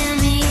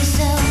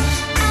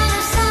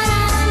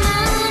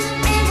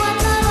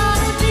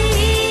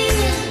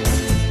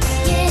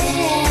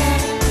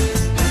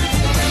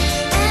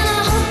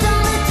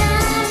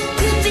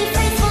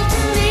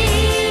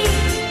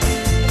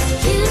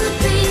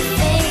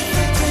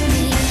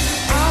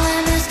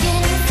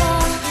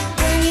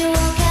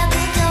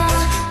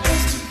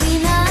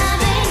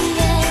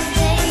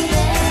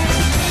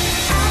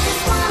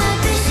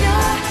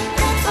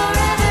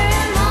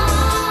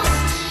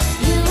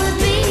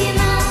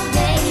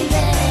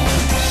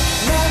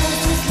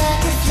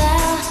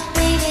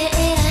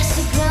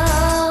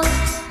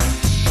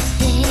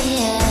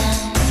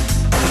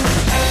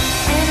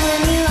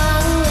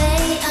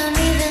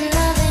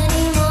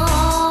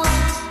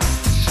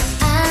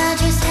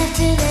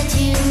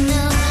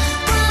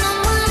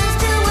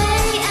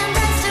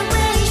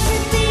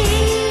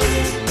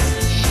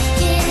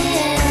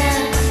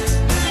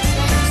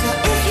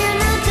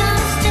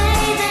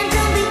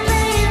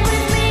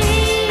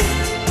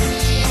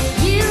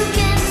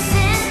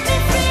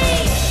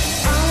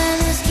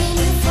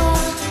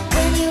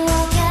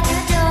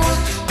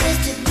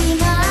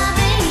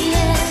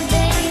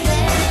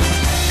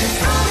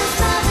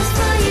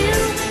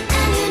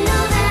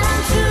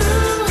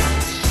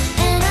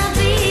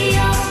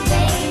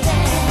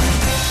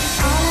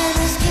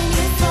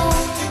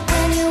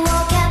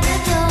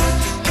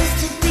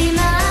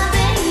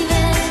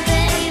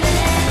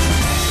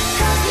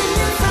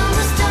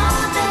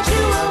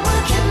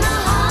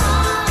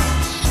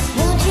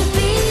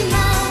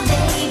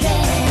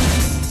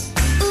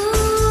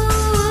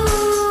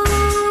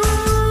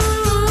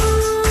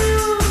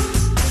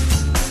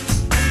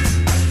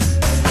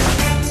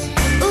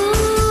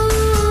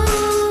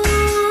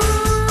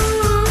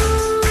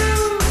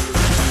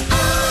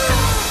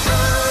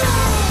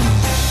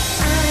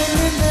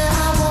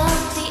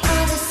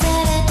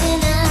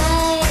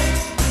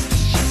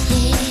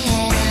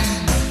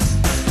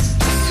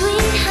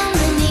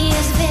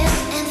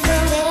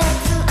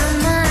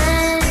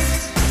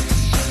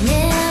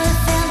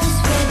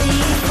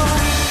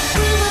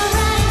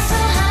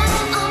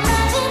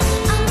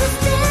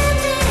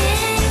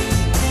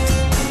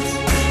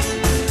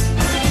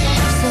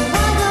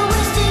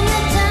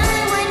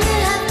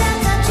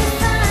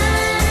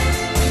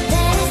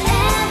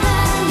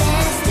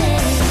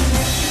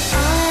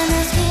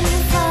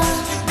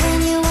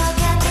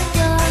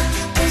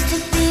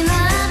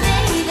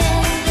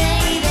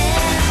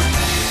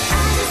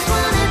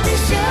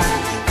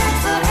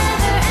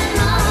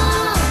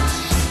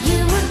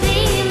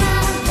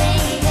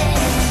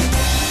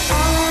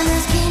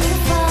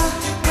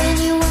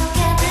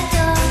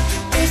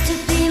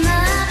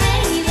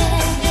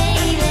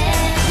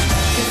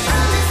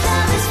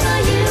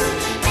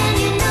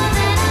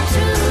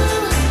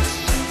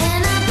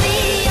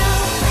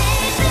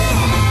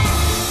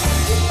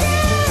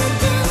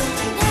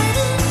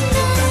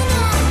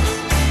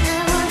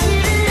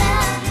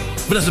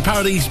 of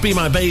Paradise, Be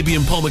My Baby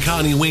and Paul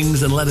McCartney,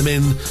 Wings and Let Him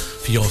In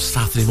for your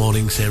Saturday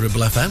mornings here at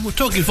Ribble FM. We're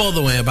talking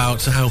further away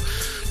about how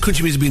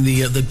country music has been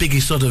the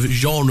biggest sort of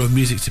genre of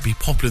music to be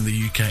popular in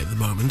the UK at the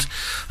moment.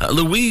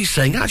 Louise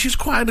saying, actually, it's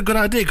quite a good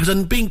idea, because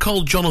in being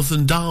called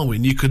Jonathan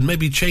Darwin, you could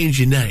maybe change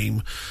your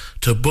name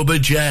to Bubba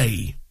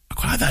J. I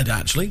quite like that,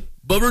 actually.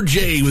 Bubba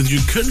J with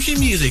your country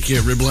music here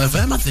at Ribble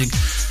FM. I think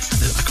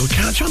I could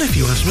catch on if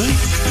you ask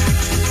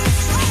me.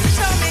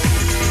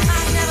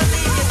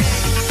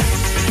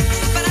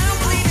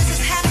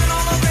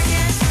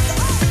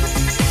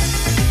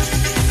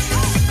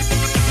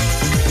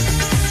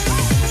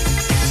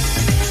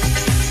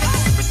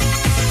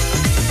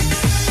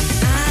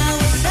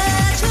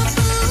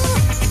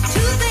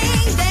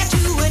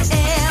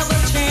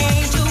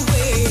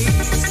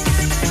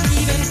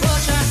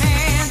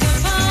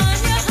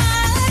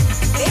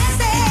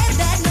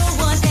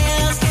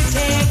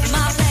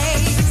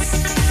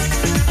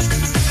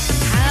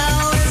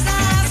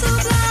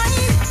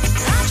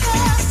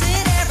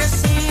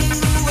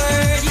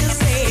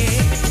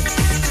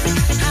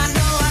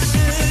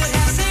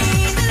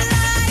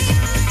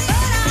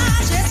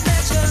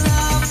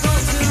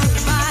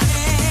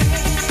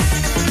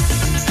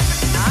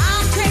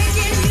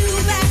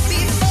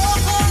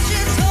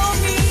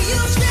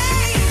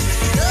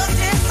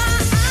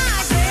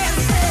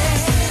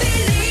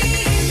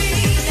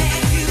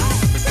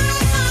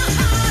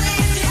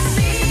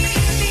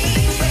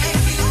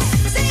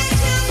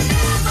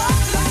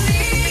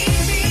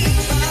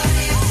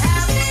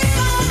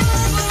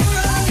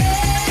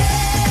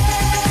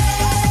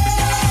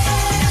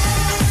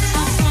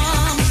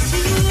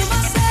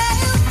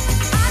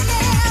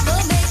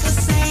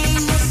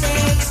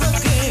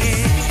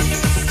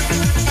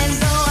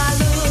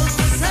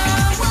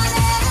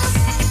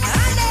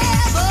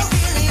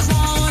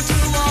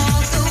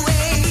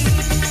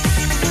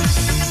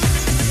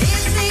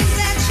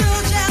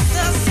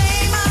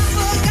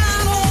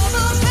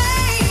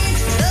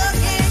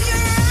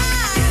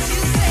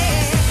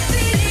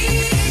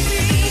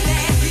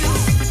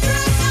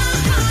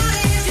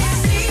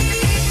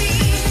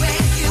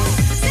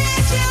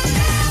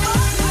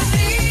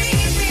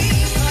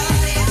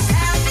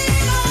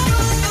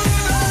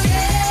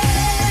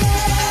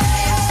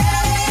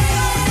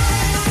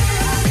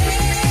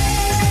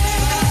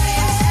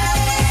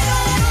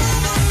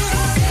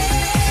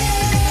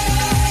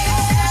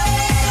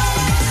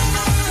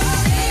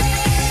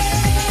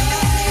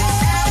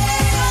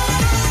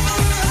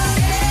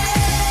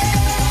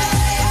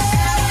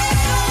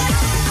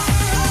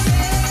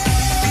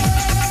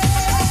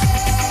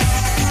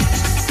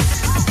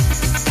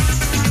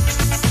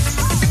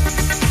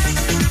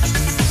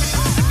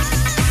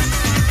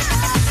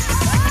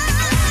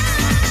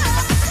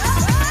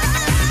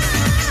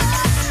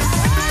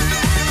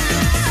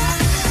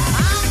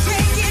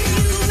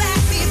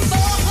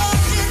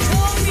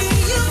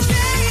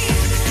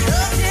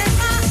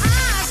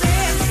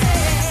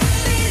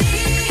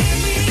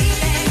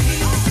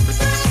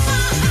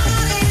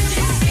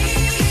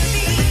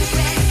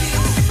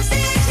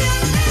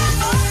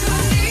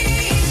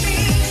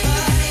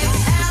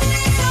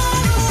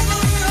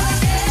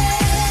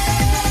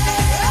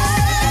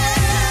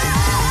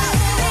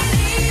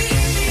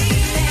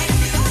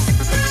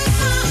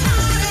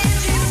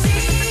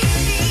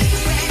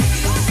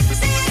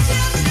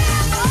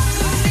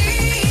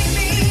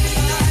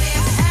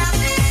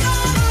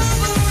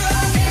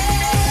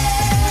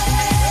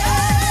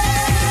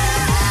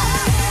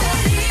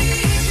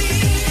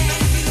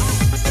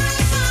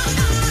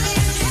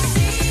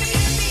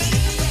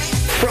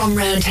 From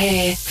round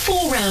here,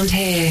 for round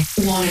here,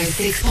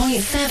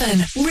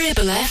 106.7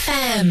 Ribble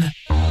FM.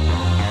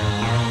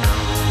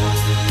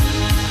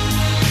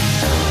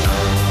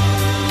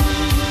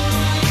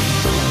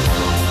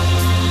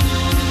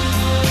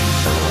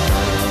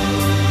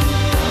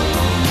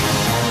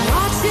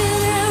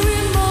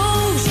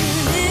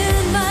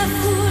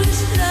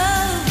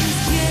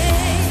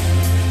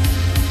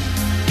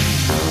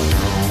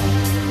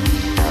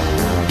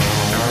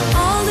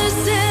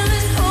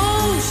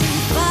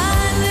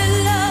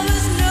 Finally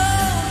lovers know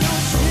no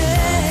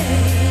shame.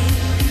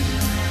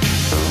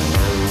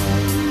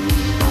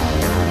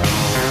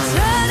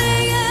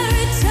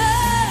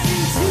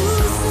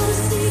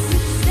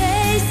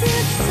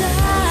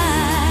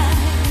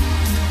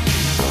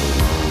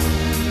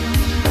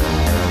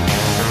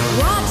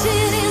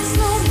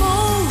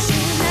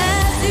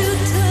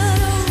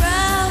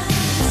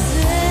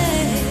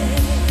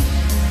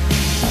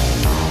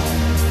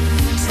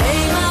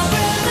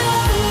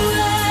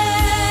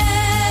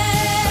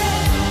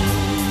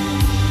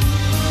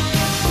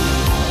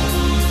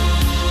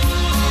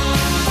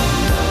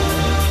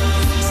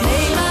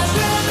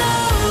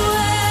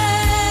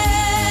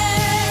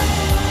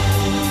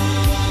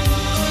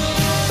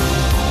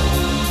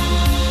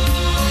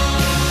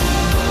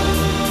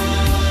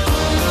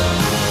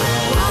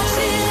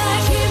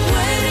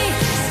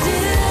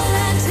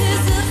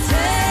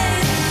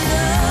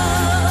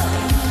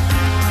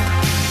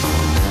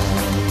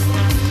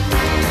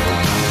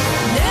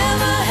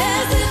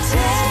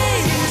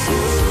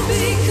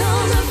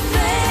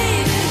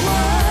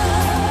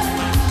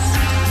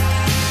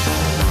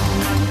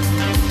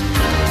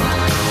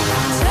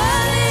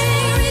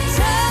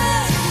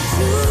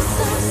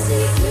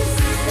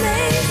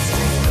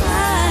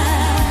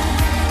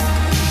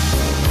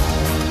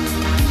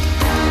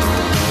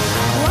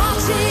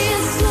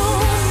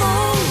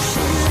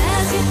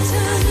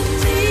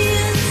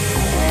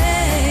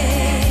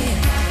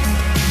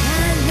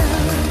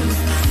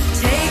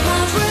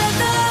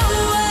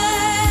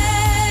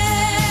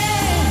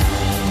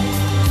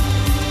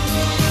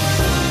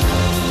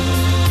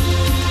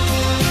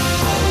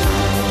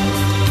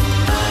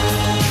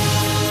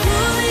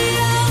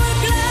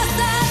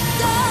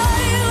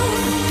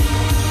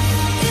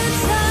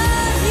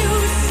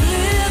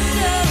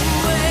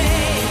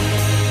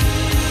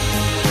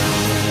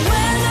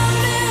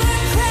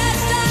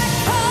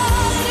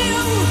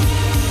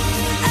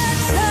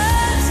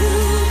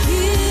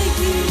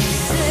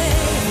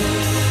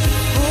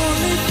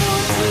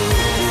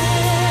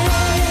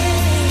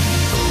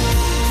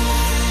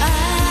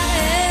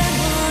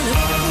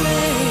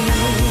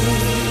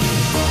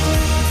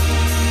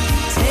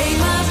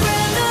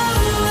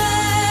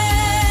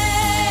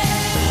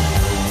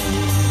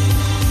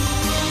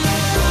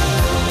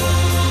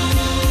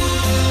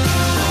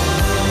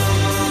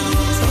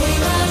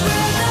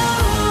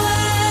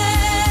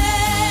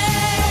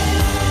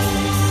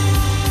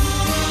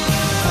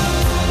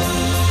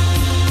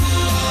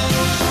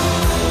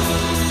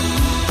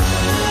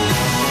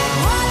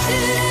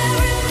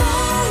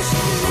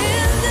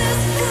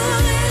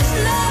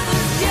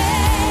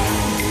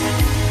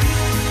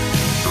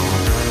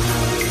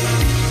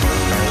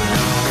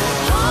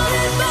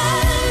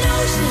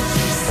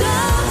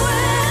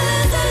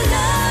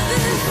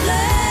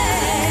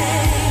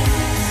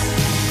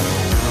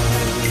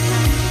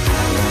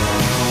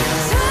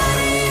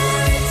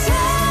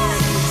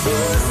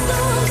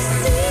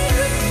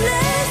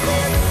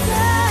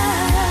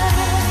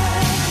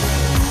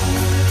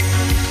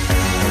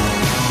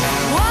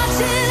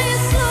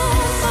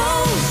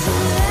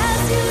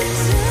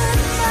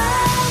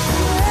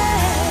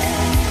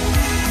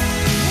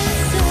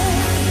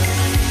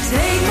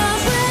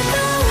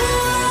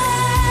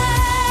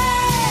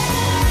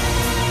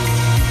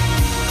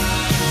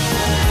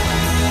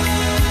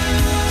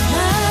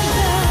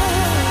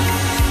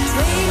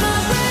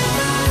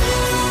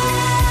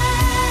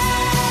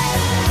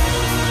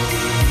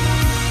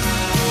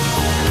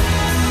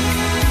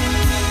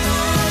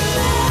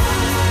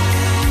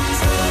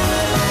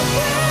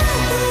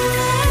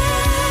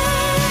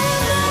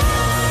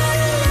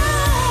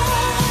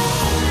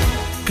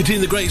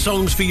 Continue the great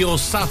songs for your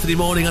Saturday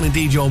morning and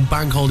indeed your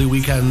bank holiday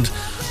weekend.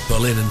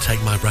 Berlin and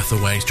Take My Breath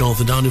Away. It's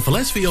Jonathan Down in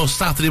Fellez for your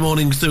Saturday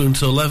mornings through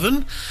until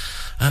 11.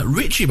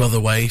 Richie, by the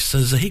way,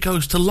 says he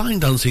goes to line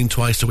dancing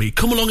twice a week.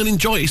 Come along and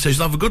enjoy it. He says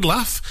you'll have a good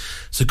laugh.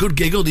 It's a good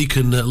giggle. You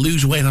can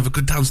lose weight and have a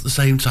good dance at the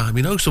same time.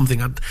 You know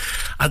something?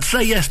 I'd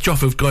say yes,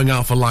 Joff, of going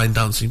out for line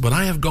dancing, but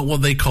I have got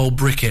what they call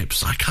brick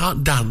hips. I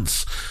can't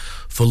dance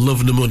for love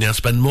and the money. I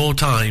spend more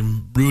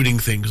time ruining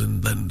things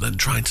than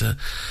trying to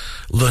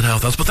learn how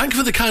to dance. But thank you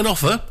for the kind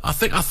offer. I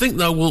think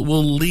though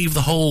we'll leave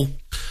the whole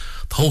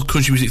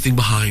country music thing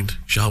behind,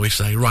 shall we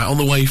say. Right, on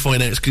the way for you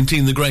next,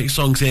 continue the great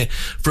songs here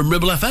from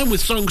Ribble FM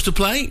with songs to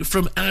play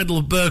from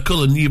Idle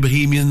Burkle and New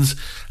Bohemians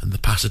and the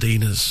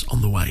Pasadenas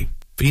on the way.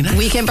 For you next.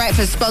 Weekend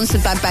Breakfast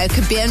sponsored by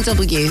Bowker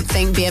BMW.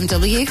 Think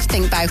BMW,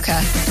 think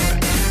Bowker.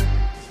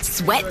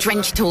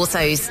 Sweat-drenched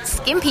torsos,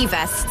 skimpy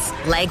vests,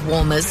 leg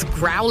warmers,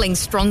 growling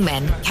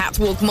strongmen,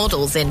 catwalk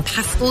models in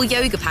pastel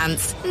yoga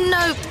pants.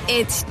 Nope,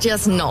 it's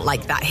just not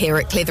like that here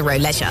at Clitheroe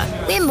Leisure.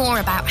 We're more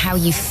about how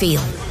you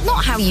feel,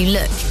 not how you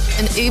look.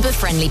 An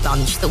uber-friendly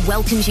bunch that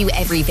welcomes you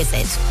every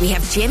visit. We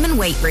have gym and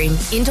weight room,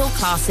 indoor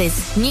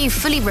classes, new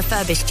fully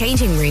refurbished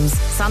changing rooms,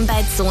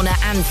 sunbed, sauna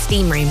and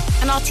steam room.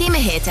 And our team are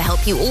here to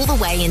help you all the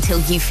way until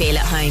you feel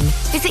at home.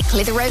 Visit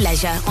Clitheroe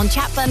Leisure on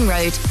Chatburn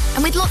Road.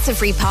 And with lots of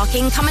free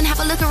parking, come and have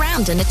a look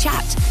around and a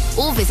chat.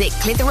 Or visit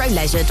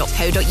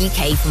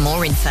clitheroeleisure.co.uk for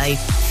more info.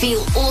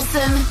 Feel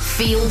awesome,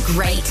 feel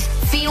great,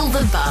 feel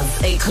the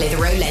buzz at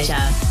Clitheroe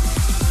Leisure.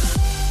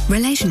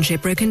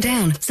 Relationship broken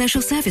down,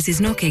 social services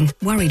knocking,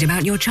 worried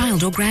about your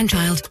child or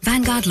grandchild.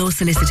 Vanguard Law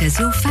Solicitors,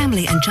 your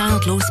family and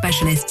child law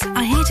specialists,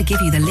 are here to give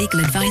you the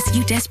legal advice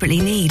you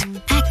desperately need.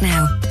 Act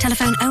now.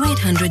 Telephone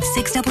 0800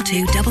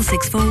 622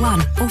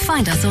 6641 or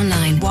find us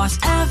online.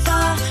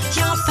 Whatever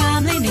your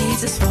family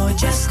needs us for,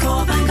 just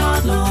call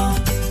Vanguard Law.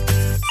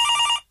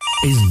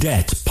 Is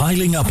debt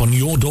piling up on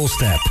your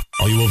doorstep?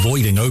 Are you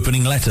avoiding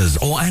opening letters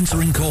or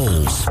answering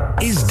calls?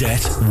 Is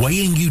debt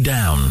weighing you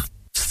down?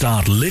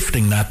 Start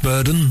lifting that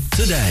burden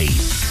today.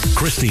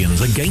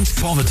 Christians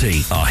Against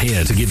Poverty are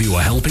here to give you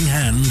a helping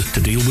hand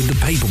to deal with the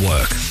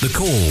paperwork, the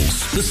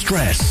calls, the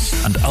stress,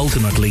 and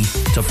ultimately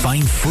to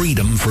find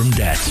freedom from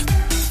debt.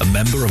 A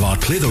member of our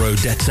Clitheroe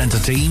Debt Centre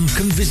team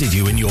can visit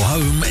you in your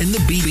home in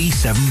the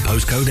BB7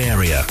 postcode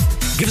area.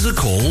 Give us a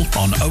call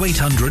on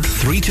 0800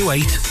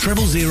 328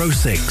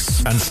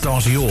 0006 and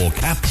start your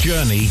CAP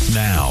journey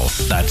now.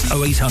 That's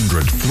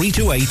 0800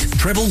 328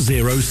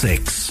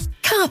 0006.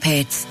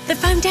 Carpets, the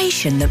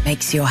foundation that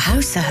makes your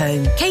house a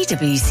home.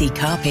 KWC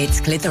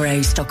Carpets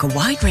Clitheroe stock a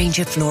wide range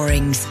of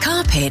floorings,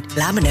 carpet,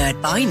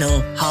 laminate,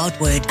 vinyl,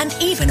 hardwood, and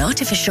even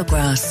artificial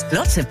grass.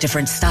 Lots of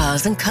different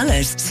styles and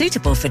colours,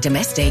 suitable for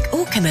domestic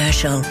or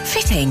commercial.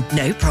 Fitting,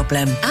 no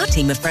problem. Our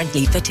team of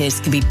friendly fitters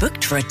can be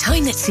booked for a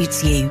time that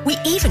suits you. We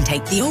even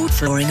take the old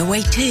flooring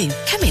away too.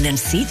 Come in and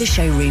see the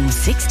showroom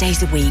 6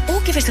 days a week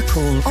or give us a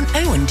call on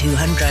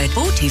 01200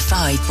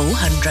 425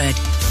 400.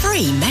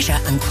 Free measure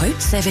and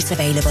quote service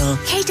available.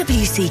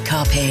 KWC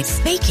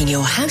Carpets, making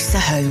your house a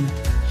home.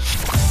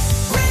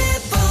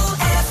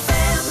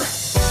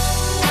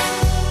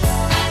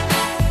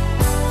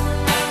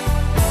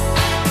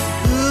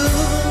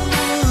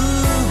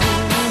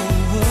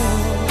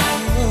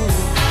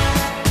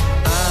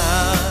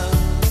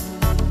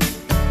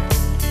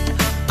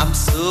 I'm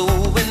so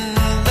in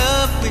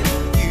love with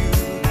you.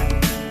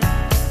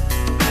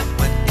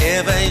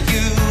 Whatever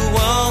you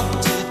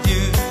want to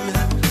do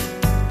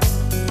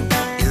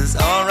is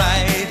alright.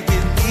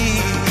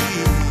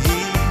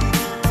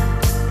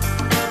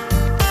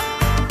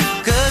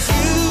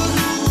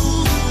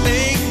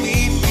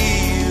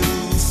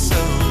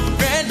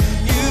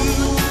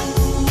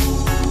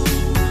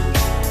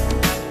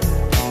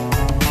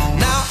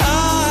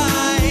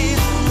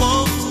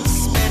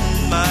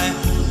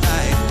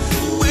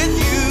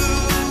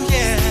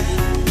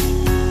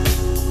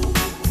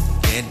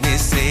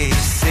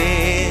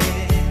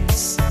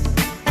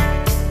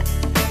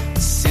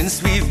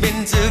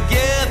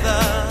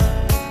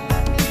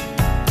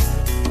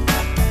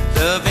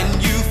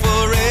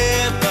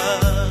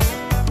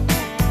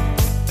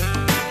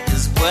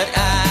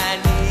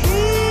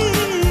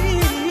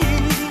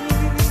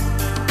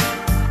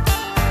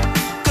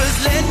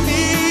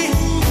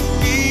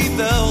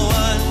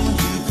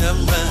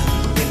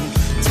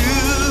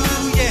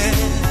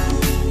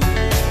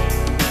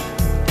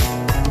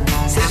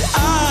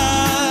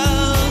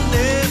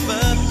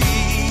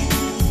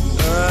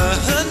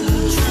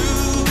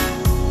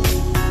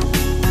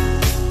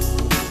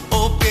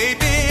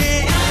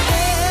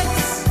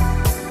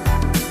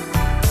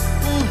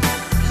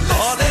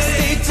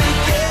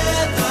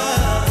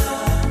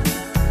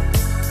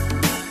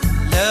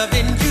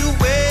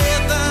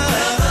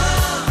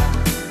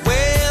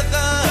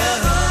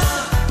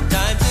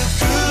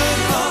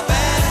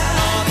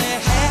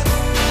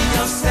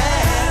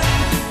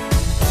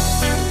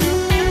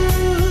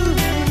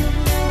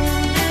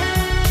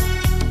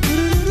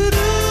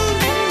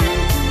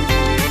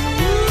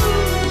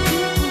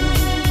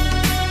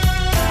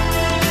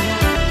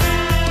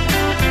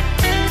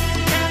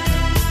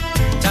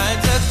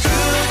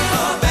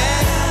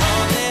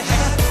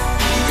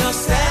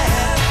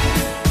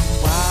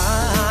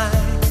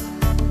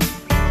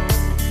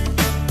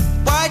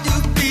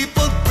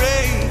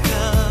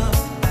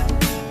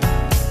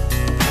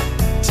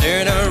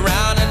 turn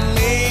around and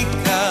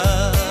make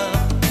up.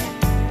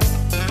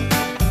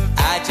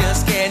 I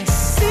just can't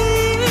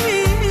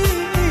see,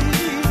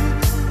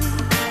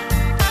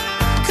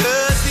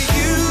 'cause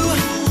you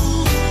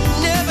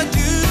never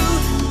do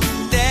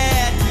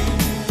that to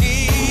me.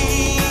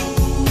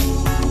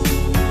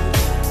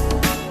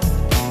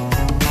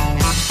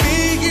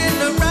 Being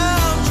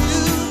around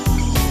you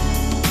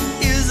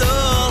is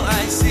all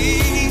I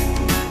see.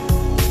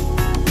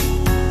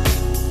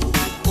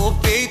 Oh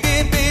baby,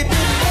 baby,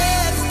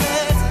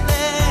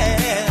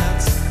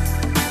 let's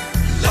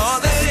all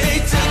that stay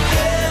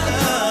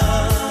together.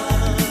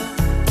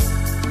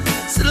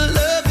 So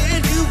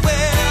loving you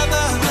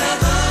weather,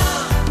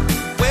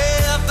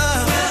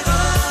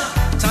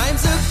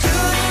 times are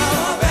good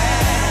or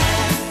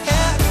bad,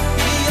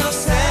 happy or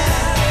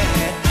sad.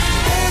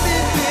 Baby,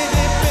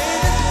 baby,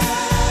 baby,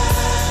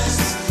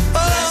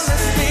 all that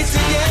stay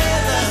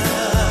together.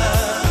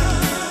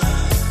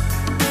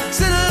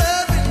 So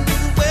loving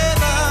you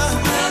weather,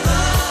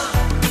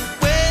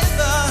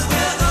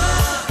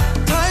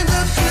 times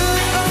are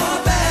good or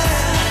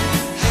bad,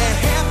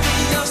 happy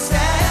or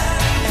sad.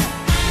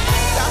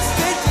 Let's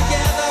stay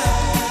together.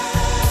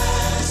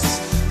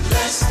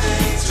 Let's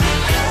stay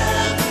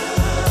together.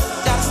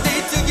 Let's stay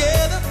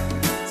together.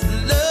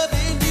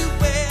 Loving you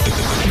weather.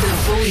 The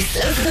voice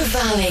of the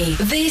valley.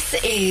 This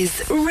is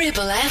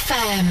Ribble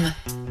FM.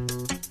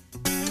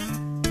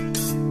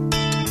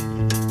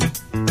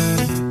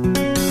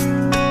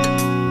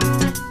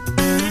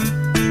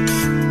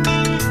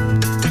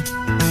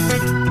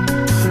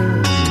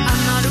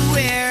 I'm not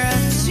aware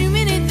of too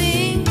many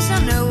things. I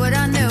know what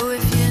I know,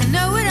 if you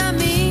know what I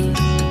mean.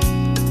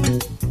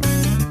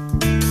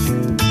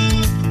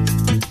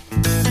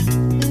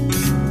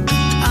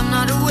 I'm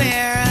not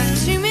aware of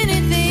too many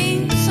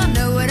things. I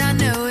know what I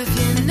know, if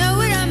you know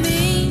what I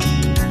mean.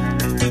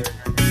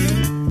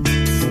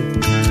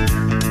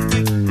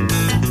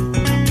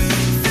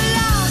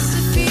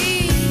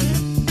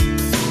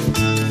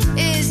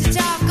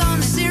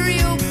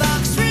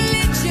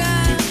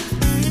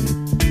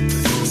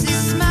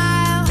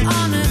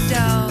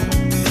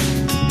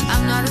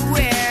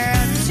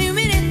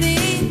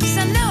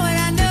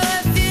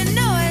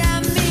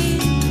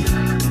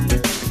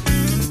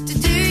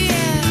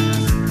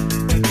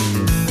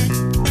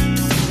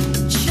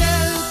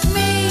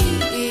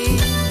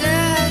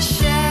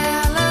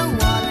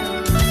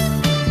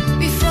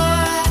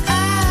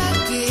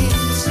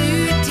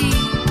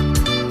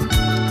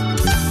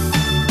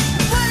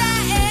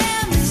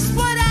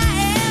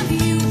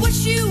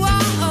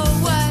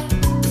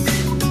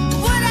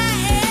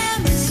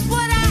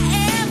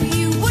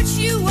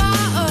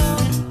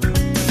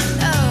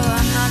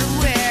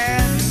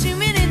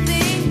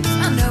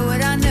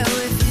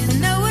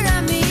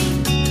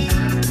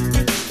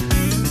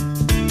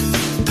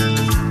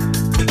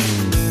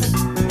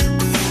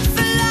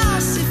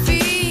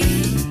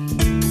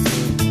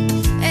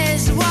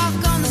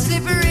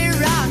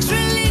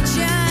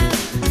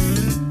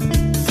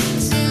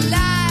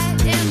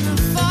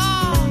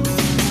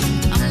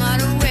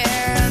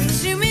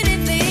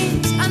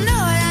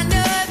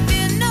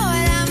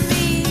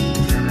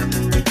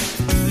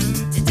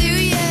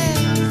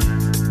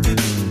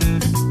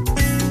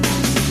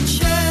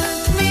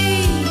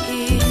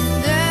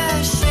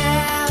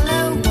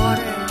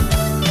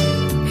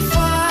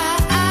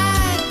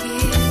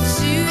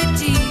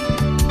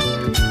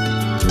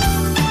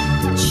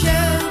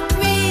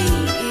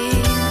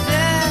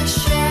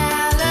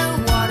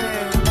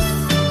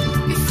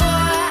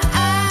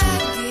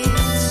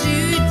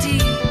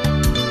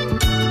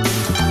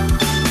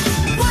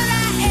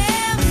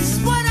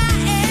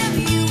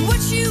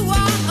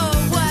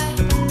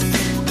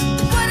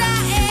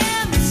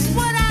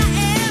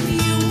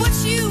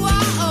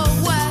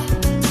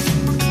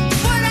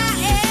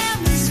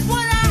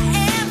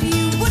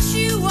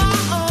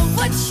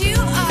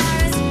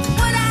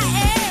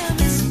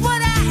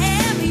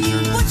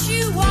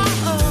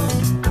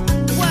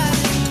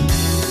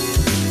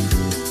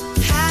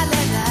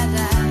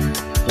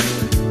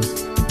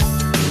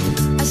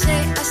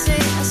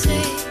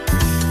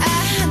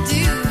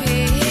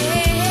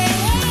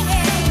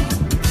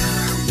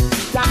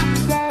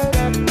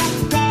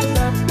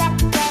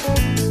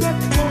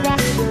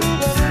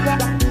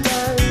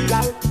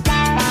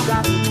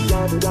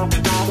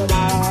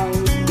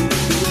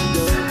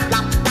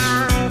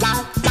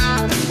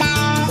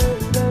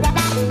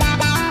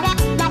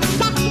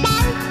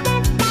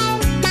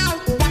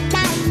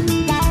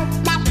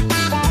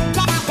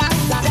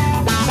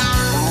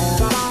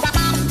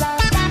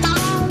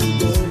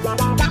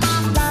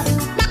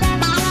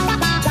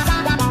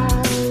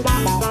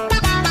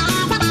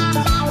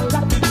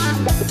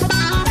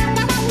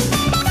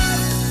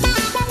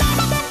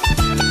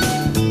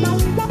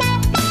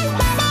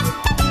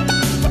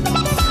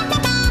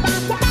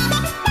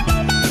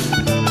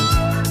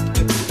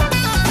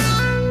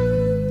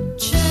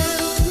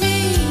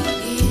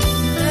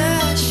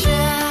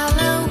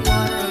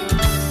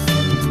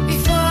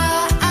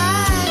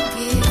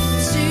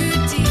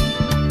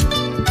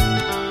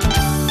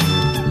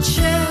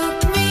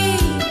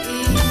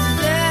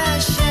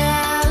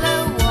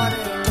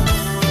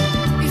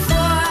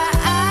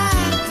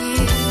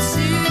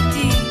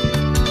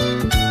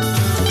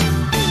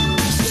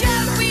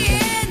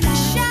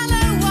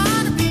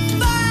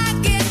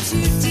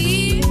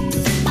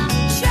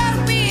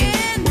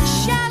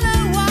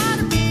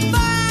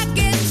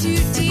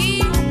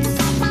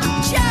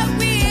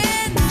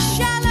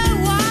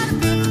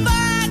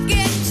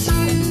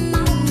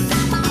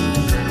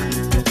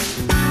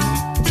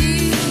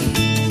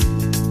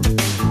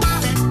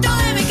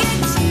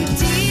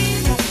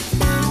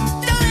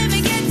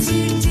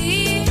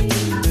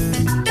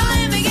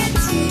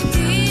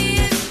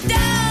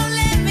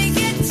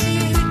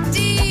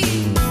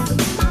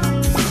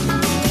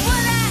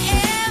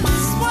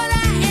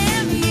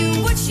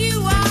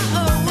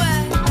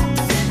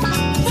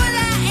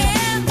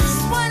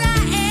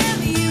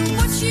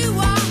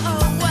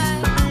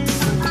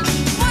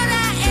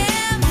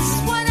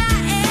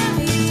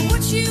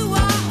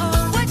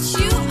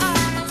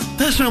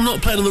 song I'm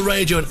not playing on the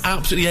radio in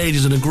absolutely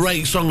ages, and a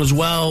great song as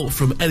well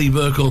from Eddie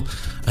Burkle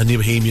and the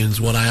Bohemians,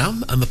 What I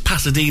Am, and the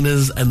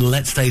Pasadenas and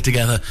Let's Stay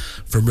Together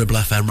from Ribble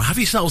FM. Have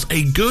yourselves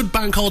a good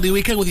bank holiday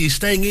weekend, whether you're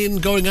staying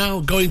in, going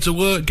out, going to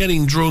work,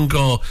 getting drunk,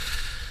 or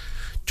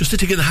just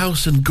sitting in the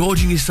house and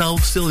gorging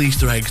yourself. Still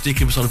Easter eggs. Do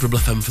keep us on Ribble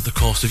FM for the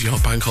course of your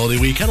bank holiday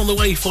weekend. On the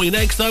way for you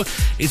next, though,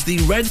 it's the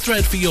Red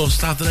Thread for your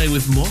Saturday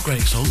with more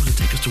great songs and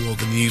take us toward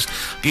the news.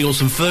 Getting on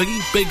some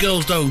Fergie, Big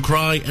Girls Don't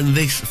Cry, and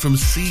this from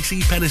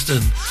CeCe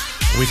Peniston.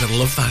 We've had a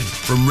love thing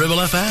from Ribble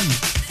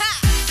FM.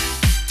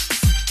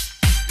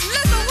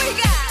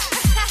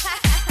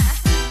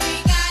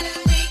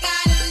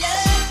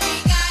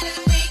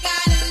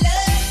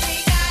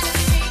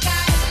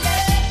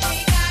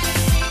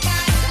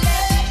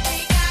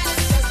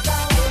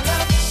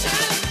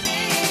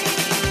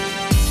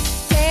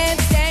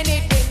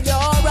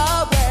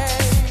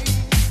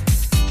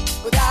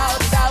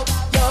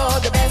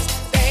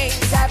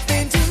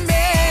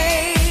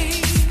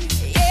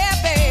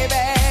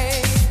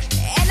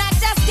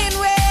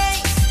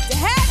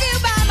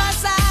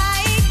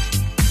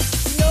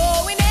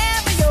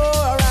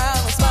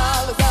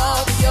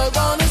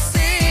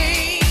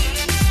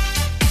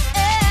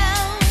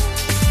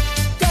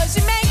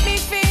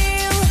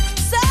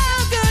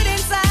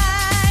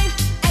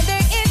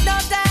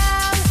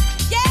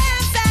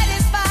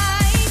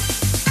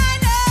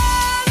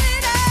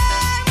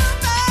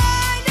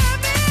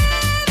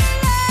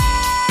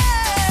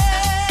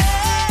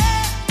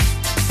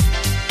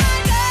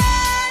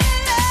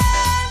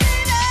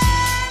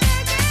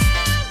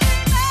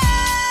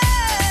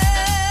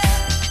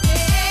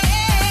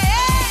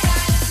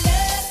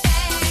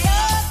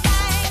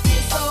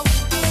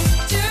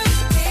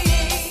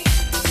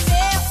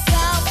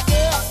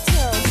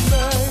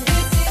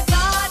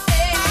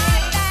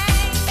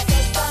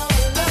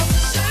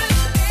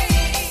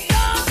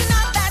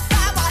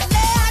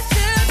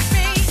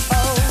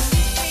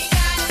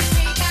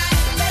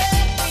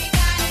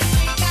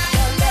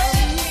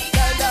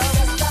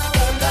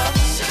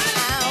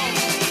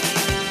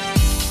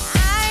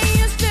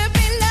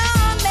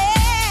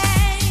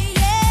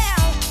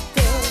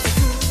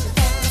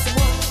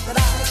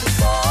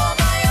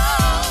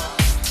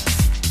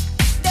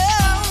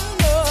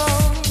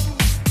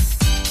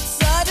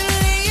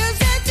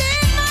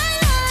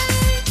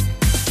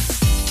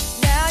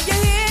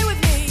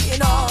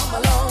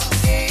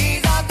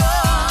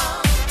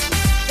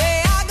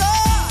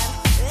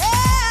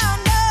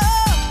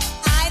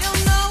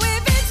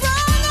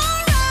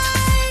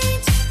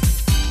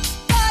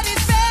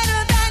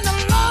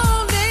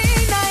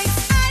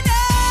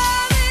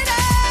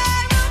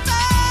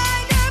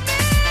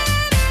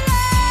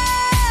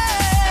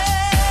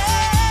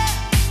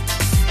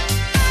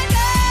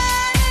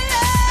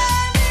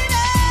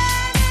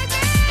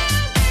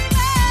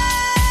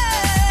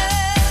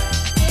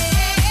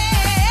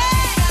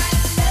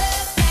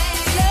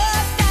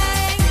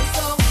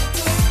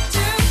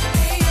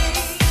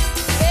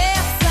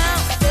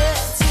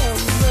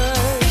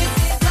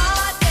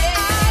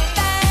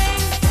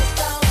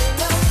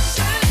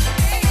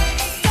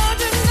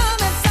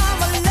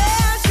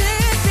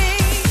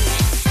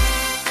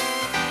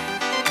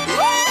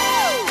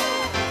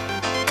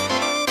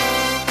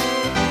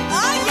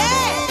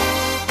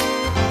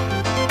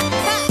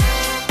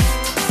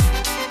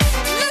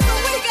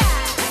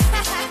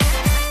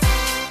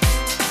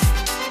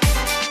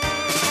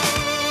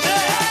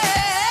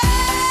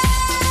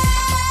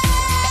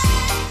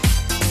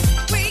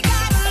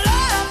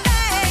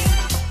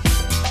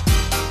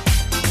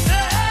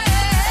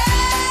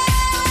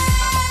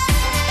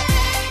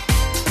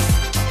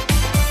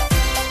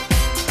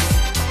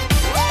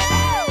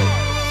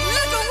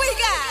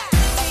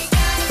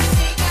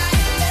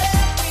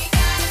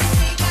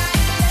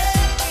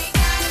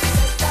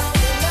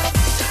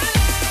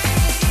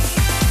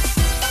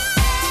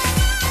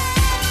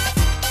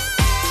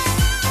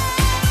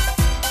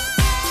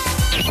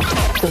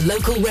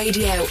 Local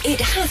radio,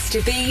 it has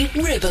to be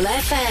Ribble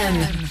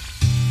FM.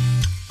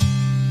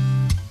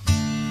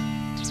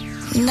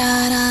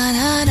 Na na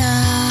na na.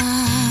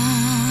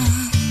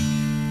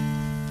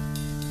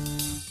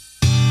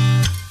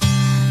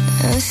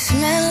 The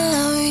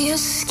smell of your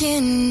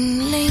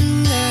skin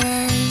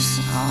lingers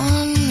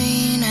on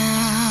me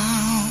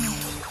now.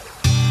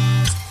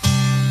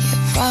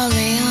 You're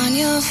probably on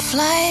your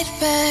flight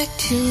back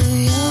to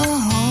your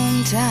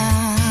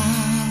hometown.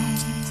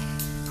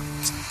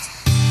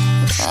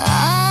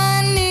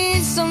 I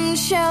need some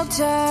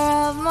shelter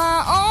of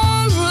my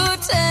own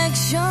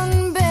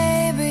protection,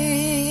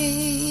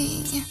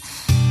 baby.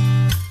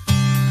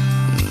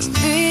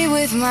 Be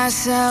with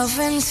myself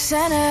and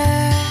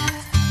center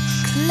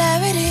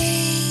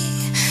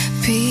clarity,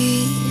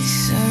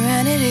 peace,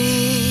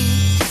 serenity.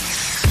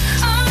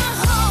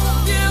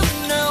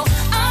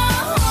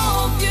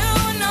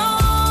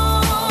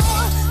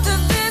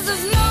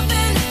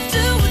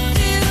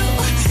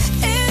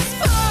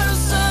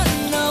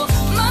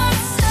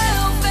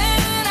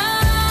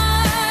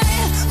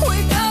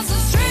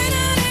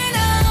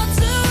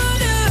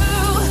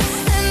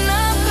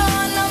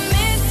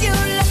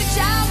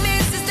 Child.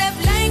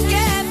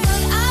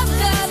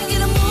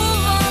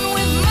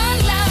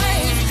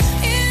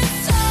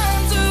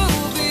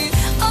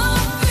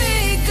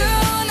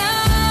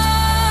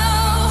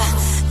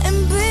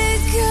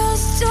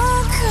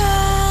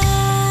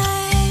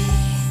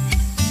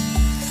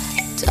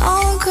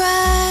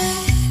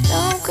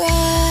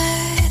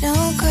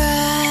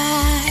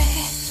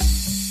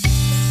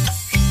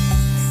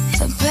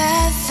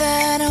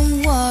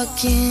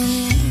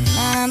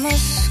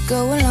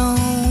 go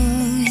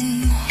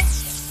alone.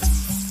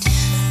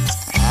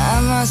 I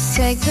must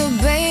take the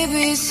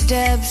baby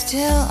steps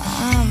till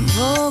I'm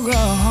full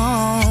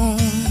grown,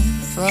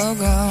 full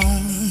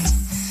grown.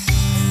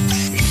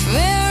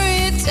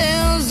 Fairy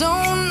tales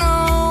don't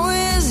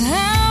always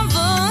have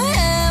a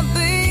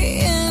happy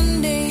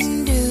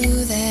ending, do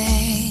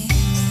they?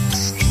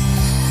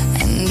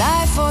 And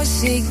I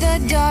foresee the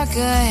dark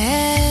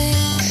ahead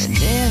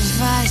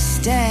if I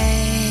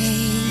stay.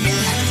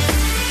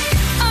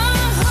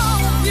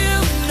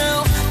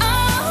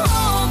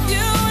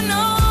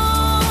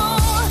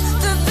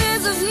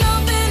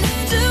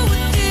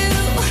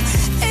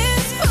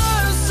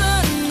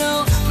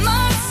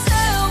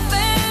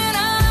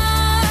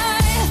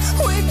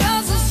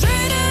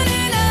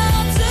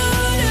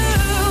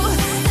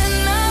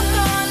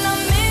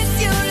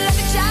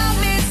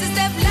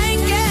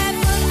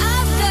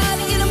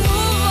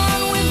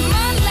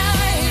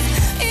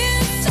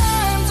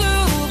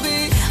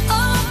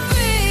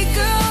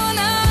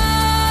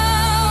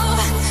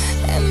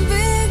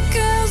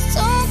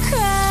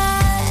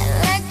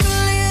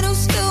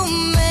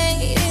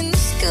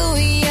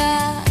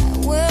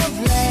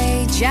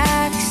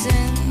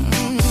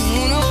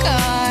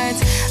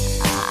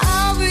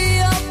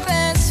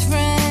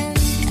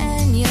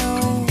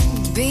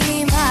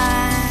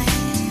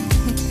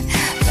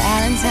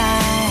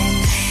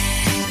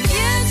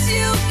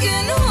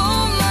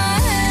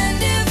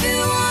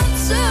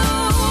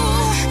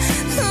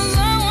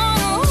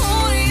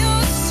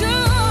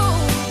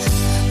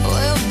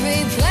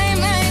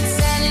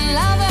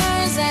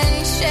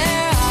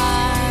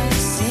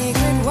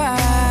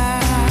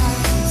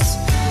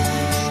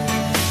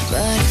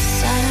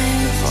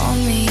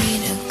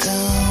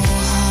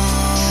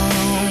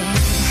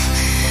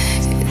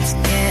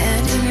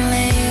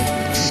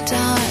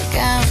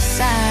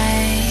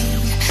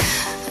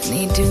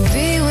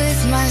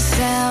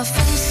 Myself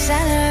and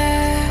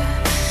center,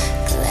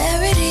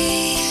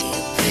 clarity,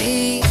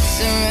 peace,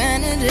 surrender.